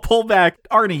going to pull back.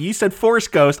 Arnie, you said Force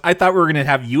Ghost. I thought we were going to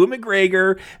have Ewan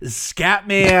McGregor,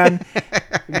 Scatman.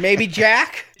 Maybe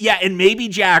Jack? Yeah, and maybe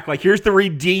Jack. Like, here's the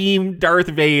redeemed Darth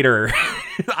Vader.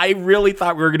 I really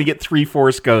thought we were going to get 3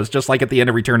 Force Ghosts, just like at the end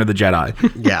of Return of the Jedi.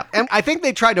 Yeah, and I think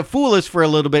they tried to fool us for a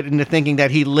little bit into thinking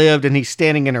that he lived and he's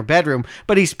standing in her bedroom,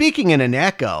 but he's speaking in an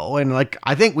echo, and like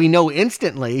I think we know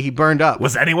instantly he burned up.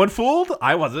 Was anyone fooled?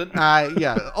 I wasn't.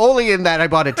 Yeah, only in that I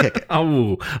bought a ticket.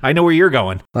 Oh, I know where you're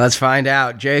going. Let's find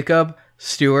out. Jacob,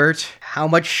 Stuart, how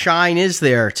much shine is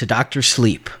there to Dr.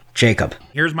 Sleep? Jacob.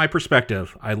 Here's my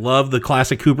perspective. I love the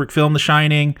classic Kubrick film, The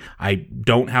Shining. I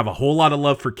don't have a whole lot of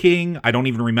love for King. I don't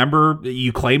even remember.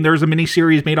 You claim there's a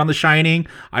miniseries made on The Shining.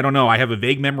 I don't know. I have a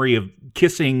vague memory of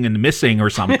kissing and missing or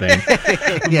something.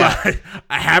 Yeah. But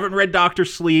I haven't read Dr.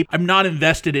 Sleep. I'm not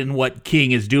invested in what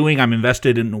King is doing. I'm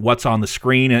invested in what's on the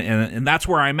screen, and that's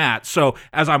where I'm at. So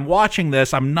as I'm watching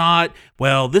this, I'm not,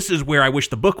 well, this is where I wish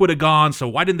the book would have gone, so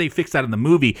why didn't they fix that in the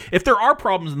movie? If there are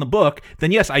problems in the book,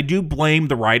 then yes, I do blame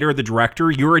the writer or the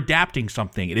director. You're adapting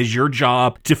something. It is your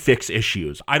job to fix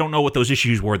issues. I don't know what those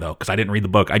issues were, though, because I didn't read the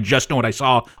book. I just know what I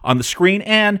saw on the screen.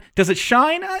 And does it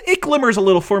shine? It glimmers a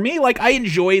little for me. Like, I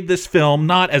enjoyed this film,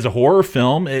 not as a horror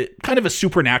film, kind of a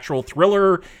supernatural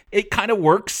thriller. It kind of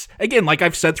works, again, like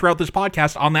I've said throughout this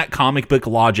podcast, on that comic book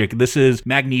logic. This is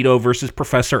Magneto versus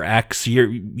Professor X.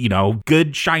 You know,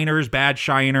 good shiners, bad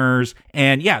shiners.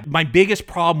 And yeah, my biggest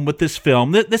problem with this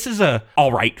film, this is a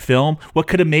all right film. What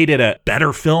could have made it a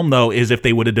better film, though, is if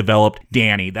they would have developed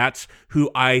Danny. That's who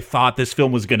I thought this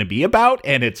film was going to be about.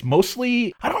 And it's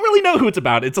mostly, I don't really know who it's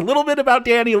about. It's a little bit about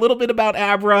Danny, a little bit about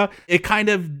Abra. It kind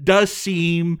of does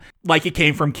seem like it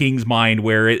came from King's mind,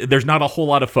 where there's not a whole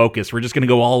lot of focus. We're just going to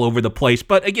go all over the place.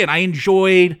 But again, I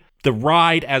enjoyed the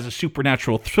ride as a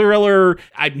supernatural thriller.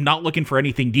 I'm not looking for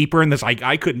anything deeper in this.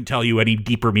 I couldn't tell you any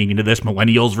deeper meaning to this.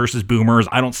 Millennials versus boomers.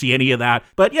 I don't see any of that.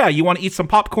 But yeah, you want to eat some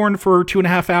popcorn for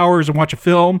 2.5 hours and watch a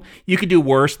film? You could do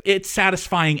worse. It's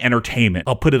satisfying entertainment.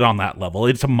 I'll put it on that level.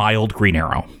 It's a mild Green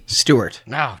Arrow. Stuart.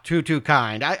 No, too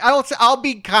kind. I'll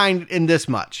be kind in this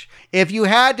much. If you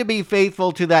had to be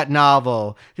faithful to that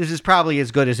novel, this is probably as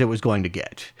good as it was going to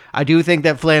get. I do think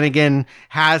that Flanagan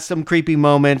has some creepy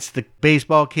moments. The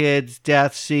baseball kid kid's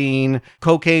death scene,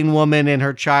 cocaine woman and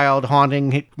her child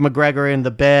haunting McGregor in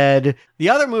the bed. The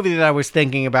other movie that I was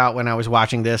thinking about when I was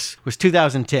watching this was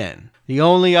 2010. The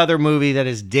only other movie that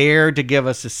has dared to give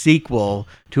us a sequel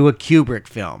to a Kubrick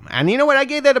film. And you know what? I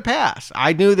gave that a pass.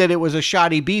 I knew that it was a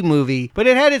shoddy B movie, but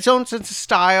it had its own sense of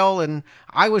style, and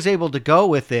I was able to go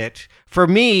with it. For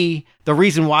me, the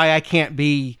reason why I can't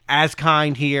be as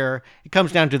kind here, it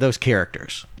comes down to those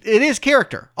characters. It is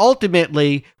character,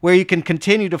 ultimately, where you can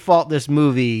continue to fault this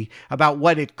movie about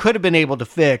what it could have been able to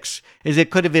fix, is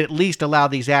it could have at least allowed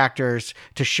these actors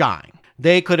to shine.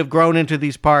 They could have grown into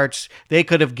these parts. They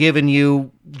could have given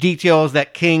you details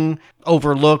that King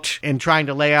overlooked in trying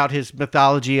to lay out his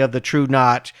mythology of the True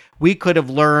Knot. We could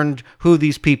have learned who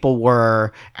these people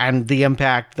were and the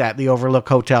impact that the Overlook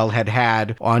Hotel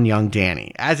had on young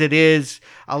Danny. As it is,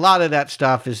 a lot of that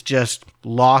stuff is just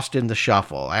lost in the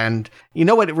shuffle. And you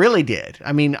know what it really did?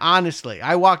 I mean, honestly,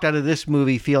 I walked out of this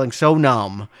movie feeling so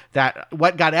numb that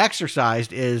what got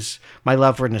exercised is my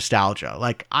love for nostalgia.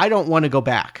 Like, I don't want to go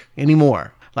back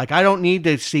anymore. Like, I don't need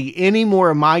to see any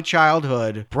more of my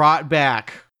childhood brought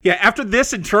back. Yeah, after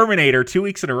this and Terminator 2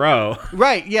 weeks in a row.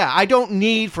 Right, yeah. I don't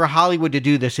need for Hollywood to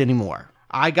do this anymore.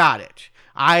 I got it.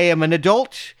 I am an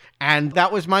adult, and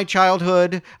that was my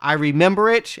childhood. I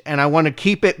remember it, and I want to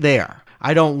keep it there.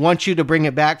 I don't want you to bring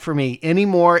it back for me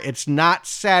anymore. It's not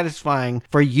satisfying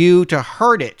for you to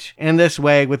hurt it in this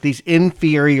way with these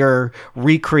inferior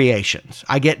recreations.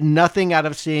 I get nothing out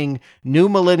of seeing new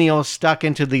millennials stuck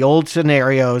into the old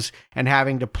scenarios and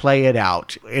having to play it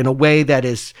out in a way that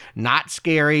is not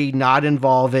scary, not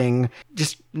involving,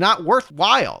 just not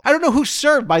worthwhile. I don't know who's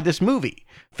served by this movie.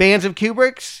 Fans of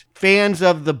Kubrick's, fans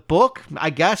of the book,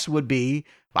 I guess would be.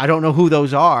 I don't know who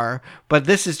those are, but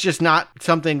this is just not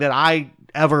something that I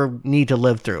ever need to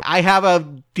live through. I have a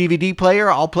DVD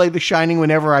player. I'll play The Shining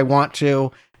whenever I want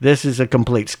to. This is a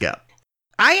complete skip.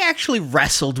 I actually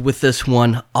wrestled with this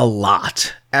one a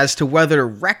lot as to whether to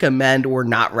recommend or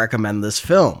not recommend this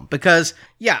film. Because,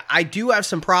 yeah, I do have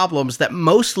some problems that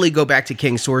mostly go back to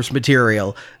King's source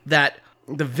material, that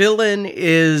the villain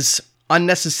is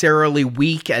unnecessarily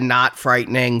weak and not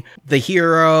frightening. The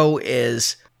hero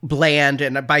is bland,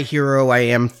 and by hero I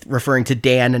am referring to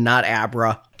Dan and not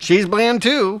Abra. She's bland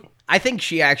too. I think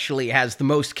she actually has the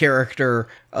most character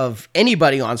of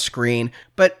anybody on screen,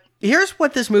 but here's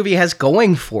what this movie has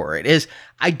going for it is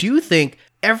I do think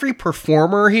every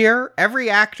performer here, every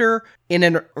actor in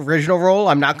an original role,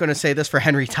 I'm not going to say this for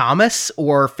Henry Thomas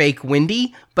or fake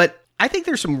Wendy, but I think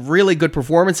there's some really good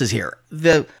performances here.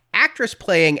 The actress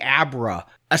playing Abra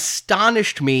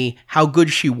astonished me how good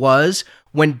she was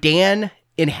when Dan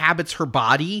inhabits her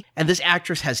body, and this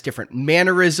actress has different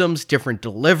mannerisms, different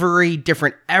delivery,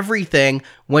 different everything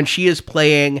when she is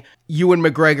playing Ewan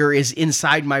McGregor is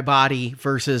inside my body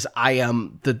versus I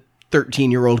am the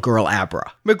 13-year-old girl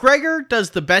Abra. McGregor does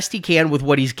the best he can with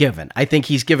what he's given. I think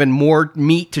he's given more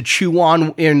meat to chew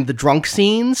on in the drunk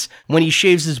scenes. When he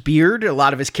shaves his beard, a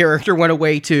lot of his character went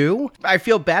away too. I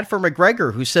feel bad for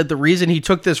McGregor, who said the reason he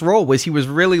took this role was he was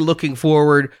really looking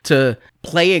forward to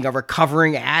playing a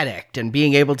recovering addict and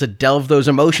being able to delve those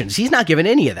emotions. He's not given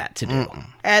any of that to do.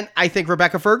 And I think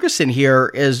Rebecca Ferguson here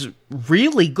is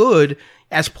really good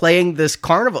as playing this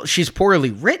carnival. She's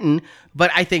poorly written,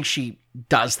 but I think she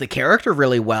does the character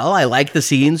really well. I like the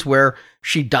scenes where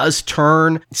she does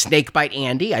turn Snakebite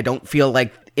Andy. I don't feel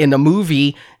like in a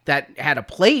movie that had a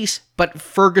place, but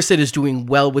Ferguson is doing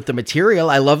well with the material.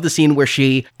 I love the scene where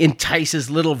she entices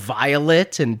little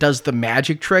Violet and does the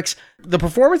magic tricks. The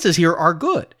performances here are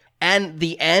good. And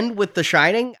the end with The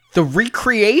Shining, the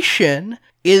recreation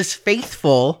is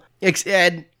faithful,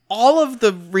 and all of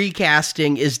the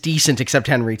recasting is decent except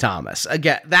Henry Thomas.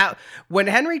 Again, that when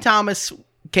Henry Thomas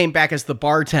came back as the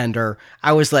bartender,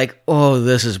 I was like, oh,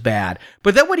 this is bad.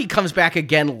 But then when he comes back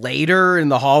again later in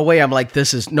the hallway, I'm like,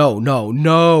 this is no,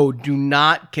 do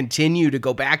not continue to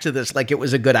go back to this like it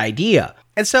was a good idea.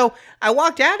 And so I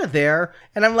walked out of there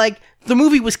and I'm like, the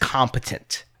movie was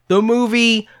competent. The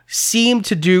movie seemed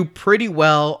to do pretty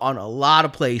well on a lot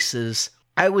of places.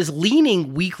 I was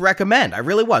leaning weak recommend. I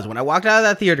really was. When I walked out of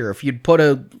that theater, if you'd put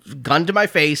a gun to my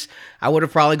face, I would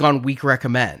have probably gone weak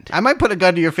recommend. I might put a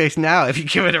gun to your face now if you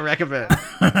give it a recommend.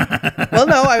 Well,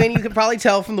 no, I mean, you can probably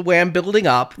tell from the way I'm building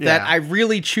up that I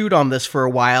really chewed on this for a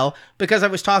while because I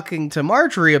was talking to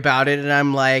Marjorie about it and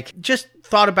I'm like, just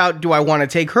thought about, do I want to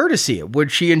take her to see it?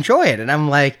 Would she enjoy it? And I'm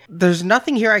like, there's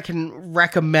nothing here I can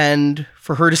recommend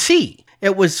for her to see.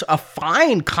 It was a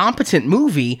fine, competent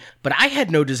movie, but I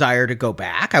had no desire to go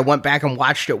back. I went back and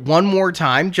watched it one more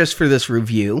time just for this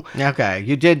review. Okay,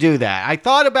 you did do that. I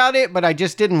thought about it, but I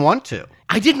just didn't want to.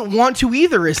 I didn't want to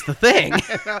either is the thing.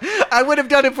 I would have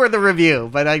done it for the review,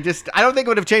 but I don't think it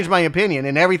would have changed my opinion.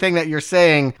 And everything that you're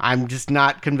saying, I'm just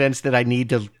not convinced that I need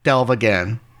to delve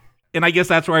again. And I guess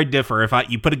that's where I differ. If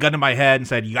you put a gun to my head and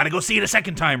said, you got to go see it a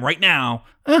second time right now,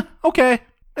 okay.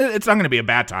 It's not going to be a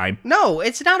bad time. No,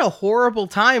 it's not a horrible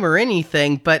time or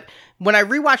anything, but when I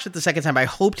rewatched it the second time, I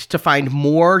hoped to find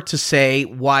more to say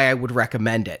why I would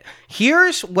recommend it.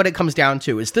 Here's what it comes down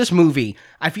to, is this movie,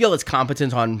 I feel it's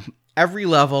competent on every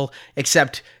level,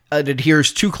 except it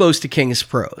adheres too close to King's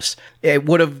prose. It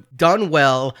would have done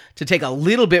well to take a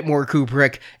little bit more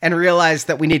Kubrick and realize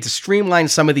that we need to streamline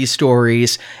some of these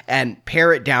stories and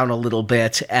pare it down a little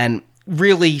bit and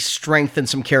really strengthen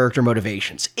some character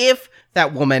motivations. If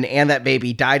that woman and that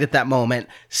baby died at that moment,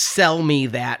 sell me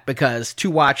that, because 2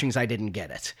 watchings I didn't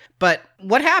get it. But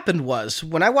what happened was,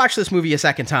 when I watched this movie a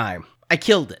second time, I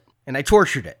killed it, and I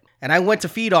tortured it, and I went to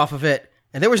feed off of it,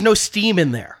 and there was no steam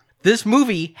in there. This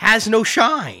movie has no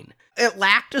shine. It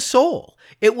lacked a soul.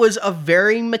 It was a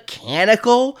very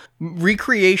mechanical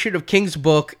recreation of King's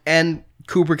book and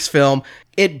Kubrick's film.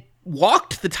 It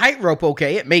walked the tightrope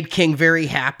okay. It made King very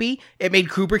happy. It made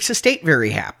Kubrick's estate very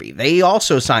happy. They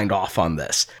also signed off on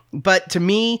this. But to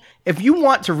me, if you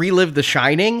want to relive The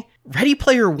Shining, Ready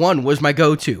Player One was my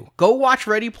go-to. Go watch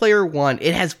Ready Player One.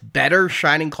 It has better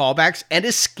Shining callbacks and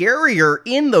is scarier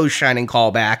in those Shining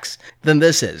callbacks than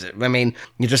this is. I mean,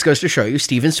 it just goes to show you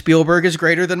Steven Spielberg is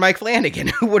greater than Mike Flanagan.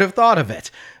 Who would have thought of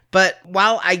it? But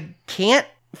while I can't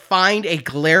find a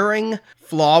glaring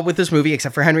flaw with this movie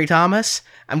except for Henry Thomas,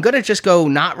 I'm going to just go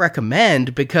not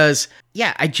recommend because,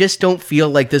 yeah, I just don't feel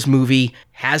like this movie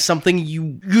has something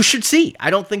you should see. I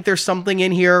don't think there's something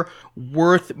in here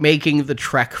worth making the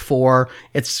trek for.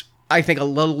 It's, I think, a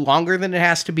little longer than it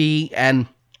has to be, and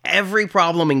every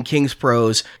problem in King's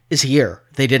prose is here.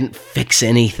 They didn't fix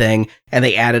anything, and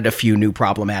they added a few new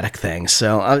problematic things.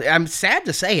 So I'm sad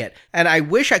to say it, and I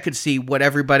wish I could see what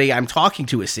everybody I'm talking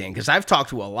to is seeing, because I've talked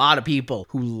to a lot of people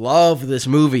who love this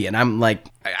movie, and I'm like,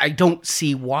 I don't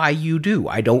see why you do.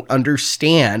 I don't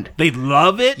understand. They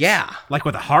love it? Yeah. Like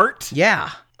with a heart?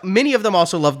 Yeah. Many of them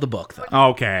also love the book, though.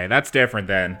 Okay, that's different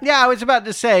then. Yeah, I was about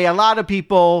to say, a lot of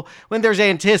people, when there's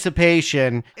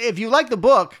anticipation, if you like the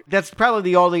book, that's probably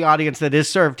the only audience that is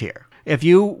served here. If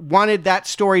you wanted that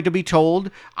story to be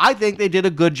told, I think they did a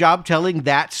good job telling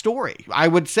that story. I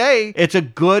would say it's a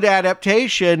good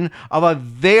adaptation of a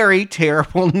very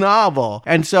terrible novel.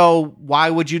 And so why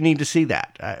would you need to see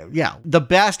that? Yeah, the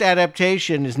best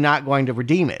adaptation is not going to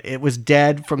redeem it. It was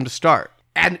dead from the start.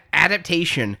 An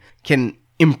adaptation can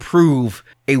improve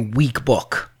a weak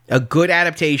book. A good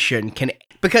adaptation can...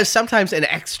 Because sometimes an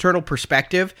external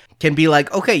perspective can be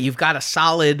like, okay, you've got a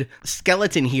solid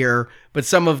skeleton here, but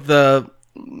some of the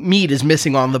meat is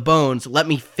missing on the bones. Let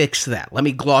me fix that. Let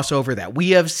me gloss over that. We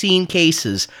have seen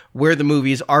cases where the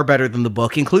movies are better than the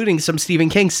book, including some Stephen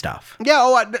King stuff.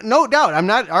 Yeah, no doubt. I'm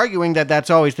not arguing that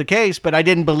that's always the case, but I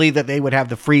didn't believe that they would have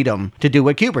the freedom to do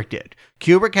what Kubrick did.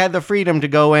 Kubrick had the freedom to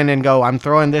go in and go, I'm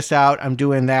throwing this out, I'm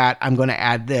doing that, I'm going to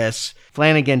add this.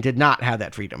 Flanagan did not have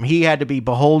that freedom. He had to be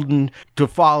beholden to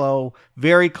follow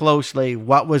very closely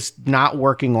what was not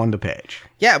working on the page.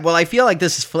 Yeah, well, I feel like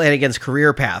this is Flanagan's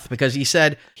career path, because he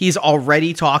said he's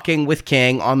already talking with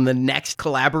King on the next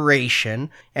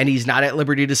collaboration, and he's not at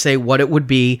liberty to say what it would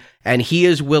be, and he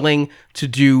is willing to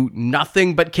do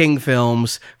nothing but King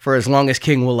films for as long as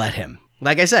King will let him.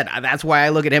 Like I said, that's why I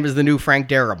look at him as the new Frank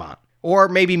Darabont. Or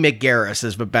maybe Mick Garris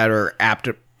is a better apt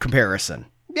comparison.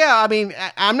 Yeah, I mean,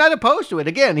 I'm not opposed to it.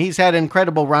 Again, he's had an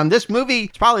incredible run. This movie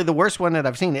is probably the worst one that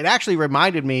I've seen. It actually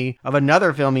reminded me of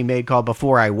another film he made called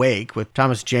Before I Wake with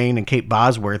Thomas Jane and Kate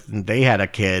Bosworth, and they had a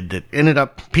kid that ended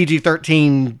up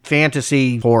PG-13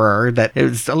 fantasy horror that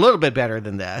is a little bit better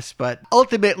than this. But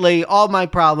ultimately, all my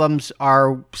problems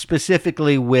are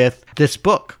specifically with this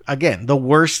book. Again, the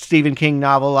worst Stephen King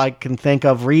novel I can think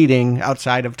of reading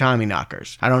outside of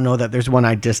Tommyknockers. I don't know that there's one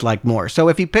I dislike more. So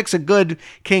if he picks a good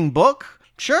King book,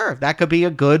 sure, that could be a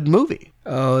good movie.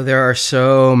 Oh, there are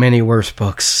so many worse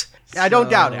books. I don't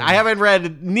doubt it. I haven't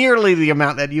read nearly the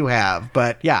amount that you have,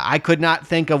 but yeah, I could not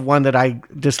think of one that I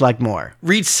dislike more.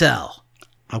 Read Cell.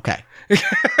 Okay.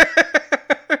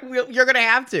 You're going to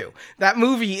have to. That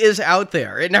movie is out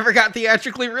there. It never got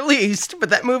theatrically released, but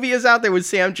that movie is out there with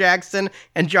Sam Jackson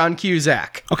and John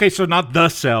Cusack. Okay, so not The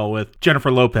Cell with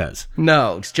Jennifer Lopez.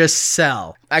 No, it's just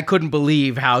Cell. I couldn't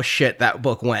believe how shit that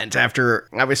book went after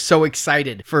I was so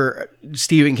excited for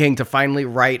Stephen King to finally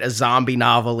write a zombie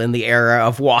novel in the era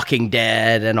of Walking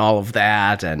Dead and all of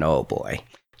that, and oh boy.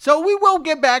 So we will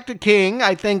get back to King.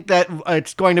 I think that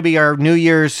it's going to be our New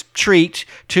Year's treat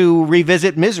to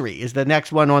revisit Misery is the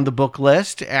next one on the book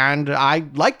list. And I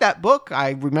like that book.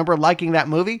 I remember liking that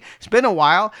movie. It's been a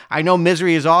while. I know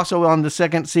Misery is also on the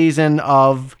second season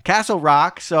of Castle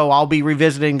Rock, so I'll be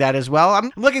revisiting that as well.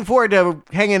 I'm looking forward to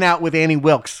hanging out with Annie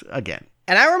Wilkes again.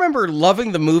 And I remember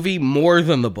loving the movie more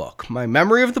than the book. My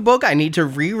memory of the book, I need to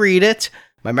reread it.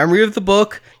 My memory of the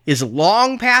book is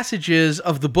long passages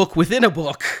of the book within a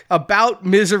book about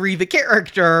Misery, the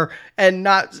character, and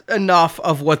not enough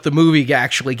of what the movie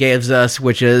actually gives us,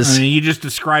 which is... You just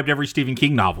described every Stephen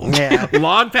King novel. Yeah.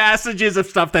 Long passages of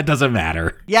stuff that doesn't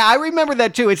matter. Yeah, I remember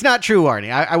that too. It's not true,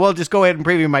 Arnie. I will just go ahead and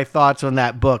preview my thoughts on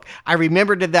that book. I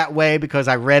remembered it that way because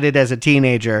I read it as a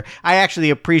teenager. I actually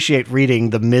appreciate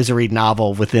reading the Misery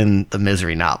novel within the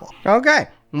Misery novel. Okay.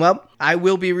 Well, I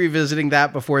will be revisiting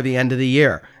that before the end of the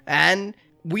year. And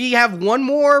we have one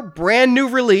more brand new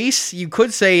release. You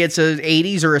could say it's an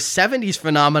 80s or a 70s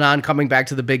phenomenon coming back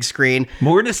to the big screen.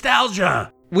 More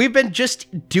nostalgia. We've been just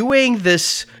doing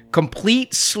this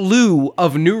complete slew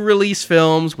of new release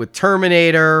films with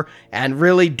Terminator and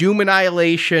really Doom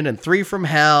Annihilation and 3 from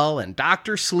Hell and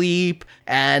Dr. Sleep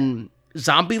and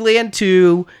Zombieland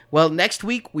 2. Well, next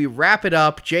week we wrap it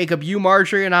up. Jacob, you,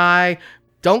 Marjorie, and I...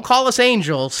 Don't call us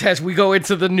angels as we go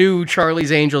into the new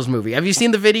Charlie's Angels movie. Have you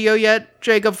seen the video yet,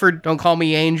 Jacob, for Don't Call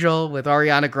Me Angel with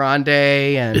Ariana Grande?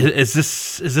 And Is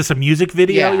this a music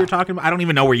video Yeah. you're talking about? I don't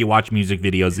even know where you watch music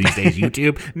videos these days.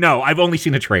 YouTube? No, I've only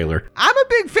seen a trailer. I'm a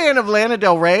big fan of Lana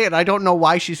Del Rey, and I don't know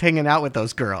why she's hanging out with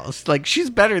those girls. Like, she's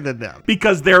better than them.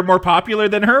 Because they're more popular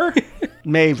than her?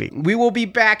 Maybe. we will be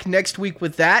back next week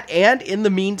with that. And in the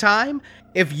meantime,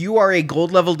 if you are a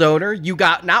gold level donor, you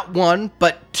got not one,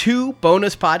 but 2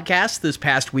 bonus podcasts this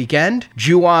past weekend.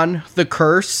 Ju-On the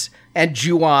Curse and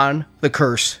Ju-On the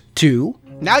Curse 2.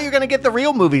 Now you're going to get the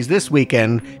real movies this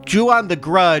weekend. Ju-On the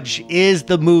Grudge is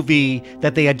the movie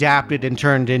that they adapted and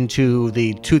turned into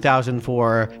the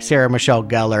 2004 Sarah Michelle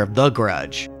Gellar The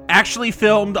Grudge. Actually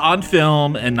filmed on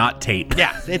film and not tape.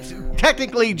 Yeah, it's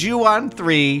technically Ju-On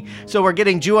 3, so we're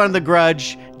getting Ju-On the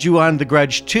Grudge, Ju-On the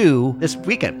Grudge 2 this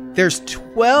weekend. There's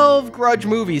 12 Grudge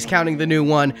movies, counting the new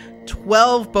one,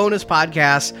 12 bonus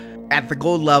podcasts at the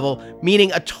gold level,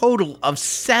 meaning a total of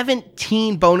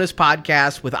 17 bonus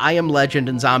podcasts with I Am Legend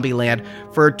and Zombieland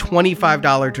for a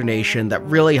 $25 donation that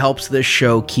really helps this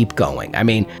show keep going. I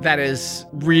mean, that is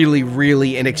really,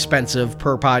 really inexpensive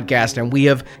per podcast, and we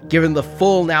have given the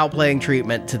full Now Playing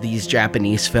treatment to these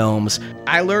Japanese films.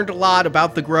 I learned a lot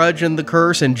about The Grudge and The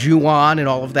Curse and Ju-On and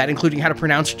all of that, including how to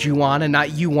pronounce Ju-On and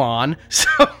not Yuan.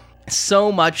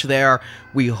 So much there.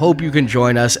 We hope you can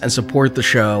join us and support the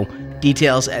show.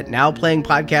 Details at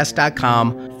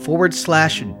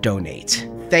nowplayingpodcast.com/donate.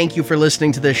 Thank you for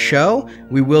listening to this show.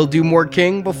 We will do more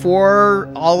King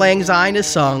before All Lang Syne is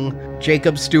sung.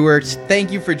 Jacob Stewart, thank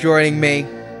you for joining me.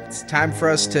 It's time for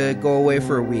us to go away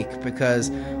for a week because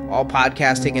all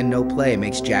podcasting and no play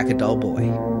makes Jack a dull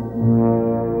boy.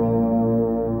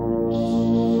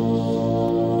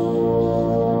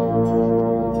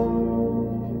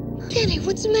 Danny,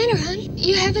 what's the matter, hon?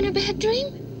 You having a bad dream?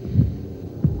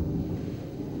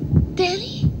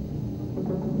 Danny?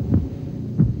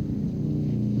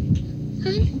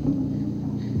 Hon?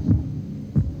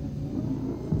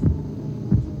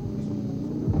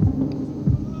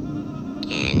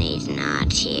 Danny's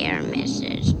not here,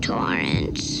 Mrs.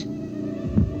 Torrance.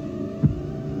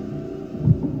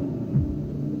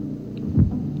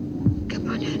 Come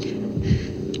on, hon.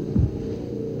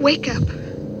 Wake up.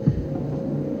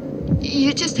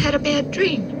 You just had a bad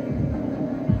dream.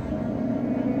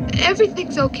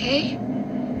 Everything's okay.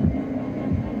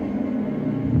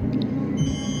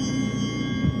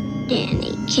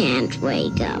 Danny can't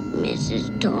wake up,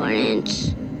 Mrs.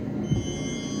 Torrance.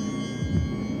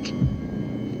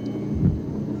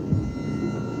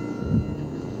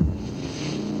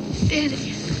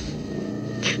 Danny,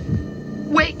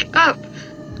 wake up.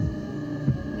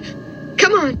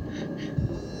 Come on.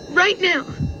 Right now.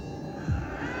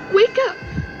 Wake up!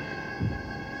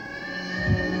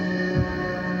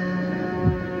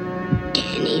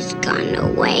 Danny's gone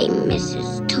away,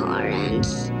 Mrs.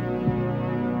 Torrance.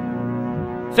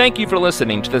 Thank you for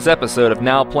listening to this episode of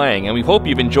Now Playing, and we hope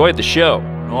you've enjoyed the show.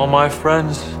 All my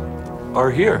friends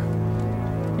are here.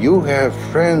 You have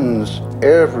friends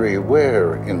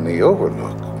everywhere in the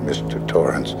Overlook, Mr.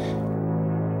 Torrance.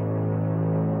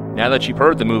 Now that you've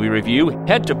heard the movie review,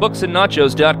 head to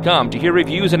booksandnachos.com to hear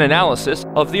reviews and analysis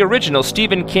of the original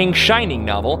Stephen King Shining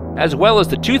novel, as well as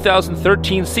the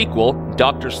 2013 sequel,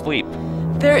 Dr. Sleep.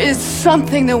 There is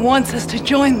something that wants us to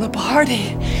join the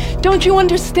party. Don't you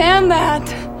understand that?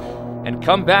 and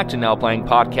come back to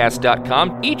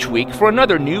NowPlayingPodcast.com each week for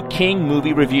another new King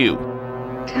movie review.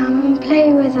 Come and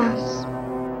play with us.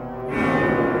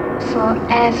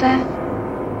 Forever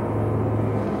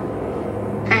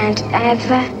and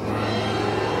ever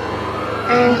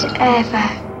and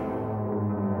ever.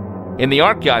 In the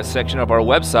archives section of our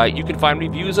website, you can find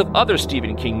reviews of other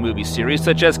Stephen King movie series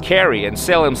such as Carrie and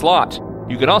Salem's Lot.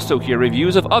 You can also hear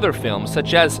reviews of other films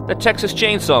such as The Texas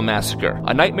Chainsaw Massacre,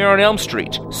 A Nightmare on Elm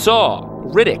Street, Saw,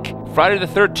 Riddick, Friday the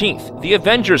 13th, the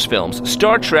Avengers films,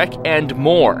 Star Trek, and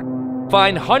more.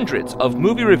 Find hundreds of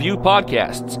movie review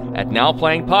podcasts at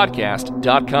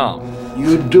NowPlayingPodcast.com.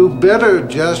 You'd do better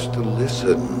just to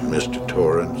listen, Mr.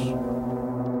 Torrance.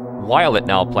 While at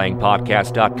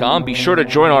NowPlayingPodcast.com, be sure to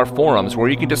join our forums where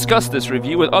you can discuss this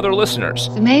review with other listeners.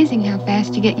 It's amazing how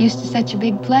fast you get used to such a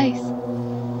big place.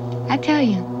 I tell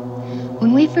you,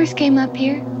 when we first came up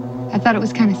here, I thought it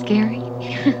was kind of scary.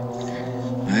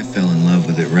 I fell in love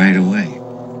with it right away.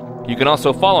 You can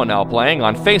also follow Now Playing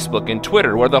on Facebook and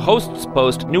Twitter, where the hosts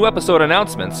post new episode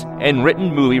announcements and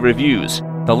written movie reviews.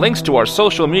 The links to our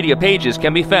social media pages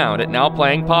can be found at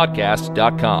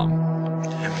NowPlayingPodcast.com.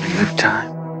 Having a good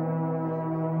time?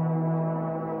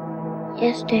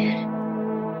 Yes, Dad.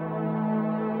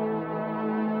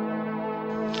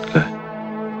 Good.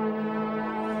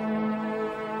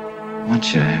 I want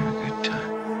you to have a good time.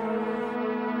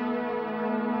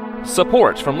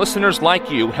 Support from listeners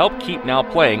like you help keep Now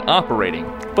Playing operating.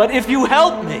 But if you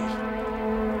help me,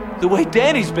 the way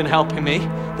Danny's been helping me,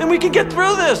 then we can get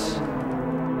through this.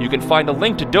 You can find a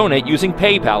link to donate using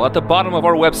PayPal at the bottom of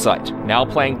our website,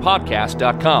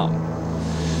 NowPlayingPodcast.com.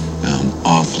 I'm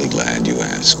awfully glad you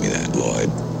asked me that, Lloyd,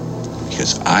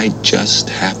 because I just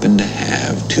happen to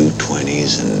have 2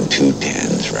 20s and 2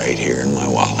 10s right here in my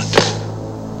wallet.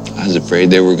 I was afraid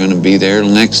they were going to be there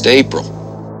till next April.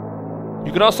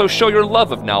 You can also show your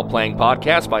love of Now Playing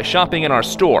Podcast by shopping in our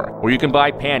store, where you can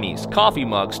buy panties, coffee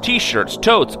mugs, t-shirts,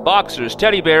 totes, boxers,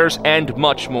 teddy bears, and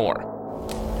much more.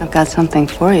 I've got something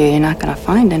for you you're not going to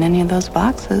find in any of those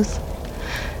boxes,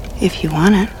 if you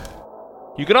want it.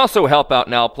 You can also help out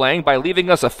Now Playing by leaving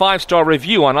us a 5-star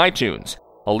review on iTunes.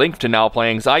 A link to Now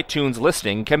Playing's iTunes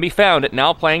listing can be found at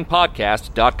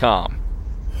NowPlayingPodcast.com.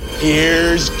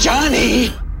 Here's Johnny!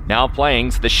 Now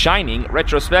Playing's The Shining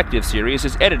retrospective series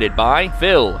is edited by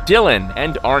Phil, Dylan,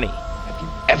 and Arnie. Have you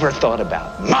ever thought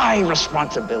about my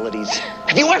responsibilities?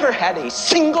 Have you ever had a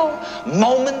single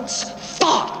moment's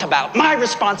thought about my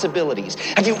responsibilities?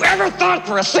 Have you ever thought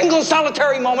for a single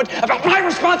solitary moment about my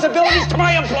responsibilities to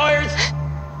my employers?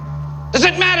 Does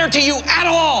it matter to you at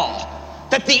all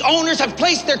that the owners have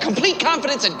placed their complete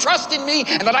confidence and trust in me,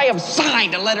 and that I have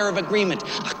signed a letter of agreement,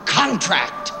 a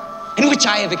contract, in which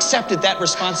I have accepted that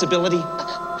responsibility?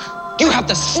 Do you have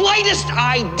the slightest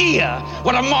idea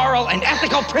what a moral and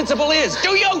ethical principle is?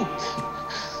 Do you?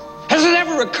 Has it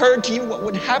ever occurred to you what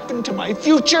would happen to my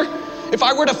future if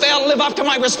I were to fail to live up to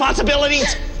my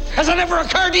responsibilities? Has it ever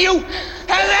occurred to you?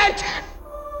 Has it?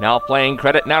 Now Playing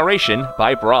credit narration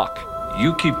by Brock.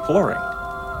 You keep pouring,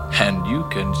 and you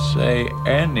can say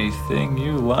anything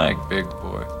you like, big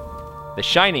boy. The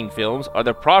Shining films are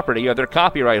the property of their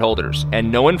copyright holders,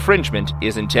 and no infringement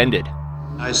is intended.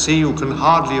 I see you can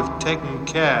hardly have taken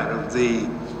care of the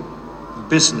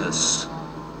business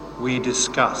we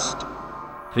discussed.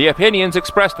 The opinions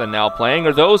expressed on Now Playing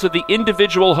are those of the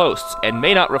individual hosts and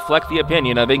may not reflect the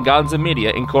opinion of Venganza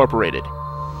Media Incorporated.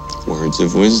 Words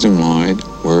of wisdom, Lloyd.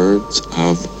 Words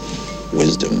of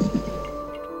wisdom.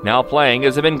 Now Playing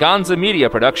is a Venganza Media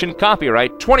production,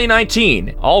 copyright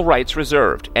 2019, all rights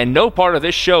reserved, and no part of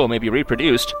this show may be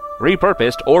reproduced,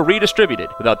 repurposed, or redistributed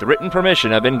without the written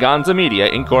permission of Venganza Media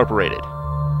Incorporated.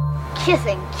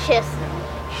 Kissing.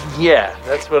 Yeah,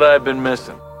 that's what I've been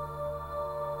missing.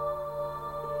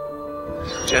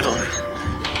 Gentlemen,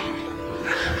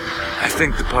 I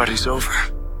think the party's over.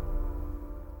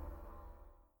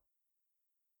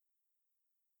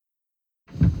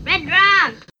 Red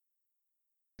rum!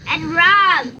 Red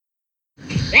rum!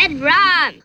 Red rum!